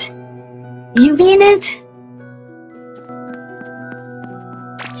mean it? You mean it?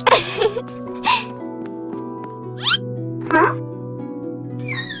 Huh?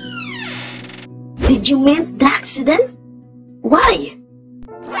 Did you mean the accident? Why?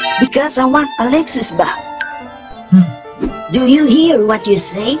 Because I want Alexis back. Do you hear what you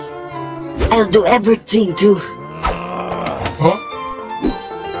say? I'll do everything to...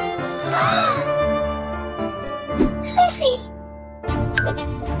 Sissy!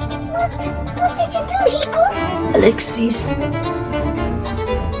 What did you do, Heeko? Alexis.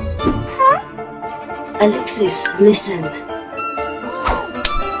 Huh? Alexis, listen.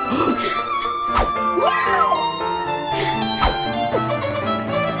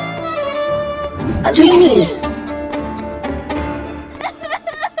 Alexis!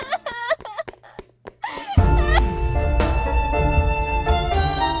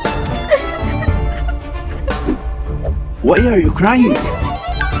 Why are you crying?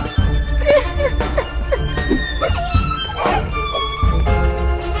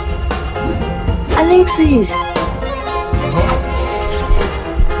 Alexis!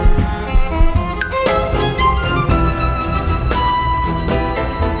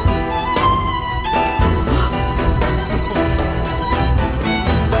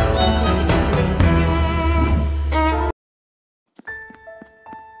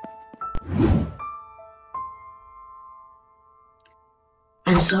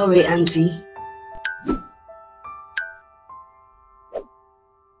 I'm sorry, Auntie.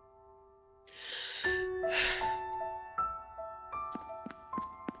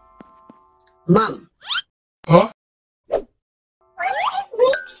 Mom. Huh? What is it,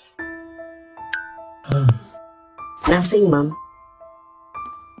 Brix? Nothing, Mom.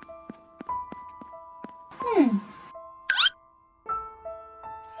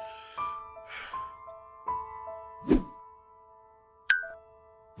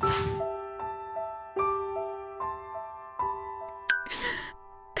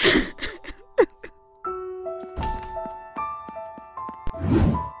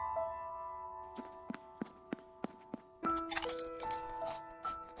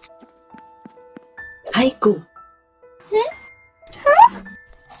 Haiko. Huh?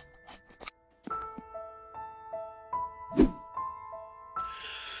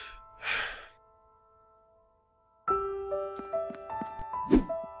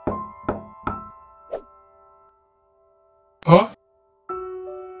 Huh?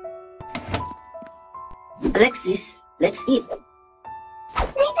 Alexis, let's eat.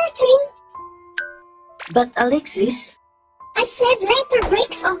 Later, Twin. But Alexis... I said later,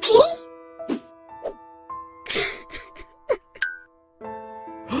 Brix, okay?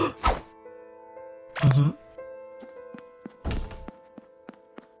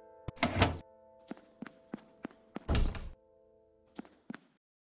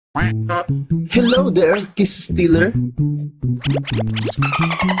 Hello there, kiss stealer.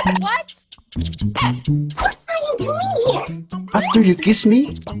 What? What are you doing here? After you kiss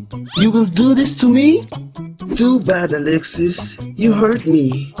me, you will do this to me? Too bad, Alexis. You hurt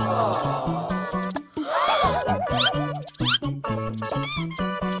me. What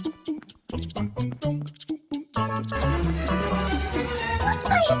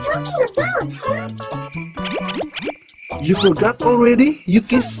are you talking about, huh? You forgot already? You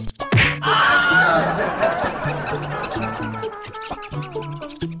kiss...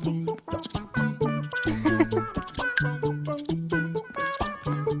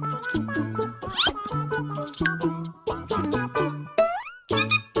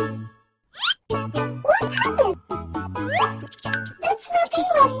 What happened? That's nothing,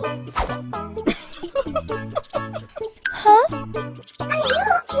 Mommy. Huh? Are you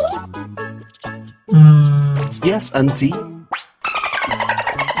okay? Yes, Auntie.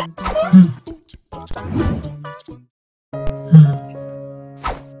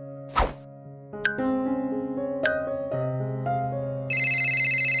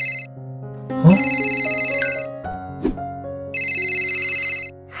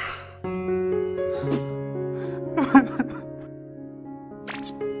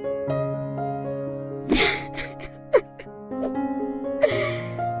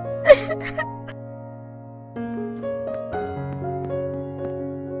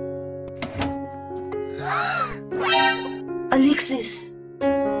 Alexis!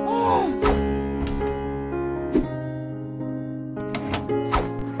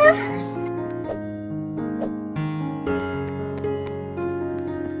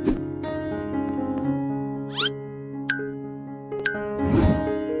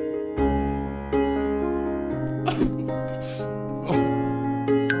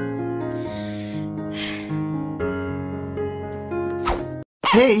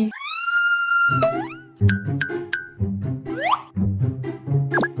 Hey!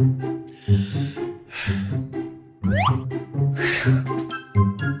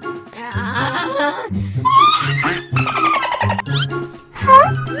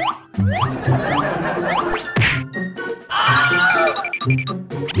 Huh?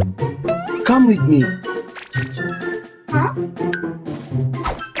 with me. Huh?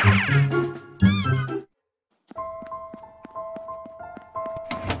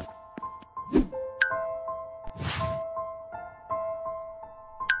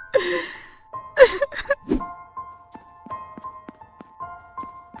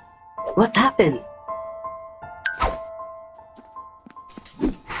 What happened?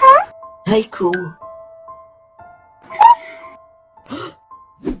 Huh? Haiko.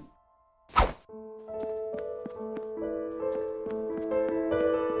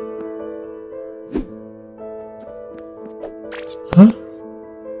 Huh?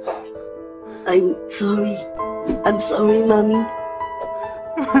 I'm sorry. I'm sorry, Mommy.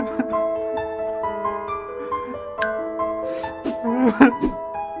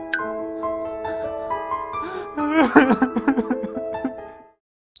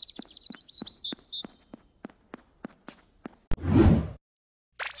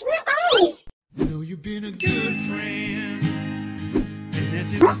 Where are we? Know you've been a good friend, and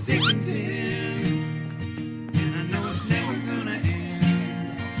that's in the thick and thin, and I know it's never gonna end.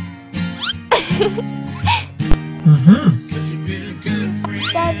 Cause you've been a good friend.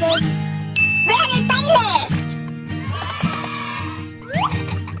 Brother Tyler!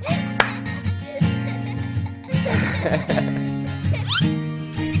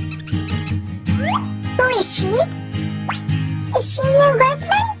 Who is she? Is she your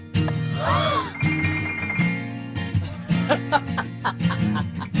girlfriend?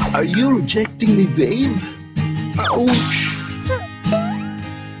 Are you rejecting me, babe? Ouch!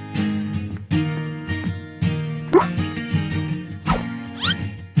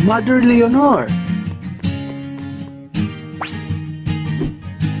 Mother Leonor!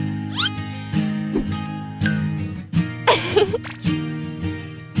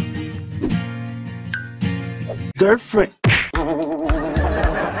 Girlfriend!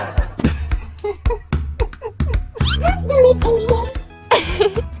 Don't believe in him.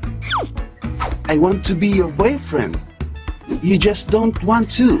 I want to be your boyfriend. You just don't want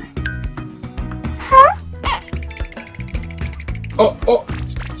to. Huh? Oh, oh.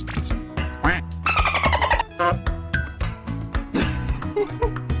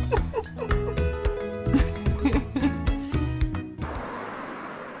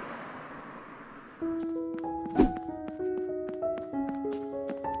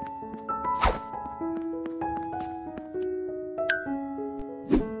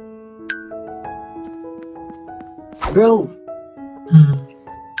 Bro.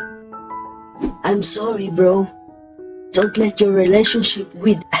 I'm sorry, bro. Don't let your relationship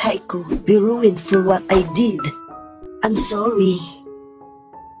with Haiko be ruined for what I did. I'm sorry.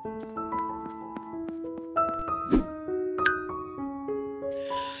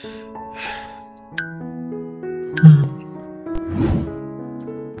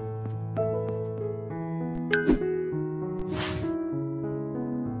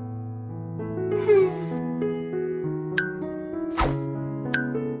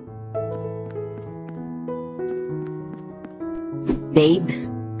 Babe?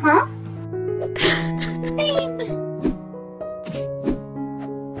 Huh? Babe!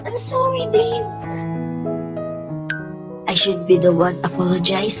 I'm sorry, babe. I should be the one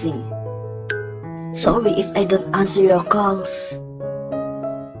apologizing. Sorry if I don't answer your calls.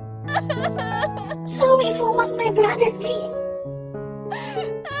 Sorry for what my brother did.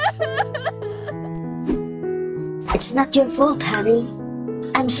 It's not your fault, honey.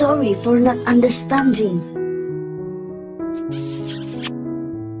 I'm sorry for not understanding.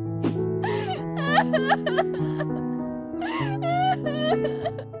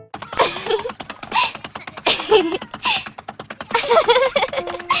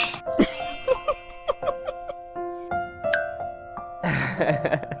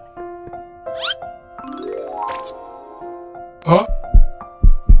 Huh?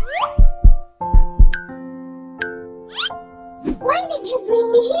 Why did you bring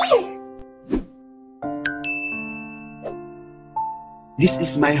me here? This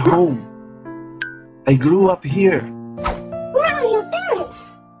is my home. I grew up here. Where are your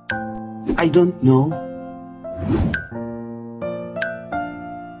parents? I don't know.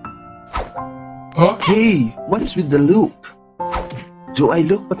 Huh? Hey, what's with the look? Do I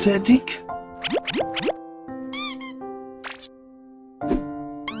look pathetic?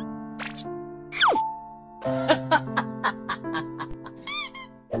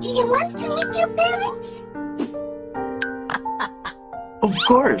 Do you want to meet your parents? Of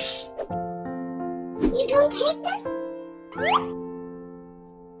course. You don't hate them?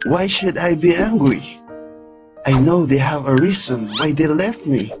 Why should I be angry? I know they have a reason why they left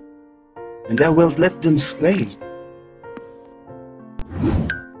me, and I will let them explain.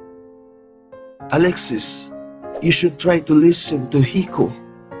 Alexis, you should try to listen to Heeko.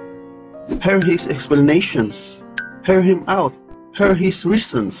 Hear his explanations. Hear him out. Hear his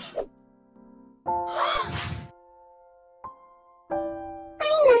reasons. I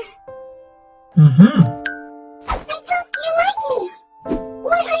thought you liked me.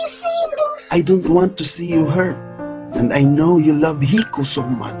 Why are you saying this? I don't want to see you hurt. And I know you love Heeko so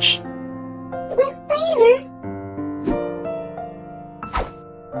much. But Tyler...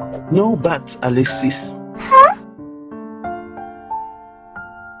 No buts, Alexis. Huh?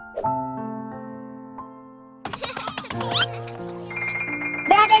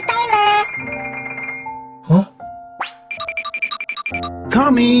 Brother Tyler! Huh?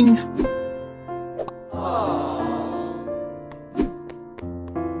 Coming!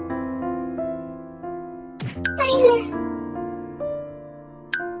 Tyler!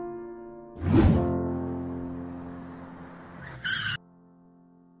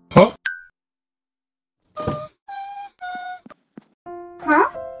 Huh? Huh?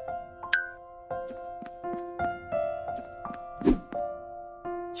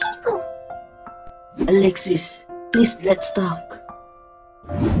 Heeko! Alexis, please let's talk.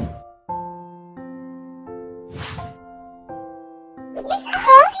 Miss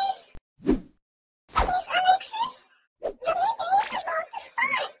Alexis! Miss Alexis! The meeting is about to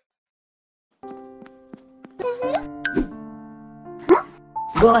start!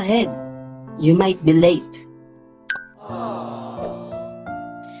 Go ahead. You might be late.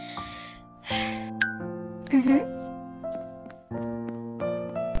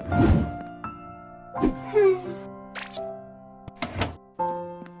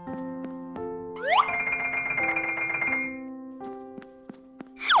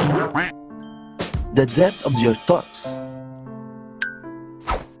 The depth of your thoughts.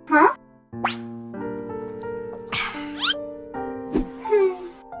 Huh?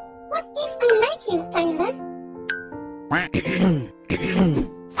 What if I like you, Tyler?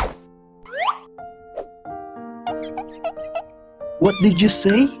 What did you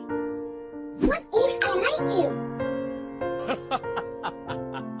say? What if I like you?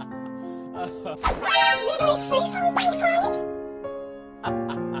 Did I say something funny?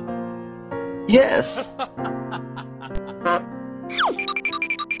 Yes!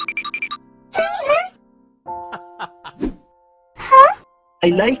 Tyler? Huh? I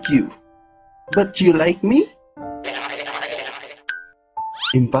like you. But you like me?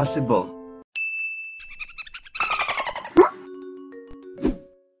 Impossible.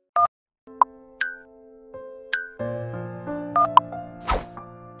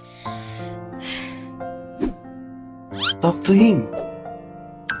 Talk to him.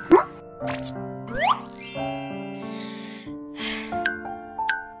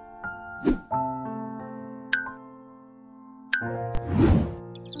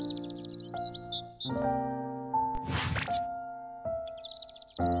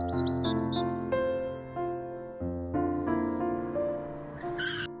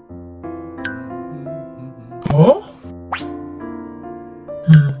 Huh?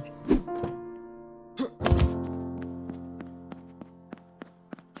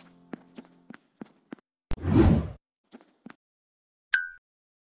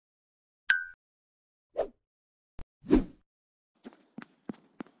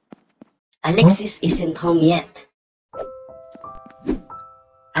 Alexis isn't home yet.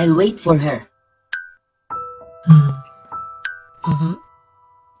 I'll wait for her.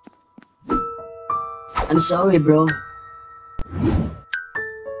 I'm sorry, bro.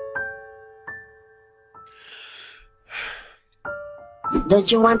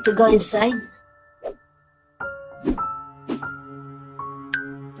 Don't you want to go inside?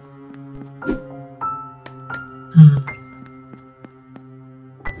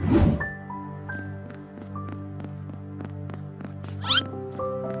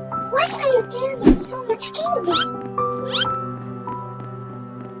 Why are you carrying so much candy?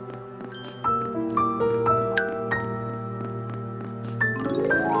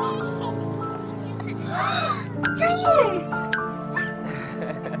 Tyler!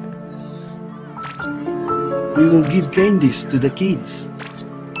 We will give candies to the kids.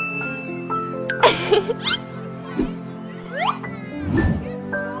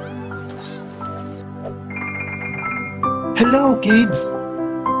 Hello, kids.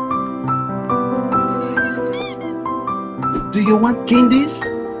 Do you want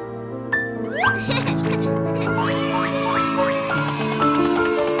candies?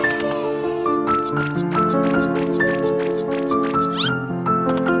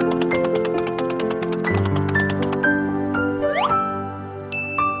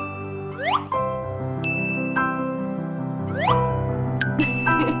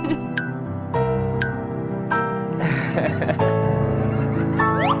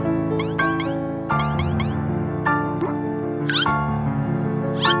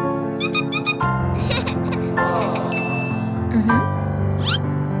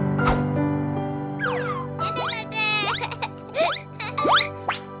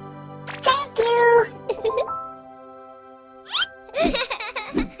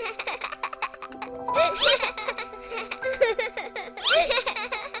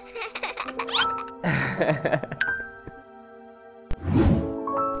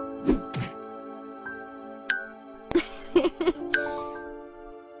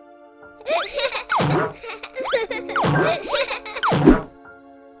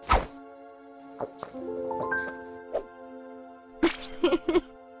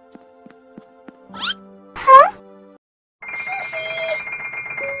 Huh? Susie!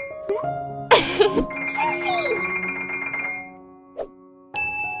 Susie!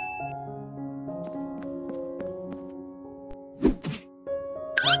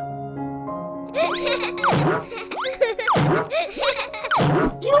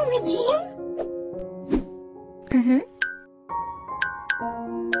 You're with him? Mm-hmm.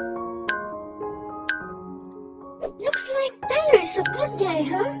 Looks like Tyler's a good guy,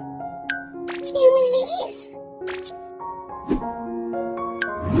 huh? He really is.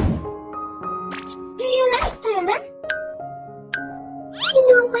 Do you like Tyler? You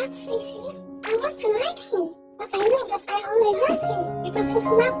know what, Sissy? I want to like him, but I know that I only hurt him because he's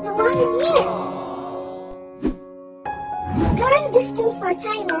not the one here. The girl destined for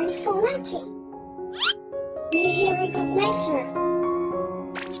Tyler is so lucky. May he recognize her.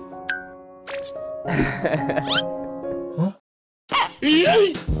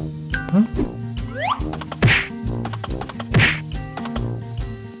 Huh?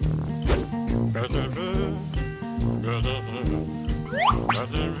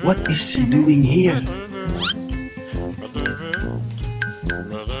 What is she doing here?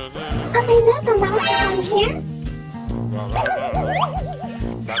 Am I not allowed to come here?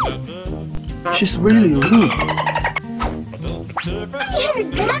 She's really rude. I heard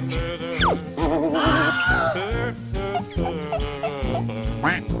that.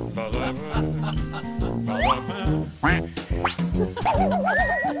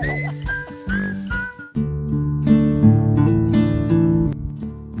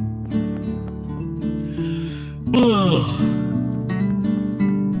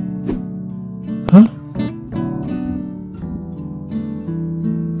 Huh?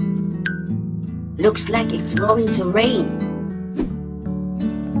 Looks like it's going to rain.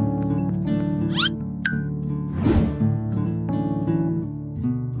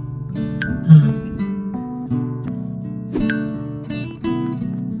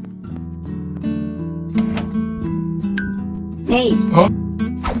 Hey. Huh?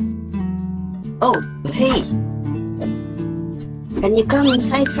 Oh, hey. Can you come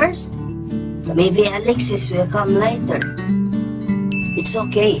inside first? Maybe Alexis will come later. It's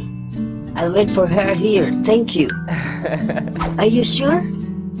okay. I'll wait for her here. Thank you. Are you sure?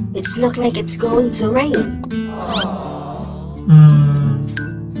 It's look like it's going to rain.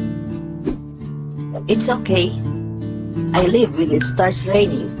 It's okay. I leave when it starts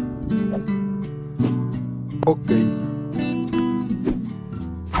raining. Okay.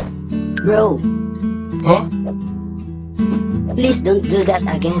 Bro, Huh? please don't do that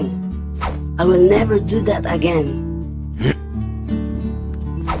again. I will never do that again.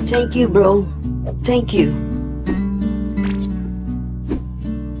 Thank you, bro. Thank you.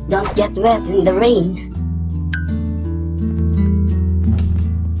 Don't get wet in the rain.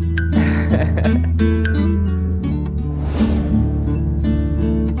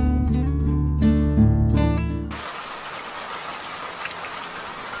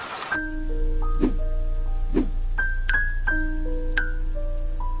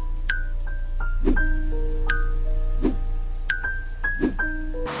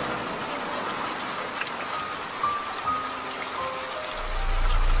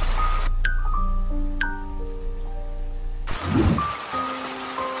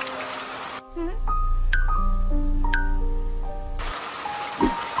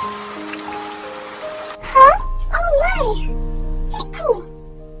 Huh? Oh my! Heeko!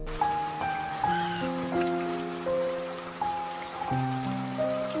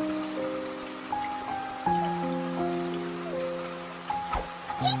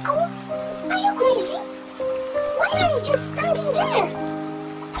 Heeko? Are you crazy? Why are you just standing there?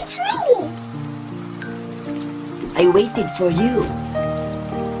 It's raining! I waited for you.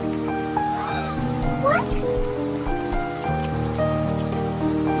 What?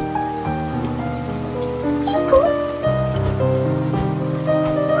 Heeko?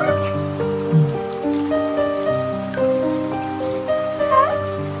 What? Huh?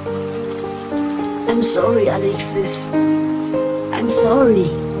 I'm sorry, Alexis. I'm sorry.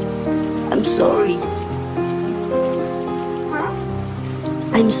 I'm sorry. Huh?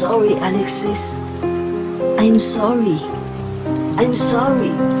 I'm sorry, Alexis. I'm sorry. I'm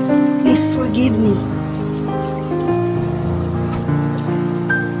sorry. Please forgive me.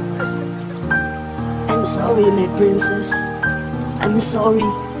 I'm sorry, my princess. I'm sorry.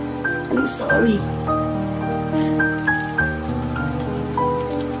 I'm sorry.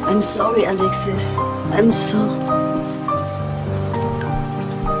 I'm sorry, Alexis. I'm so...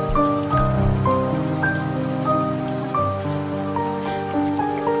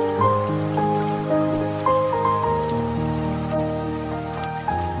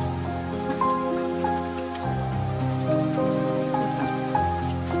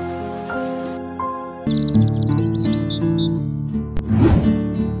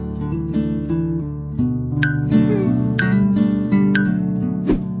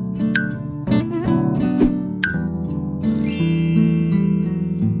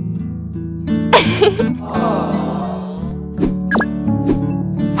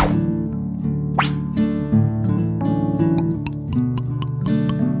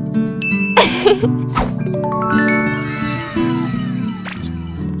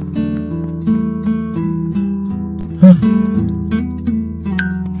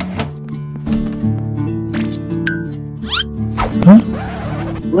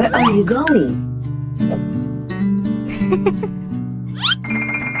 Where are you going?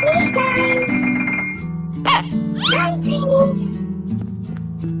 Playtime! Bye, Trini!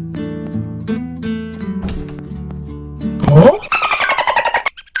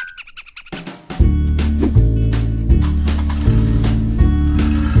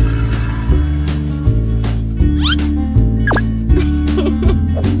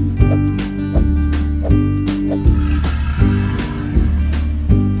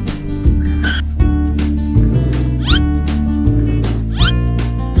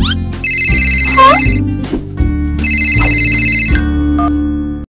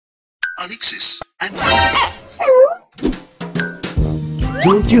 Alexis and Heeko. So?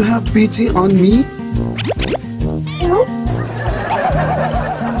 Don't you have pity on me? No?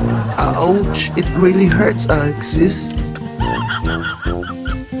 Ouch, it really hurts, Alexis.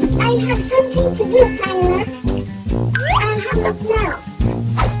 I have something to do, Tyler. I'll hang up now.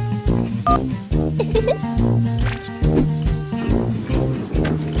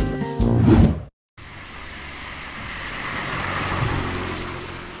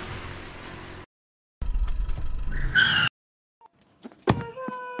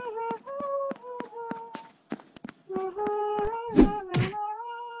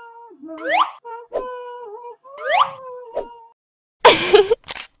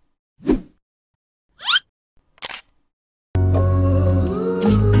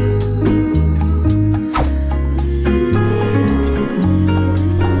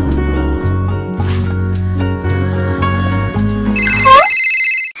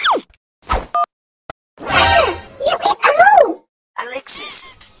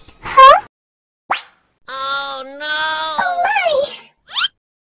 Alexis, Huh? Oh no! Oh my!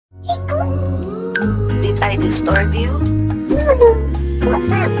 Heeko? did I disturb you? No, no.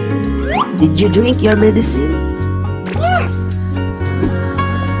 What's up? Did you drink your medicine? Yes!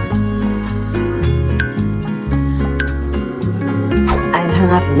 I'll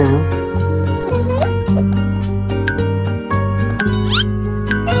hang up now.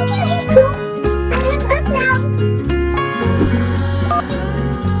 Thank you, Heeko. I'll hang up now.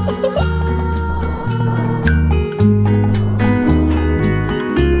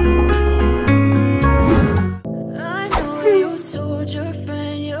 I know you told your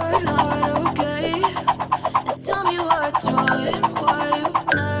friend you're not okay. And tell me what's wrong and why you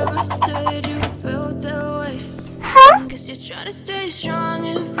never said you felt that way. Huh? Guess you're trying to stay strong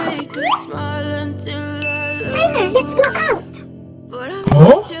and fake a smile until I look. Tyler, let's go out. But I've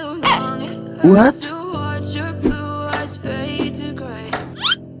known too long. It What? hurts to watch your blue eyes fade to gray.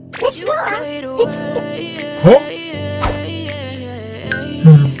 Let's go out. Fade Let's go. away.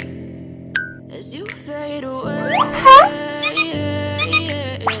 As you fade away.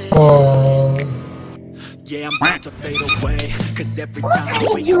 Yeah, I'm about to fade away. Cause every What time are I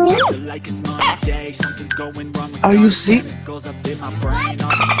you wake doing? up, I feel like it's Monday. Something's going wrong with Are you my sick? brain. It goes up in my brain.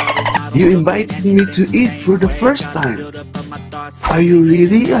 All of a sudden, I don't You know invited when me to anything's eat for the safe. first Gotta time. build up of my thoughts. Are you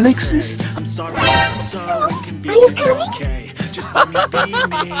really, Alexis? I'm sorry, So, it can be are you coming? okay. Just let me be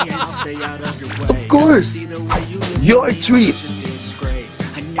me and I'll stay out of your way. Of course. See the way you look You're a at me, treat. such a disgrace.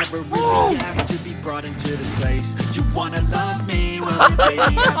 I never really asked to be brought into this place. You wanna love me? Well,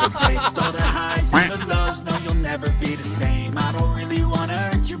 baby, I will taste all the highs and the lows. No, you'll never be the same. I don't really wanna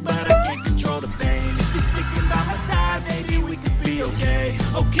hurt you, but I can't control the pain. If you're sticking by my side, maybe we could be okay.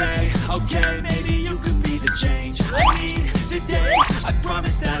 Okay, okay, maybe you could be the change I need today. I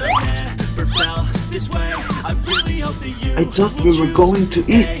promise that I never felt this way. I really hope that you I thought we were going to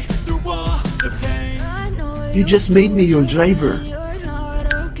eat. through all the pain. You just made me your driver. You're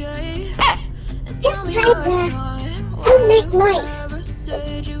not okay. Just drive there. Don't make noise. Never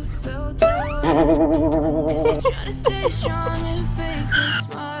said you felt that way. Trying to stay strong and fake a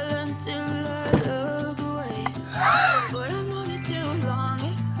smile until I look away. But I've known you too long.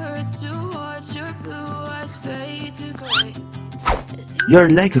 It hurts to watch your blue eyes fade to gray. As you You're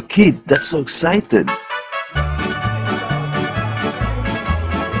like a kid that's so excited.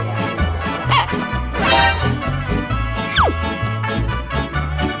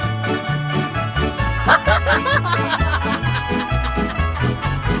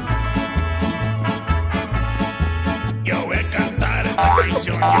 Yo voy a cantar esta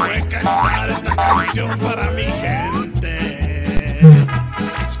canción, yo voy a cantar esta canción para mi gente.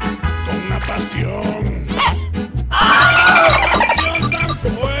 Con una pasión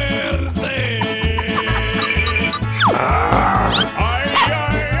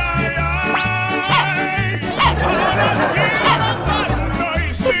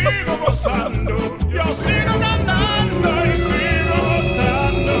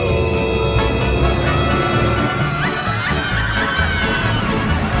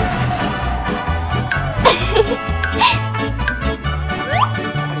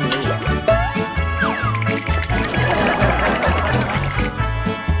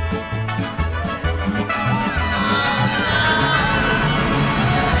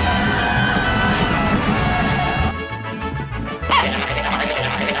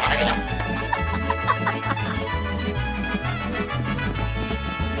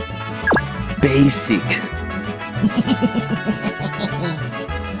basic.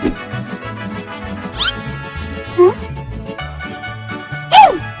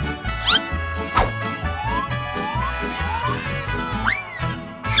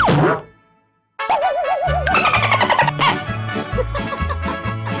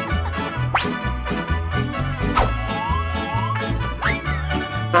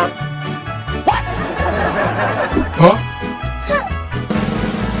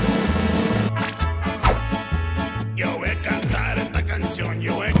 Yo voy a cantar esta canción,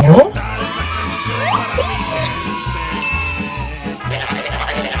 yo voy a cantar esta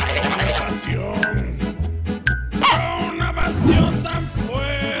canción para una pasión tan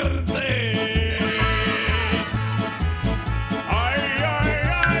fuerte. Ay, ay,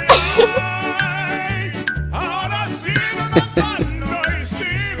 ay, ay, ahora sigo cantando y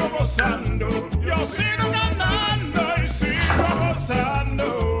sigo gozando, yo sigo cantando y sigo gozando.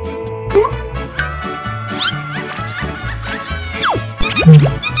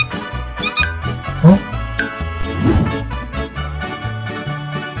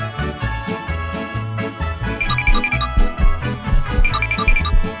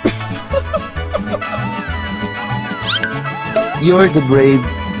 You're the brave.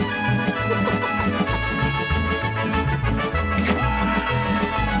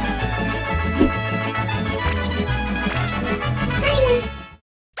 Tyler.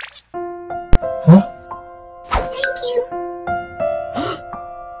 Thank you.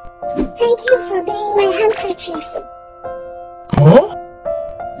 Thank you for being my handkerchief.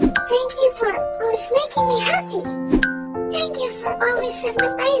 Thank you for always making me happy. Thank you for always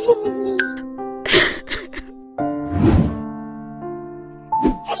sympathizing with me.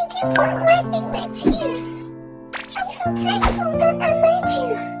 Thank you for wiping my tears. I'm so thankful that I met you.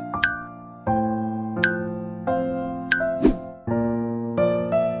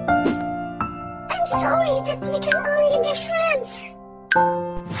 I'm sorry that we can only be friends.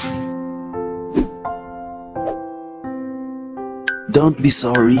 Don't be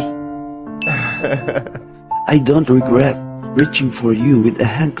sorry. I don't regret reaching for you with a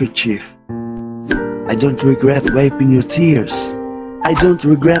handkerchief. I don't regret wiping your tears. I don't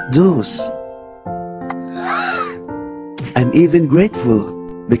regret those. I'm even grateful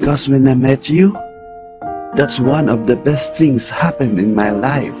because when I met you, that's one of the best things happened in my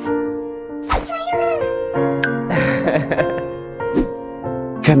life.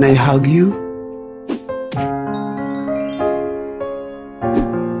 Can I hug you?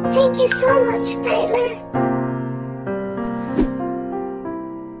 Thank you so much, Tyler.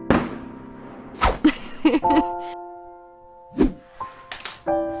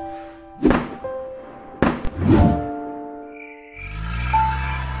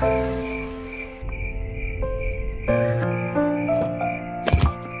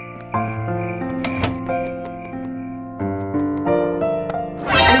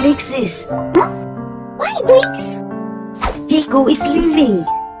 Alexis, Why, Brix? Heeko is leaving.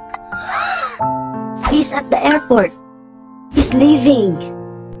 He's at the airport. He's leaving.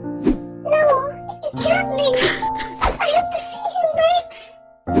 No, it can't be. I have to see him, Brix.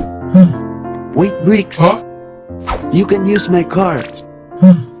 Wait, Brix. You can use my card.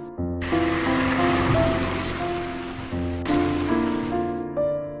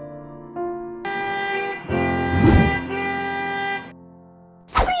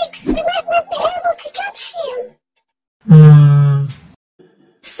 Brix, we might not be able to catch him.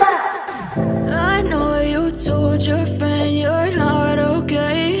 Stop! I know you told your friend you're not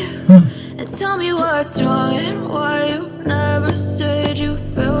okay. And tell me what's wrong and why you never said you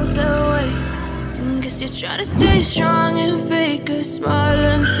felt that way. Guess you're trying to stay strong and fake a smile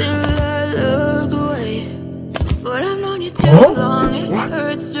until I look away. But I've known you too long, it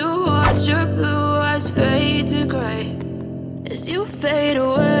hurts to watch your blue eyes fade to gray as you fade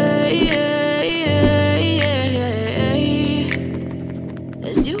away.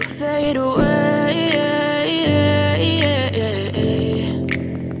 As you fade away.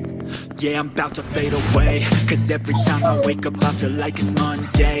 Yeah, I'm about to fade away, cause every time I wake up I feel like it's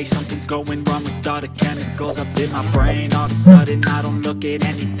Monday. Something's going wrong with all the chemicals up in my brain. All of a sudden I don't look at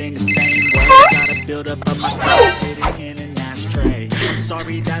anything the same way. Gotta build up of my thoughts sitting in an ashtray. I'm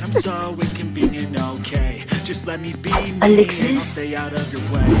sorry that I'm so inconvenient, okay. Just let me be me, Alexis? and I'll stay out of your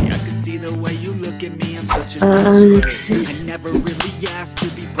way. I can see the way you look at me, I'm such a Alexis. I never really asked to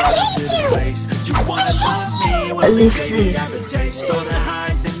be brought into this place. You wanna love me, well, Alexis. baby, have a taste. All the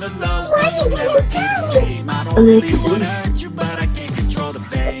highs and the lows, Why you didn't tell me? I don't really wanna Alexis. hurt you, but I can't control the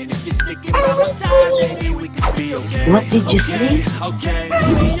pain. If you're sticking by my side, maybe we could be okay. What did you say? Okay,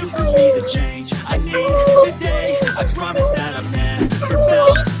 maybe you could be the change I need today. I promise that I've never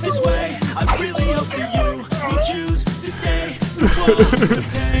felt this way. I really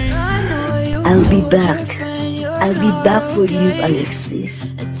I'll be back. I'll be back for you, Alexis.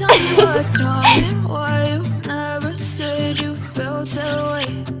 Tell me what's wrong and why you never said you felt that way.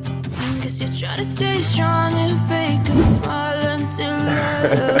 Guess you're trying to stay strong and fake a smile until I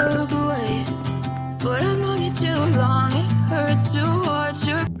look away. But I've known you too long, it hurts to watch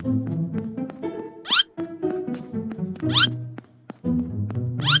your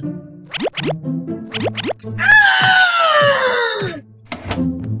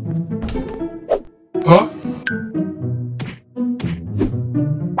Huh?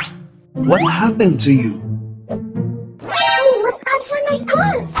 What happened to you? Who would answer my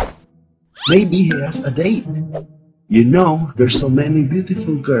call? Maybe he has a date. You know, there's so many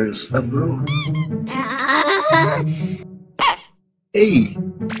beautiful girls abroad. Hey,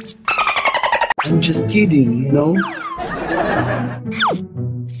 I'm just kidding, you know?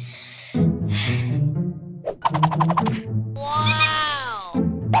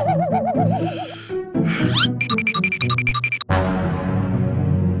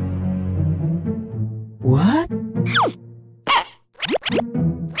 What?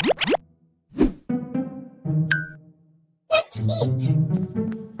 That's it.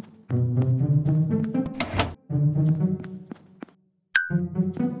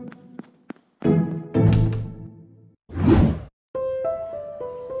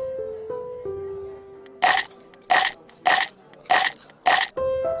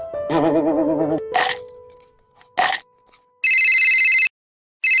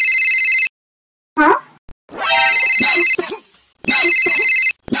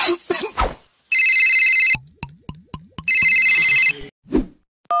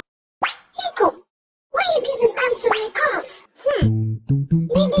 Heeko, why you didn't answer my calls?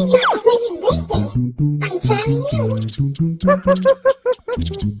 Maybe you're already dating. I'm telling you.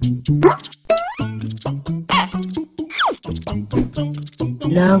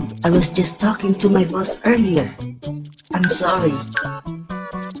 Love, I was just talking to my boss earlier. I'm sorry.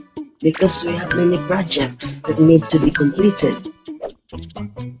 Because we have many projects that need to be completed.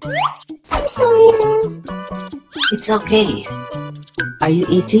 I'm sorry, love. It's okay. Are you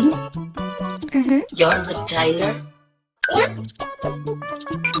eating? Mm-hmm. You're with Tyler? Yeah.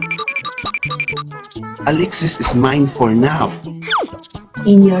 Alexis is mine for now.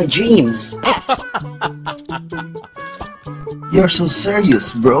 In your dreams. You're so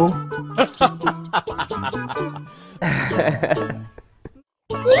serious, bro.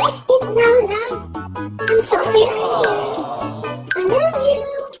 Please eat now, love. I'm sorry earlier. I love you.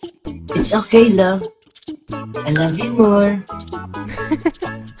 It's okay, love. I love you more.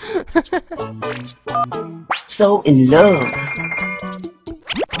 So in love.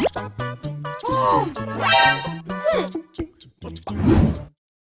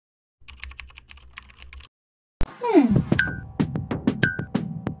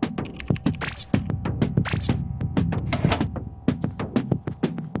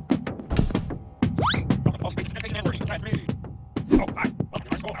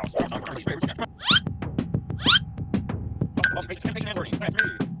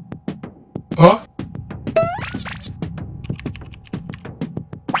 Huh?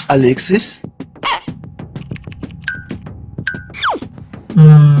 Alexis?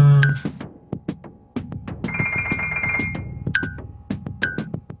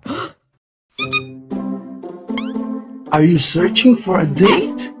 Are you searching for a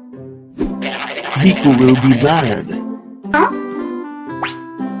date? Heeko will be mad. Huh?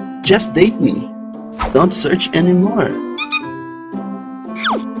 Just date me. Don't search anymore.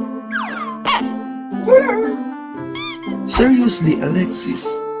 Duh. Seriously, Alexis.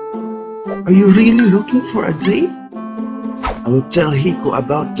 Are you really looking for a date? I will tell Heeko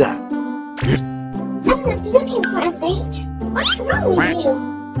about that. I'm not looking for a date. What's wrong with you?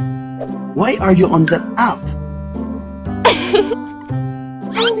 Why are you on that app?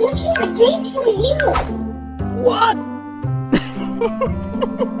 I'm looking a date for you. What?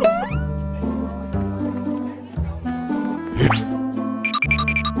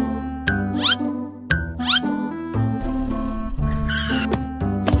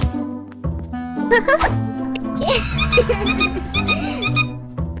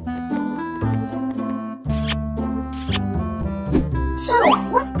 So,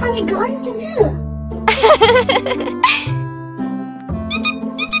 what are we going to do?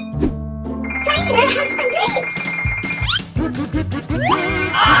 Tyler has a date.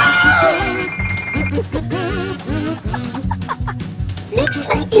 Looks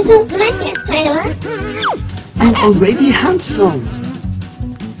like you don't like it, Tyler. I'm already handsome.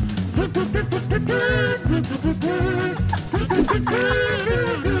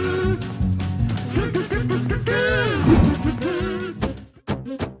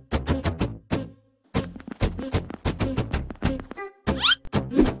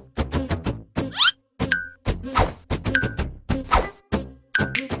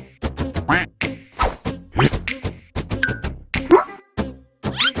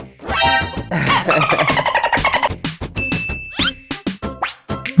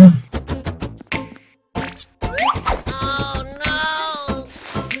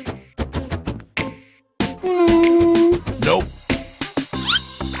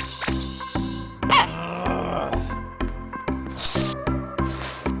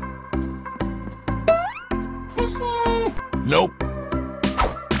 Nope.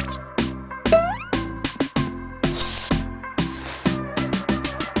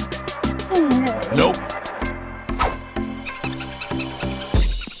 Nope.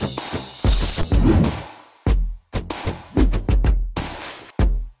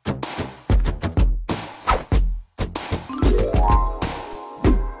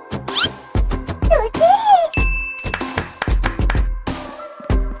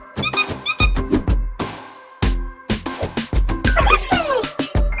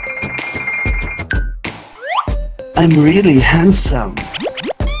 I'm really handsome. My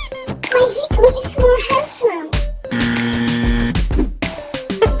Heeko is more handsome.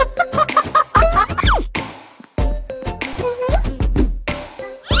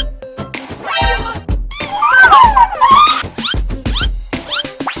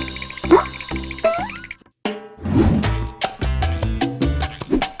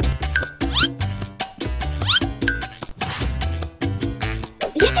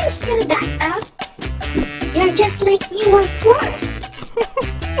 You can still back up. You're just like you were forced.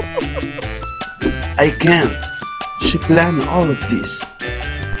 I can't. She planned all of this.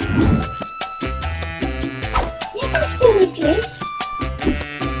 You can still refuse.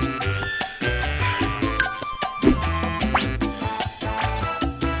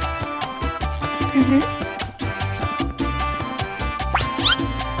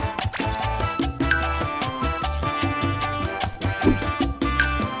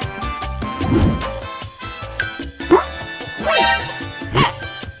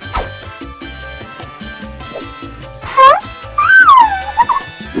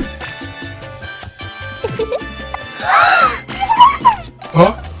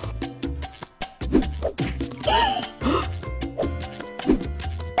 Huh?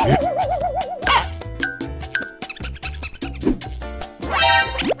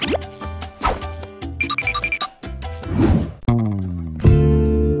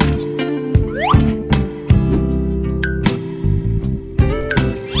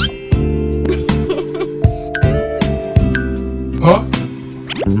 Huh?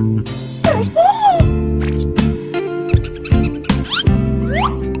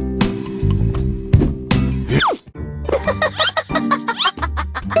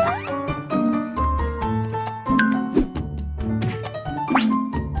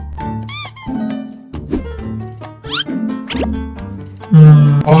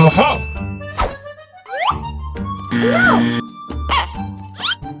 Uh-huh. No!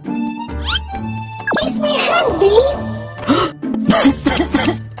 Kiss my hand, babe!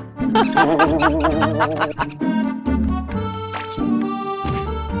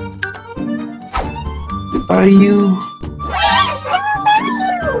 Are you? Yes, I will marry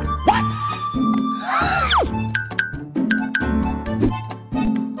you!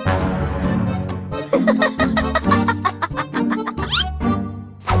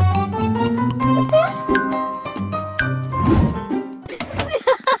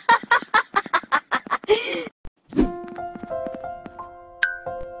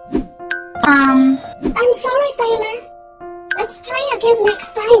 I'm sorry, Tyler. Let's try again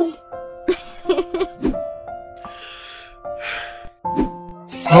next time.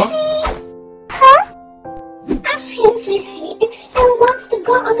 Sissy! Huh? Ask him, Sissy, if he still wants to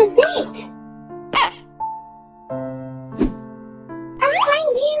go on a date. I'll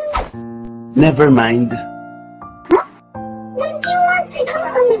find you. Never mind. Huh? Don't you want to go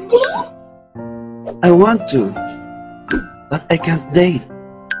on a date? I want to, but I can't date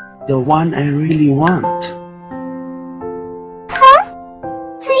the one I really want. Huh?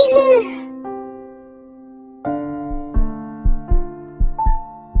 Tyler.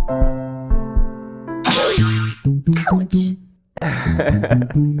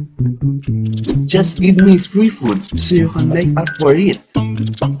 Just give me free food so you can make up for it.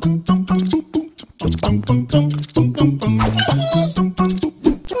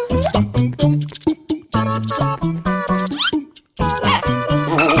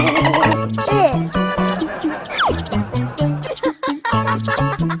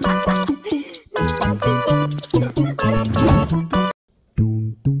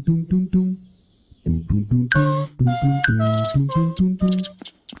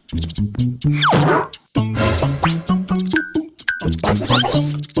 What's with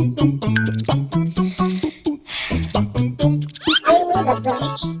this? I need a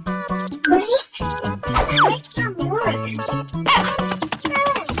break. Break? Break from work. I'm so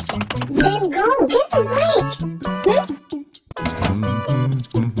stressed. Then go get a break.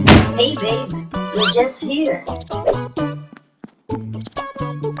 Hey babe, you're just here.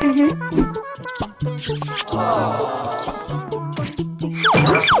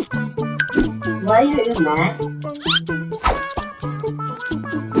 Why are you mad?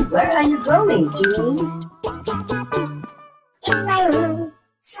 Where are you going, Jimmy? In my room.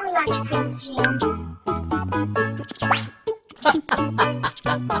 So much clothes here.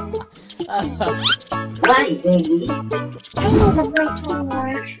 Why, baby? I need a break from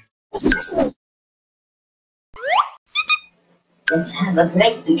work. Excuse me. Let's have a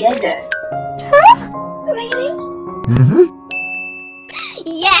break together. Huh? Really? Mm-hmm.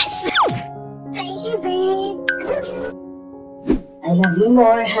 Yes! Thank you, babe. I love you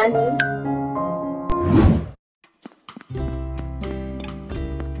more, honey.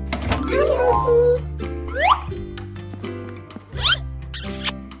 Hi, Auntie.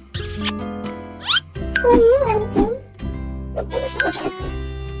 For you, Auntie. Thanks for breakfast.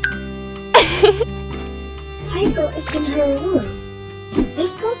 Haiko is in her room.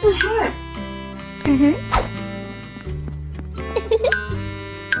 Just go to her.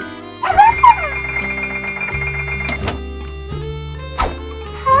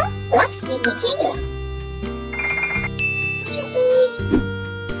 Huh? What's with the kid? Sissy.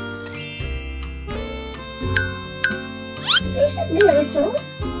 Is it beautiful?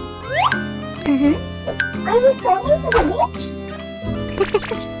 Are you going to the beach?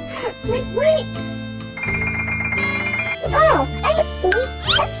 With Brix. Oh, I see.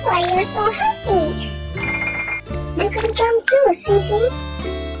 That's why you're so happy. You can come too, Sissy.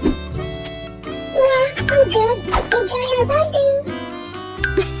 Nah, I'm good. Enjoy your bathing.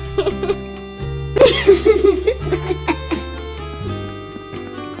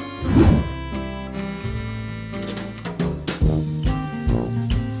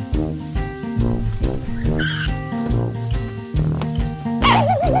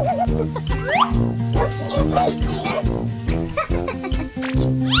 What's in your face, Tyler?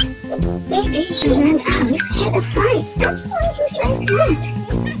 Maybe he and Alice had a fight. That's why he's like that.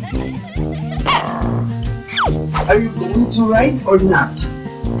 Are you going to ride or not?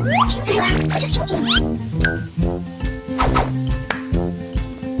 Just joking.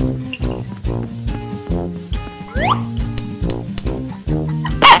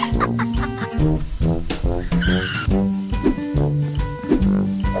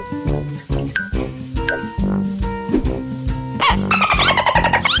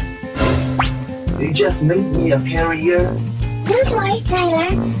 They just made me a carrier. Don't worry, Tyler.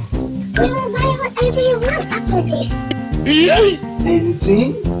 We will buy whatever you want after this.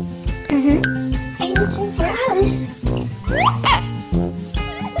 Anything? Anything for Alice.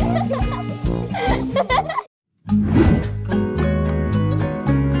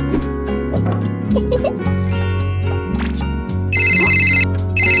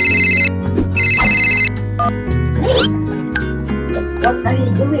 What are you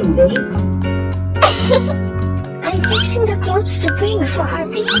doing, babe? I'm fixing the clothes to bring for our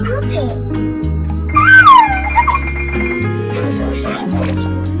big outing. I'm so excited.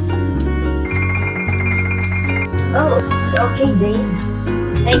 Oh, okay, babe.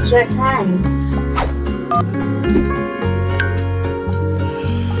 Take your time.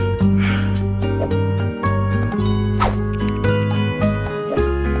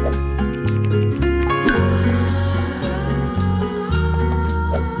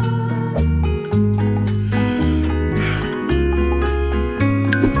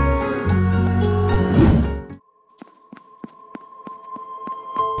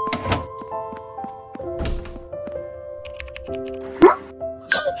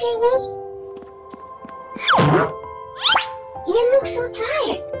 Hey, Jenny. You look so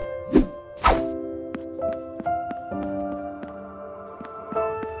tired.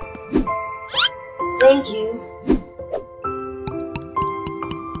 Thank you.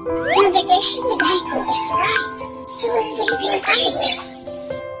 Your vacation with Haiko is right. To relieve your tiredness.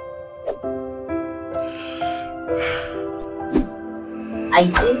 I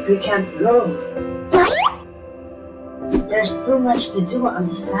think we can't go. Why? There's too much to do on the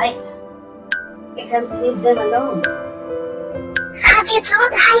site. We can't leave them alone. Have you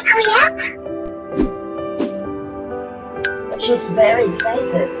told Haiko yet? She's very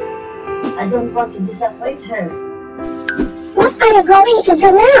excited. I don't want to disappoint her. What are you going to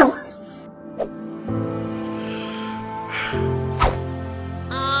do now?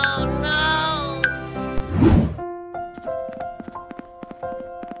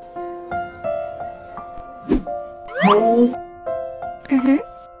 Honey?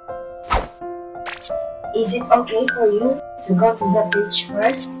 Is it okay for you to go to the beach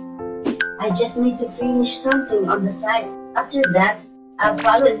first? I just need to finish something on the site. After that, I'll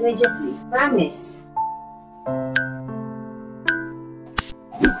follow immediately. Promise.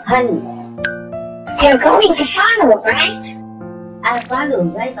 Honey, You're going to follow, right? I'll follow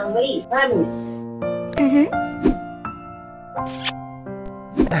right away. Promise.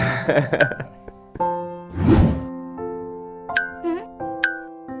 Sissy!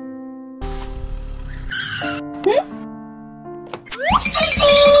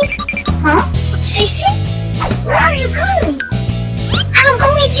 Huh? Sissy? Where are you going? I'll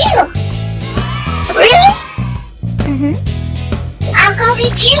go with you. Really? I'll go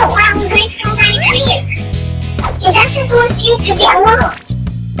with you while we wait for my twin. He doesn't want you to be alone.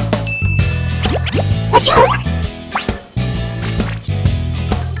 Let's go.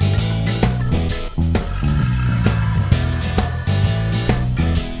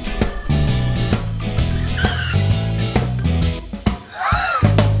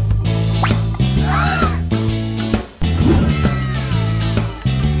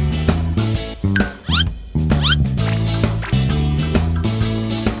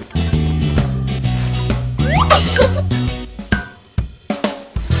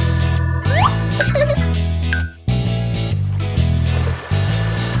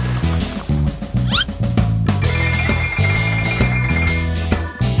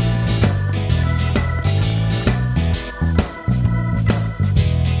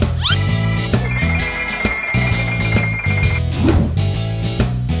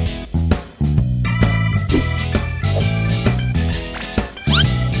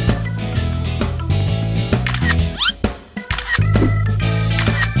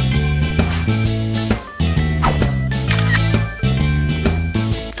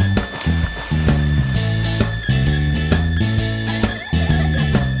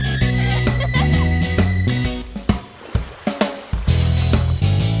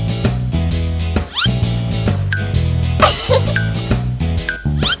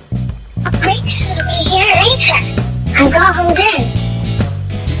 Brix will be here later. I'll go home then.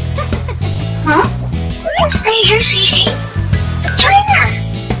 Huh? We'll stay here, Sissy. Join us.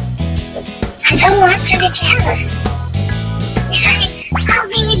 I don't want to be jealous. Besides, I'll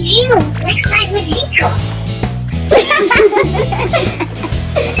be with you next night with Heeko.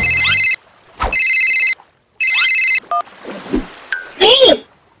 Babe!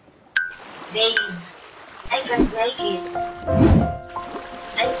 Babe, I can't like it.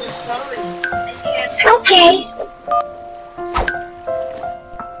 I'm so sorry. I can't. Okay.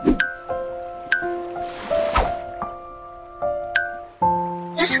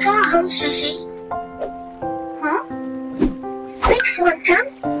 Let's go home, Sissy. Huh? Brix will come.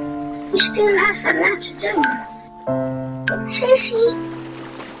 He still has a lot to do. Sissy.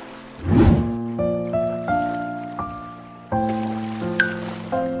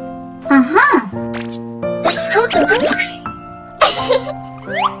 Let's go to Brix.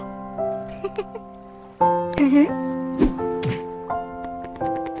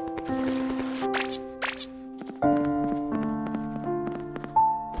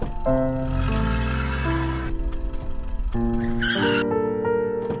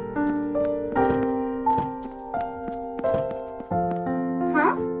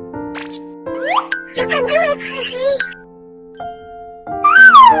 Huh? You can do it, Sissy.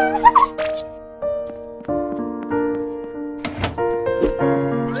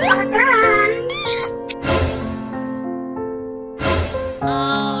 Surprise!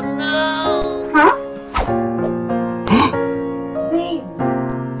 Oh no! Huh? Babe,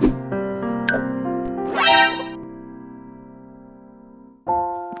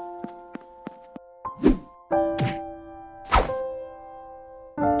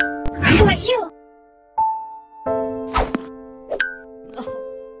 For you.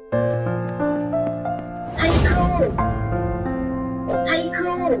 Haiko!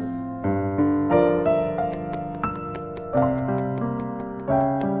 Haiko!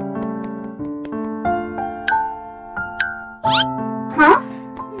 Huh?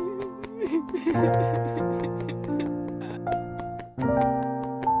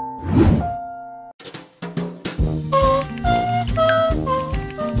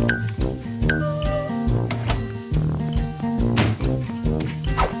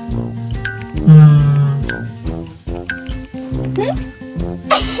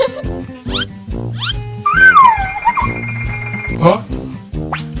 Huh?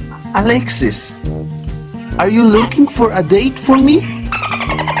 Alexis, are you looking for a date for me?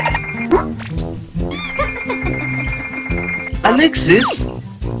 Alexis?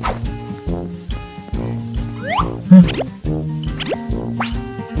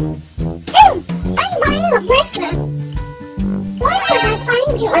 Hey! I'm buying a bracelet. Why would I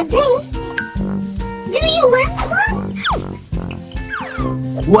find you a date? Do you want one?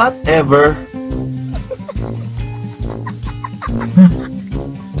 Whatever.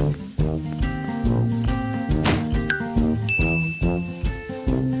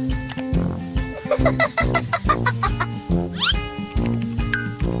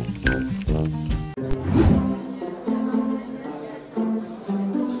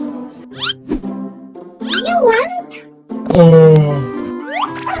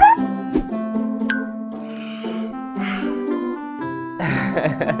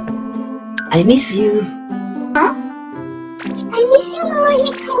 I miss you. Huh? I miss you more,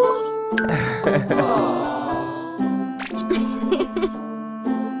 Heeko.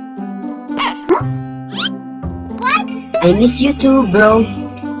 What? I miss you too, bro.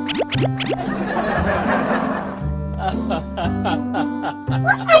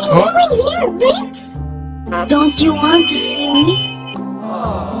 What are you doing here, Brix? Don't you want to see me?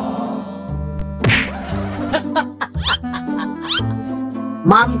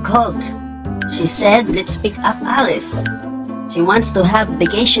 Mom called. She said, let's pick up Alice. She wants to have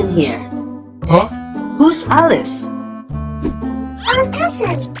vacation here. Huh? Who's Alice? Our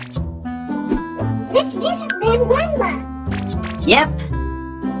cousin. Let's visit their grandma. Yep.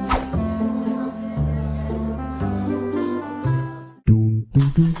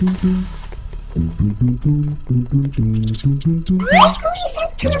 Heeko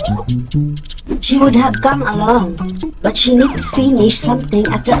isn't coming. She would have come along, but she need to finish something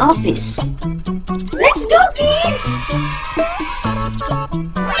at the office. Let's go, kids!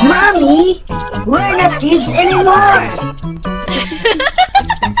 Mommy, we're not kids anymore!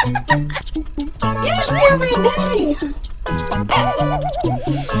 You're still my babies!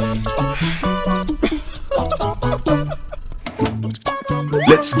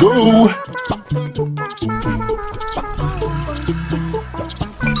 Let's go!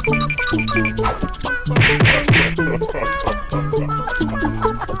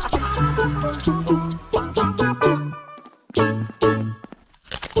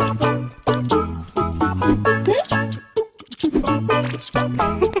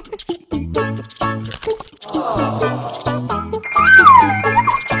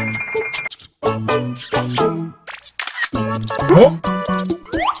 Huh?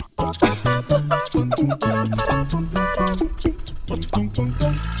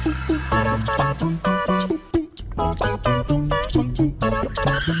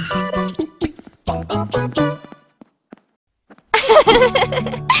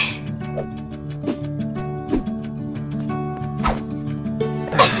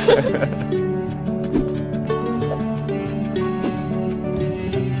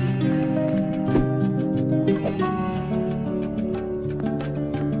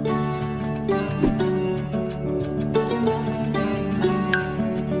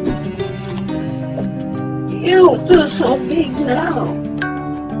 You two so big now.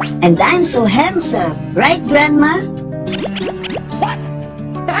 And I'm so handsome, right, Grandma?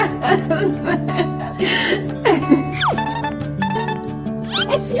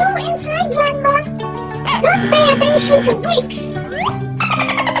 Let's go inside, Grandma. Don't pay attention to Brix.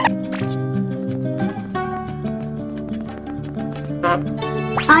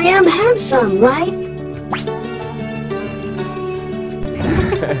 I am handsome, right?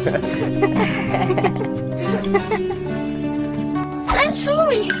 I'm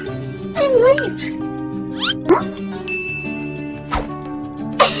sorry. I'm late.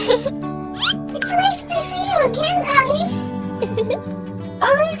 It's nice to see you again, Alice.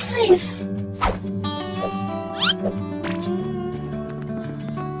 Alexis!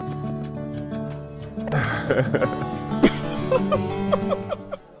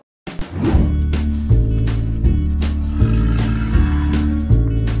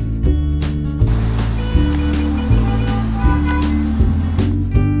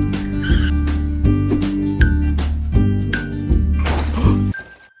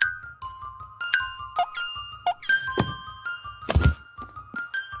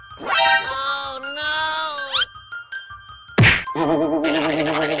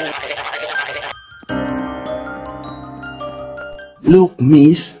 Look,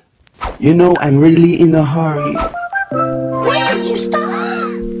 miss. You know I'm really in a hurry. Why did you stop?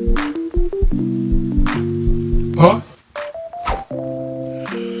 Huh?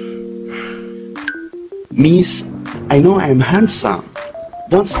 Miss, I know I'm handsome.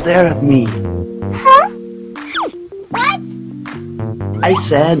 Don't stare at me. Huh? What? I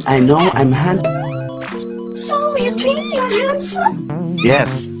said I know I'm handsome. So you think you're handsome?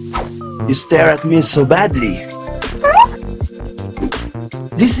 Yes. You stare at me so badly. Huh?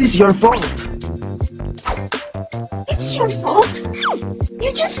 This is your fault. It's your fault.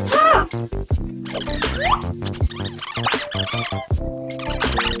 You just stop.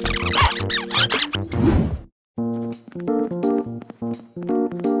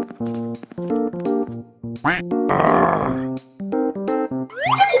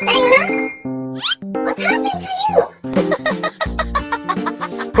 Hey, Taylor. What happened to you?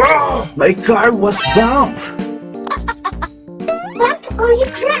 My car was bumped. What? Or you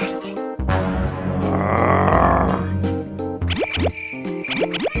crashed?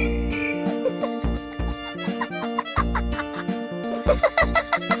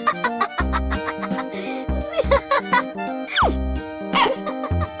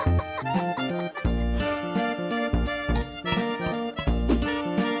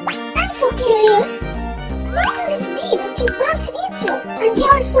 so curious. What could it be that you bumped into and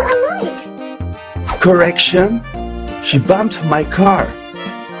you're so annoyed? Correction, she bumped my car.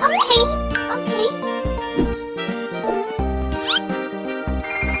 Okay.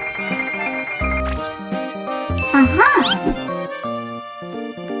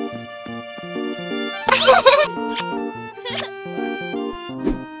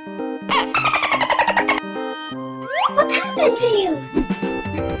 What happened to you?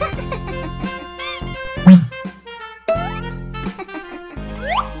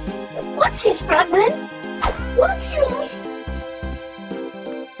 What's his problem? What swings?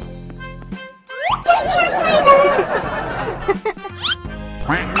 Take care, Tyler!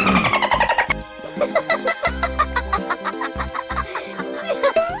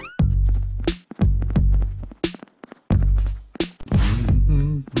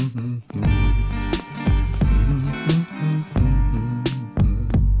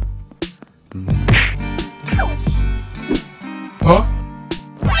 Huh?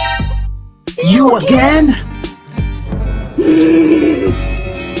 You again?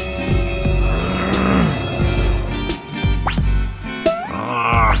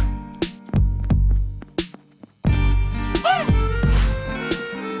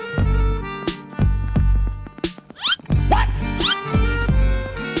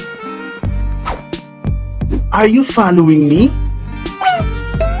 Are you following me?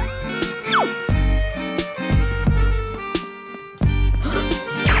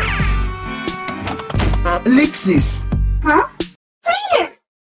 Alexis! Huh? Tyler!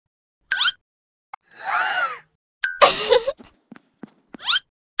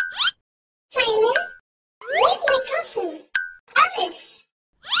 Tyler? Meet my cousin, Alice!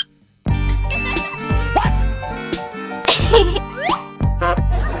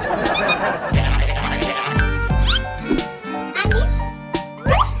 Alice?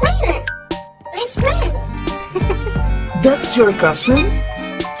 That's Tyler! My friend! That's your cousin?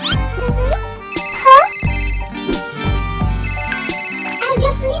 I'll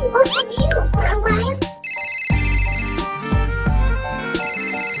just leave both of you for a while.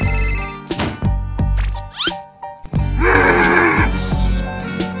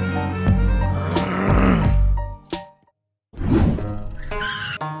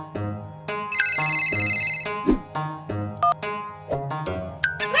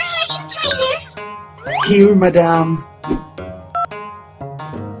 Where are you, Tyler? Here, madam.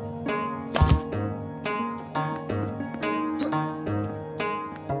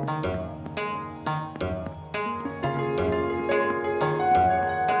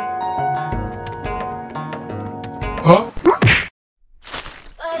 Huh?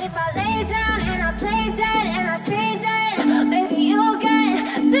 But if I lay down and I play dead and I stay dead, maybe you'll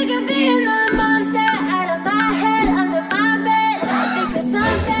get sick of being the monster out of my head, under my bed. Think you're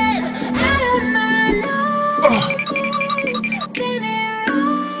something out of my nose. Seen it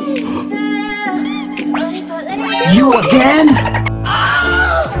right there. But if I lay down, You again?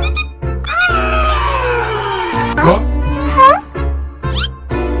 Huh?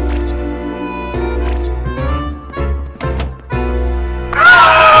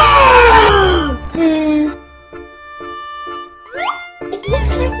 It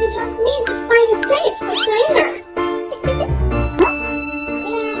looks like we don't need to find a date for Tyler.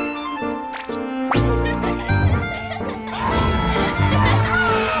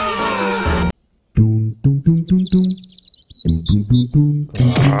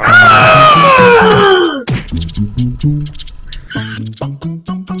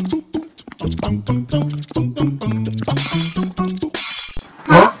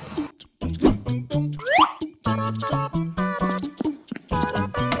 Huh?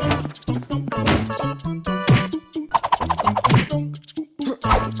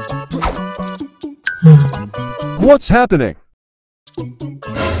 What's happening?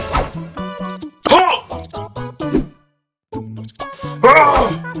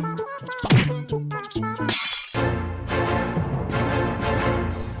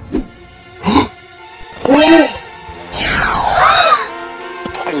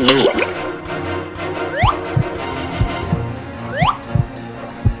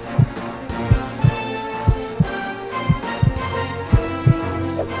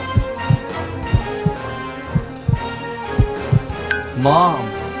 Mom.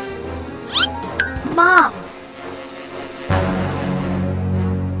 Mom!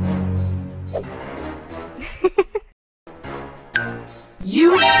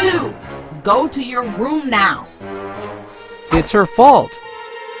 You two, go to your room now. It's her fault.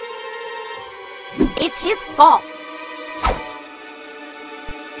 It's his fault.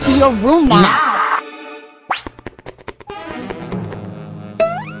 To your room now.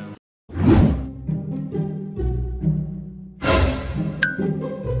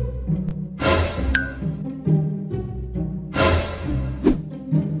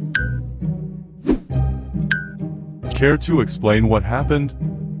 Care to explain what happened?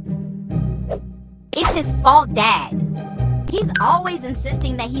 It's his fault, Dad. He's always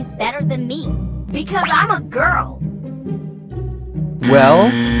insisting that he's better than me because I'm a girl. Well,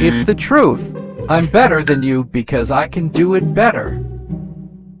 it's the truth. I'm better than you because I can do it better.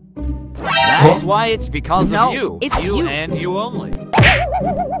 That's why it's because of you. It's you and you only.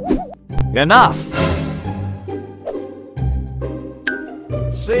 Enough!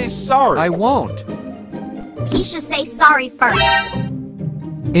 Say sorry. I won't. He should say sorry first.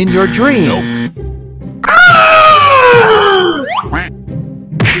 In your dreams.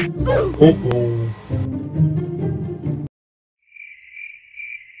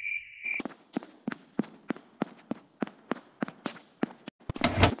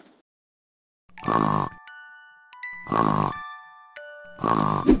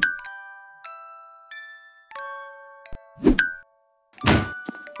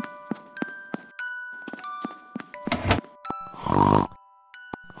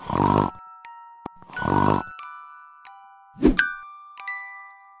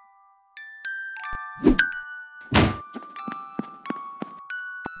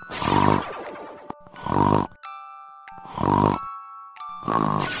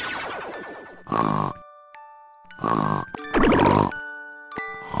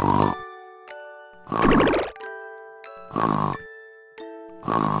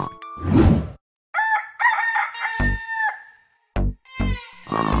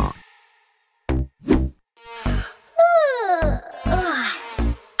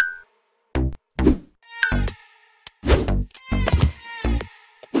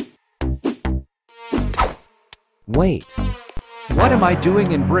 Wait, what am I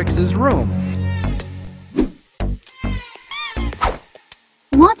doing in Brix's room?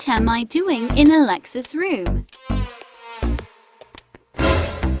 What am I doing in Alexis' room?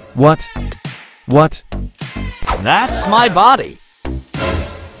 What? That's my body.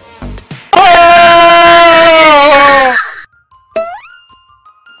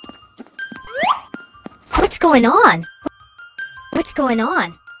 What's going on? What's going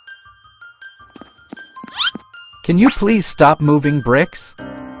on? Can you please stop moving, Brix?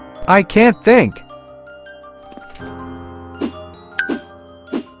 I can't think.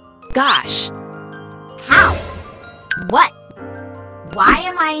 Gosh. How? What? Why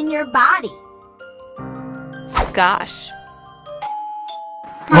am I in your body? Gosh.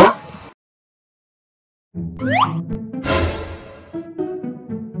 Huh?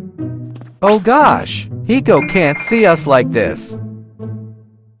 Oh gosh, Heeko can't see us like this.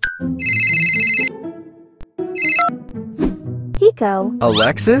 Heeko.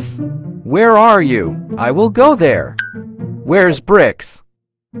 Alexis? Where are you? I will go there. Where's Brix?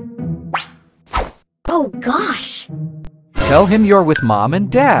 Oh gosh. Tell him you're with Mom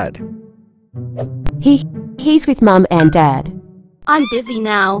and Dad. He's with Mom and Dad. I'm busy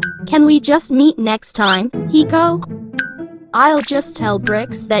now. Can we just meet next time, Heeko? I'll just tell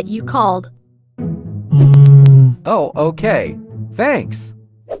Brix that you called. Oh, okay. Thanks.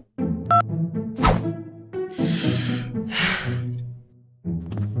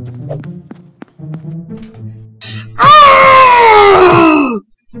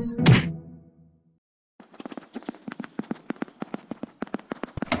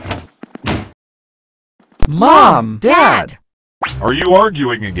 Mom! Dad! Are you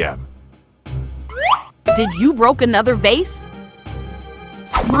arguing again? Did you broke another vase?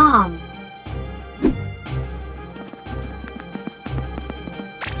 Mom!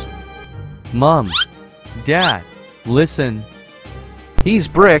 Mom! Dad! Listen! He's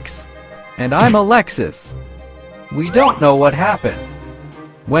Brix, and I'm Alexis. We don't know what happened.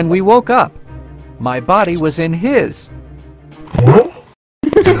 When we woke up, my body was in his.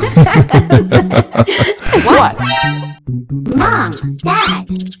 What? Mom, Dad,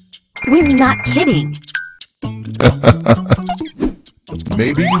 We're not kidding.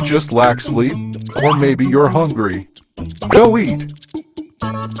 Maybe you just lack sleep, or maybe you're hungry. Go eat!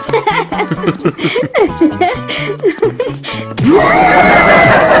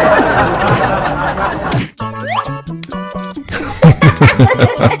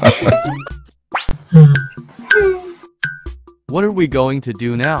 What are we going to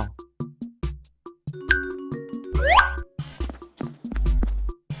do now?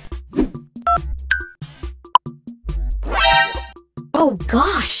 oh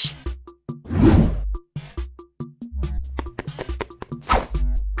gosh.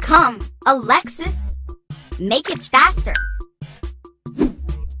 Come, Alexis, make it faster.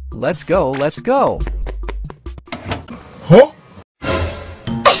 Let's go, let's go. Huh?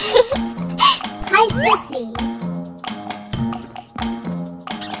 Hi, Sissy.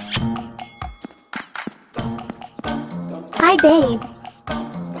 Hi, babe.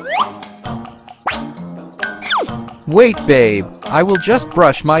 Wait, babe. I will just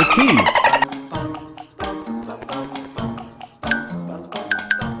brush my teeth.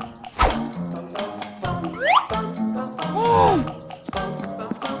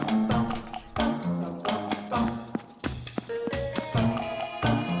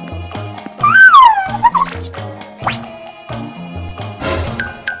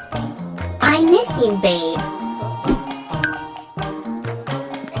 I miss you, babe.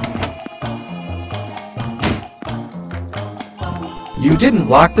 You didn't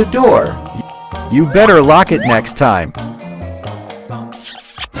lock the door. You better lock it next time.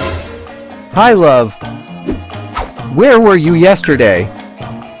 Hi, love. Where were you yesterday?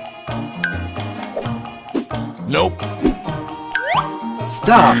 Nope.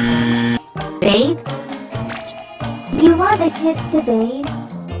 Stop. Babe? You want a kiss to babe?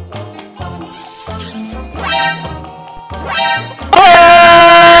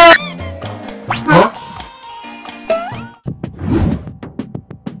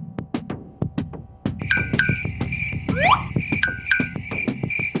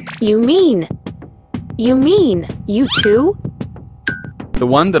 You mean, you too? The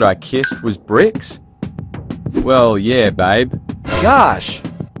one that I kissed was Brix? Well, yeah, babe. Gosh!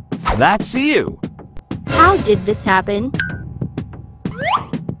 That's you! How did this happen?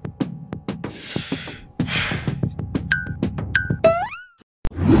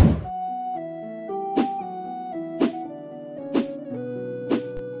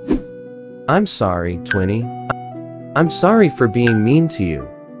 I'm sorry, Twinnie. I'm sorry for being mean to you.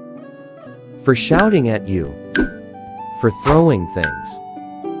 For shouting at you. For throwing things.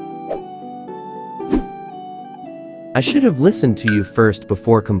 I should have listened to you first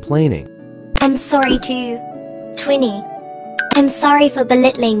before complaining. I'm sorry too, Twinnie. I'm sorry for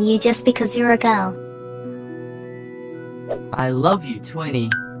belittling you just because you're a girl. I love you,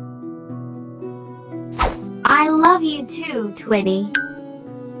 Twinnie. I love you too, Twinnie.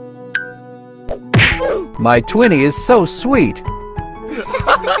 My Twinnie is so sweet.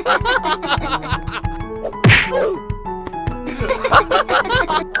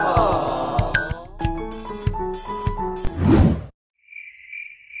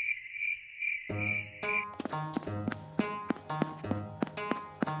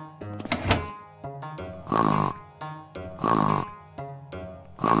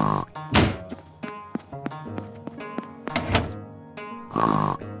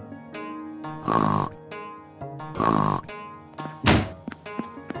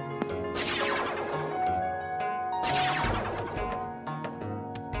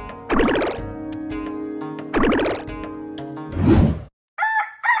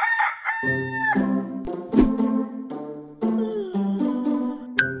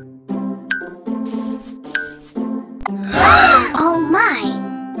 Oh my!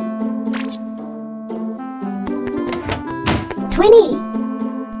 Twinnie!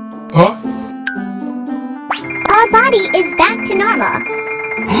 Huh? Our body is back to normal.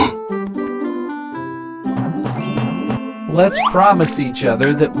 Let's promise each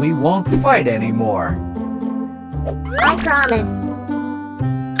other that we won't fight anymore. I promise.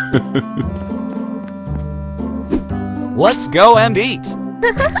 Let's go and eat!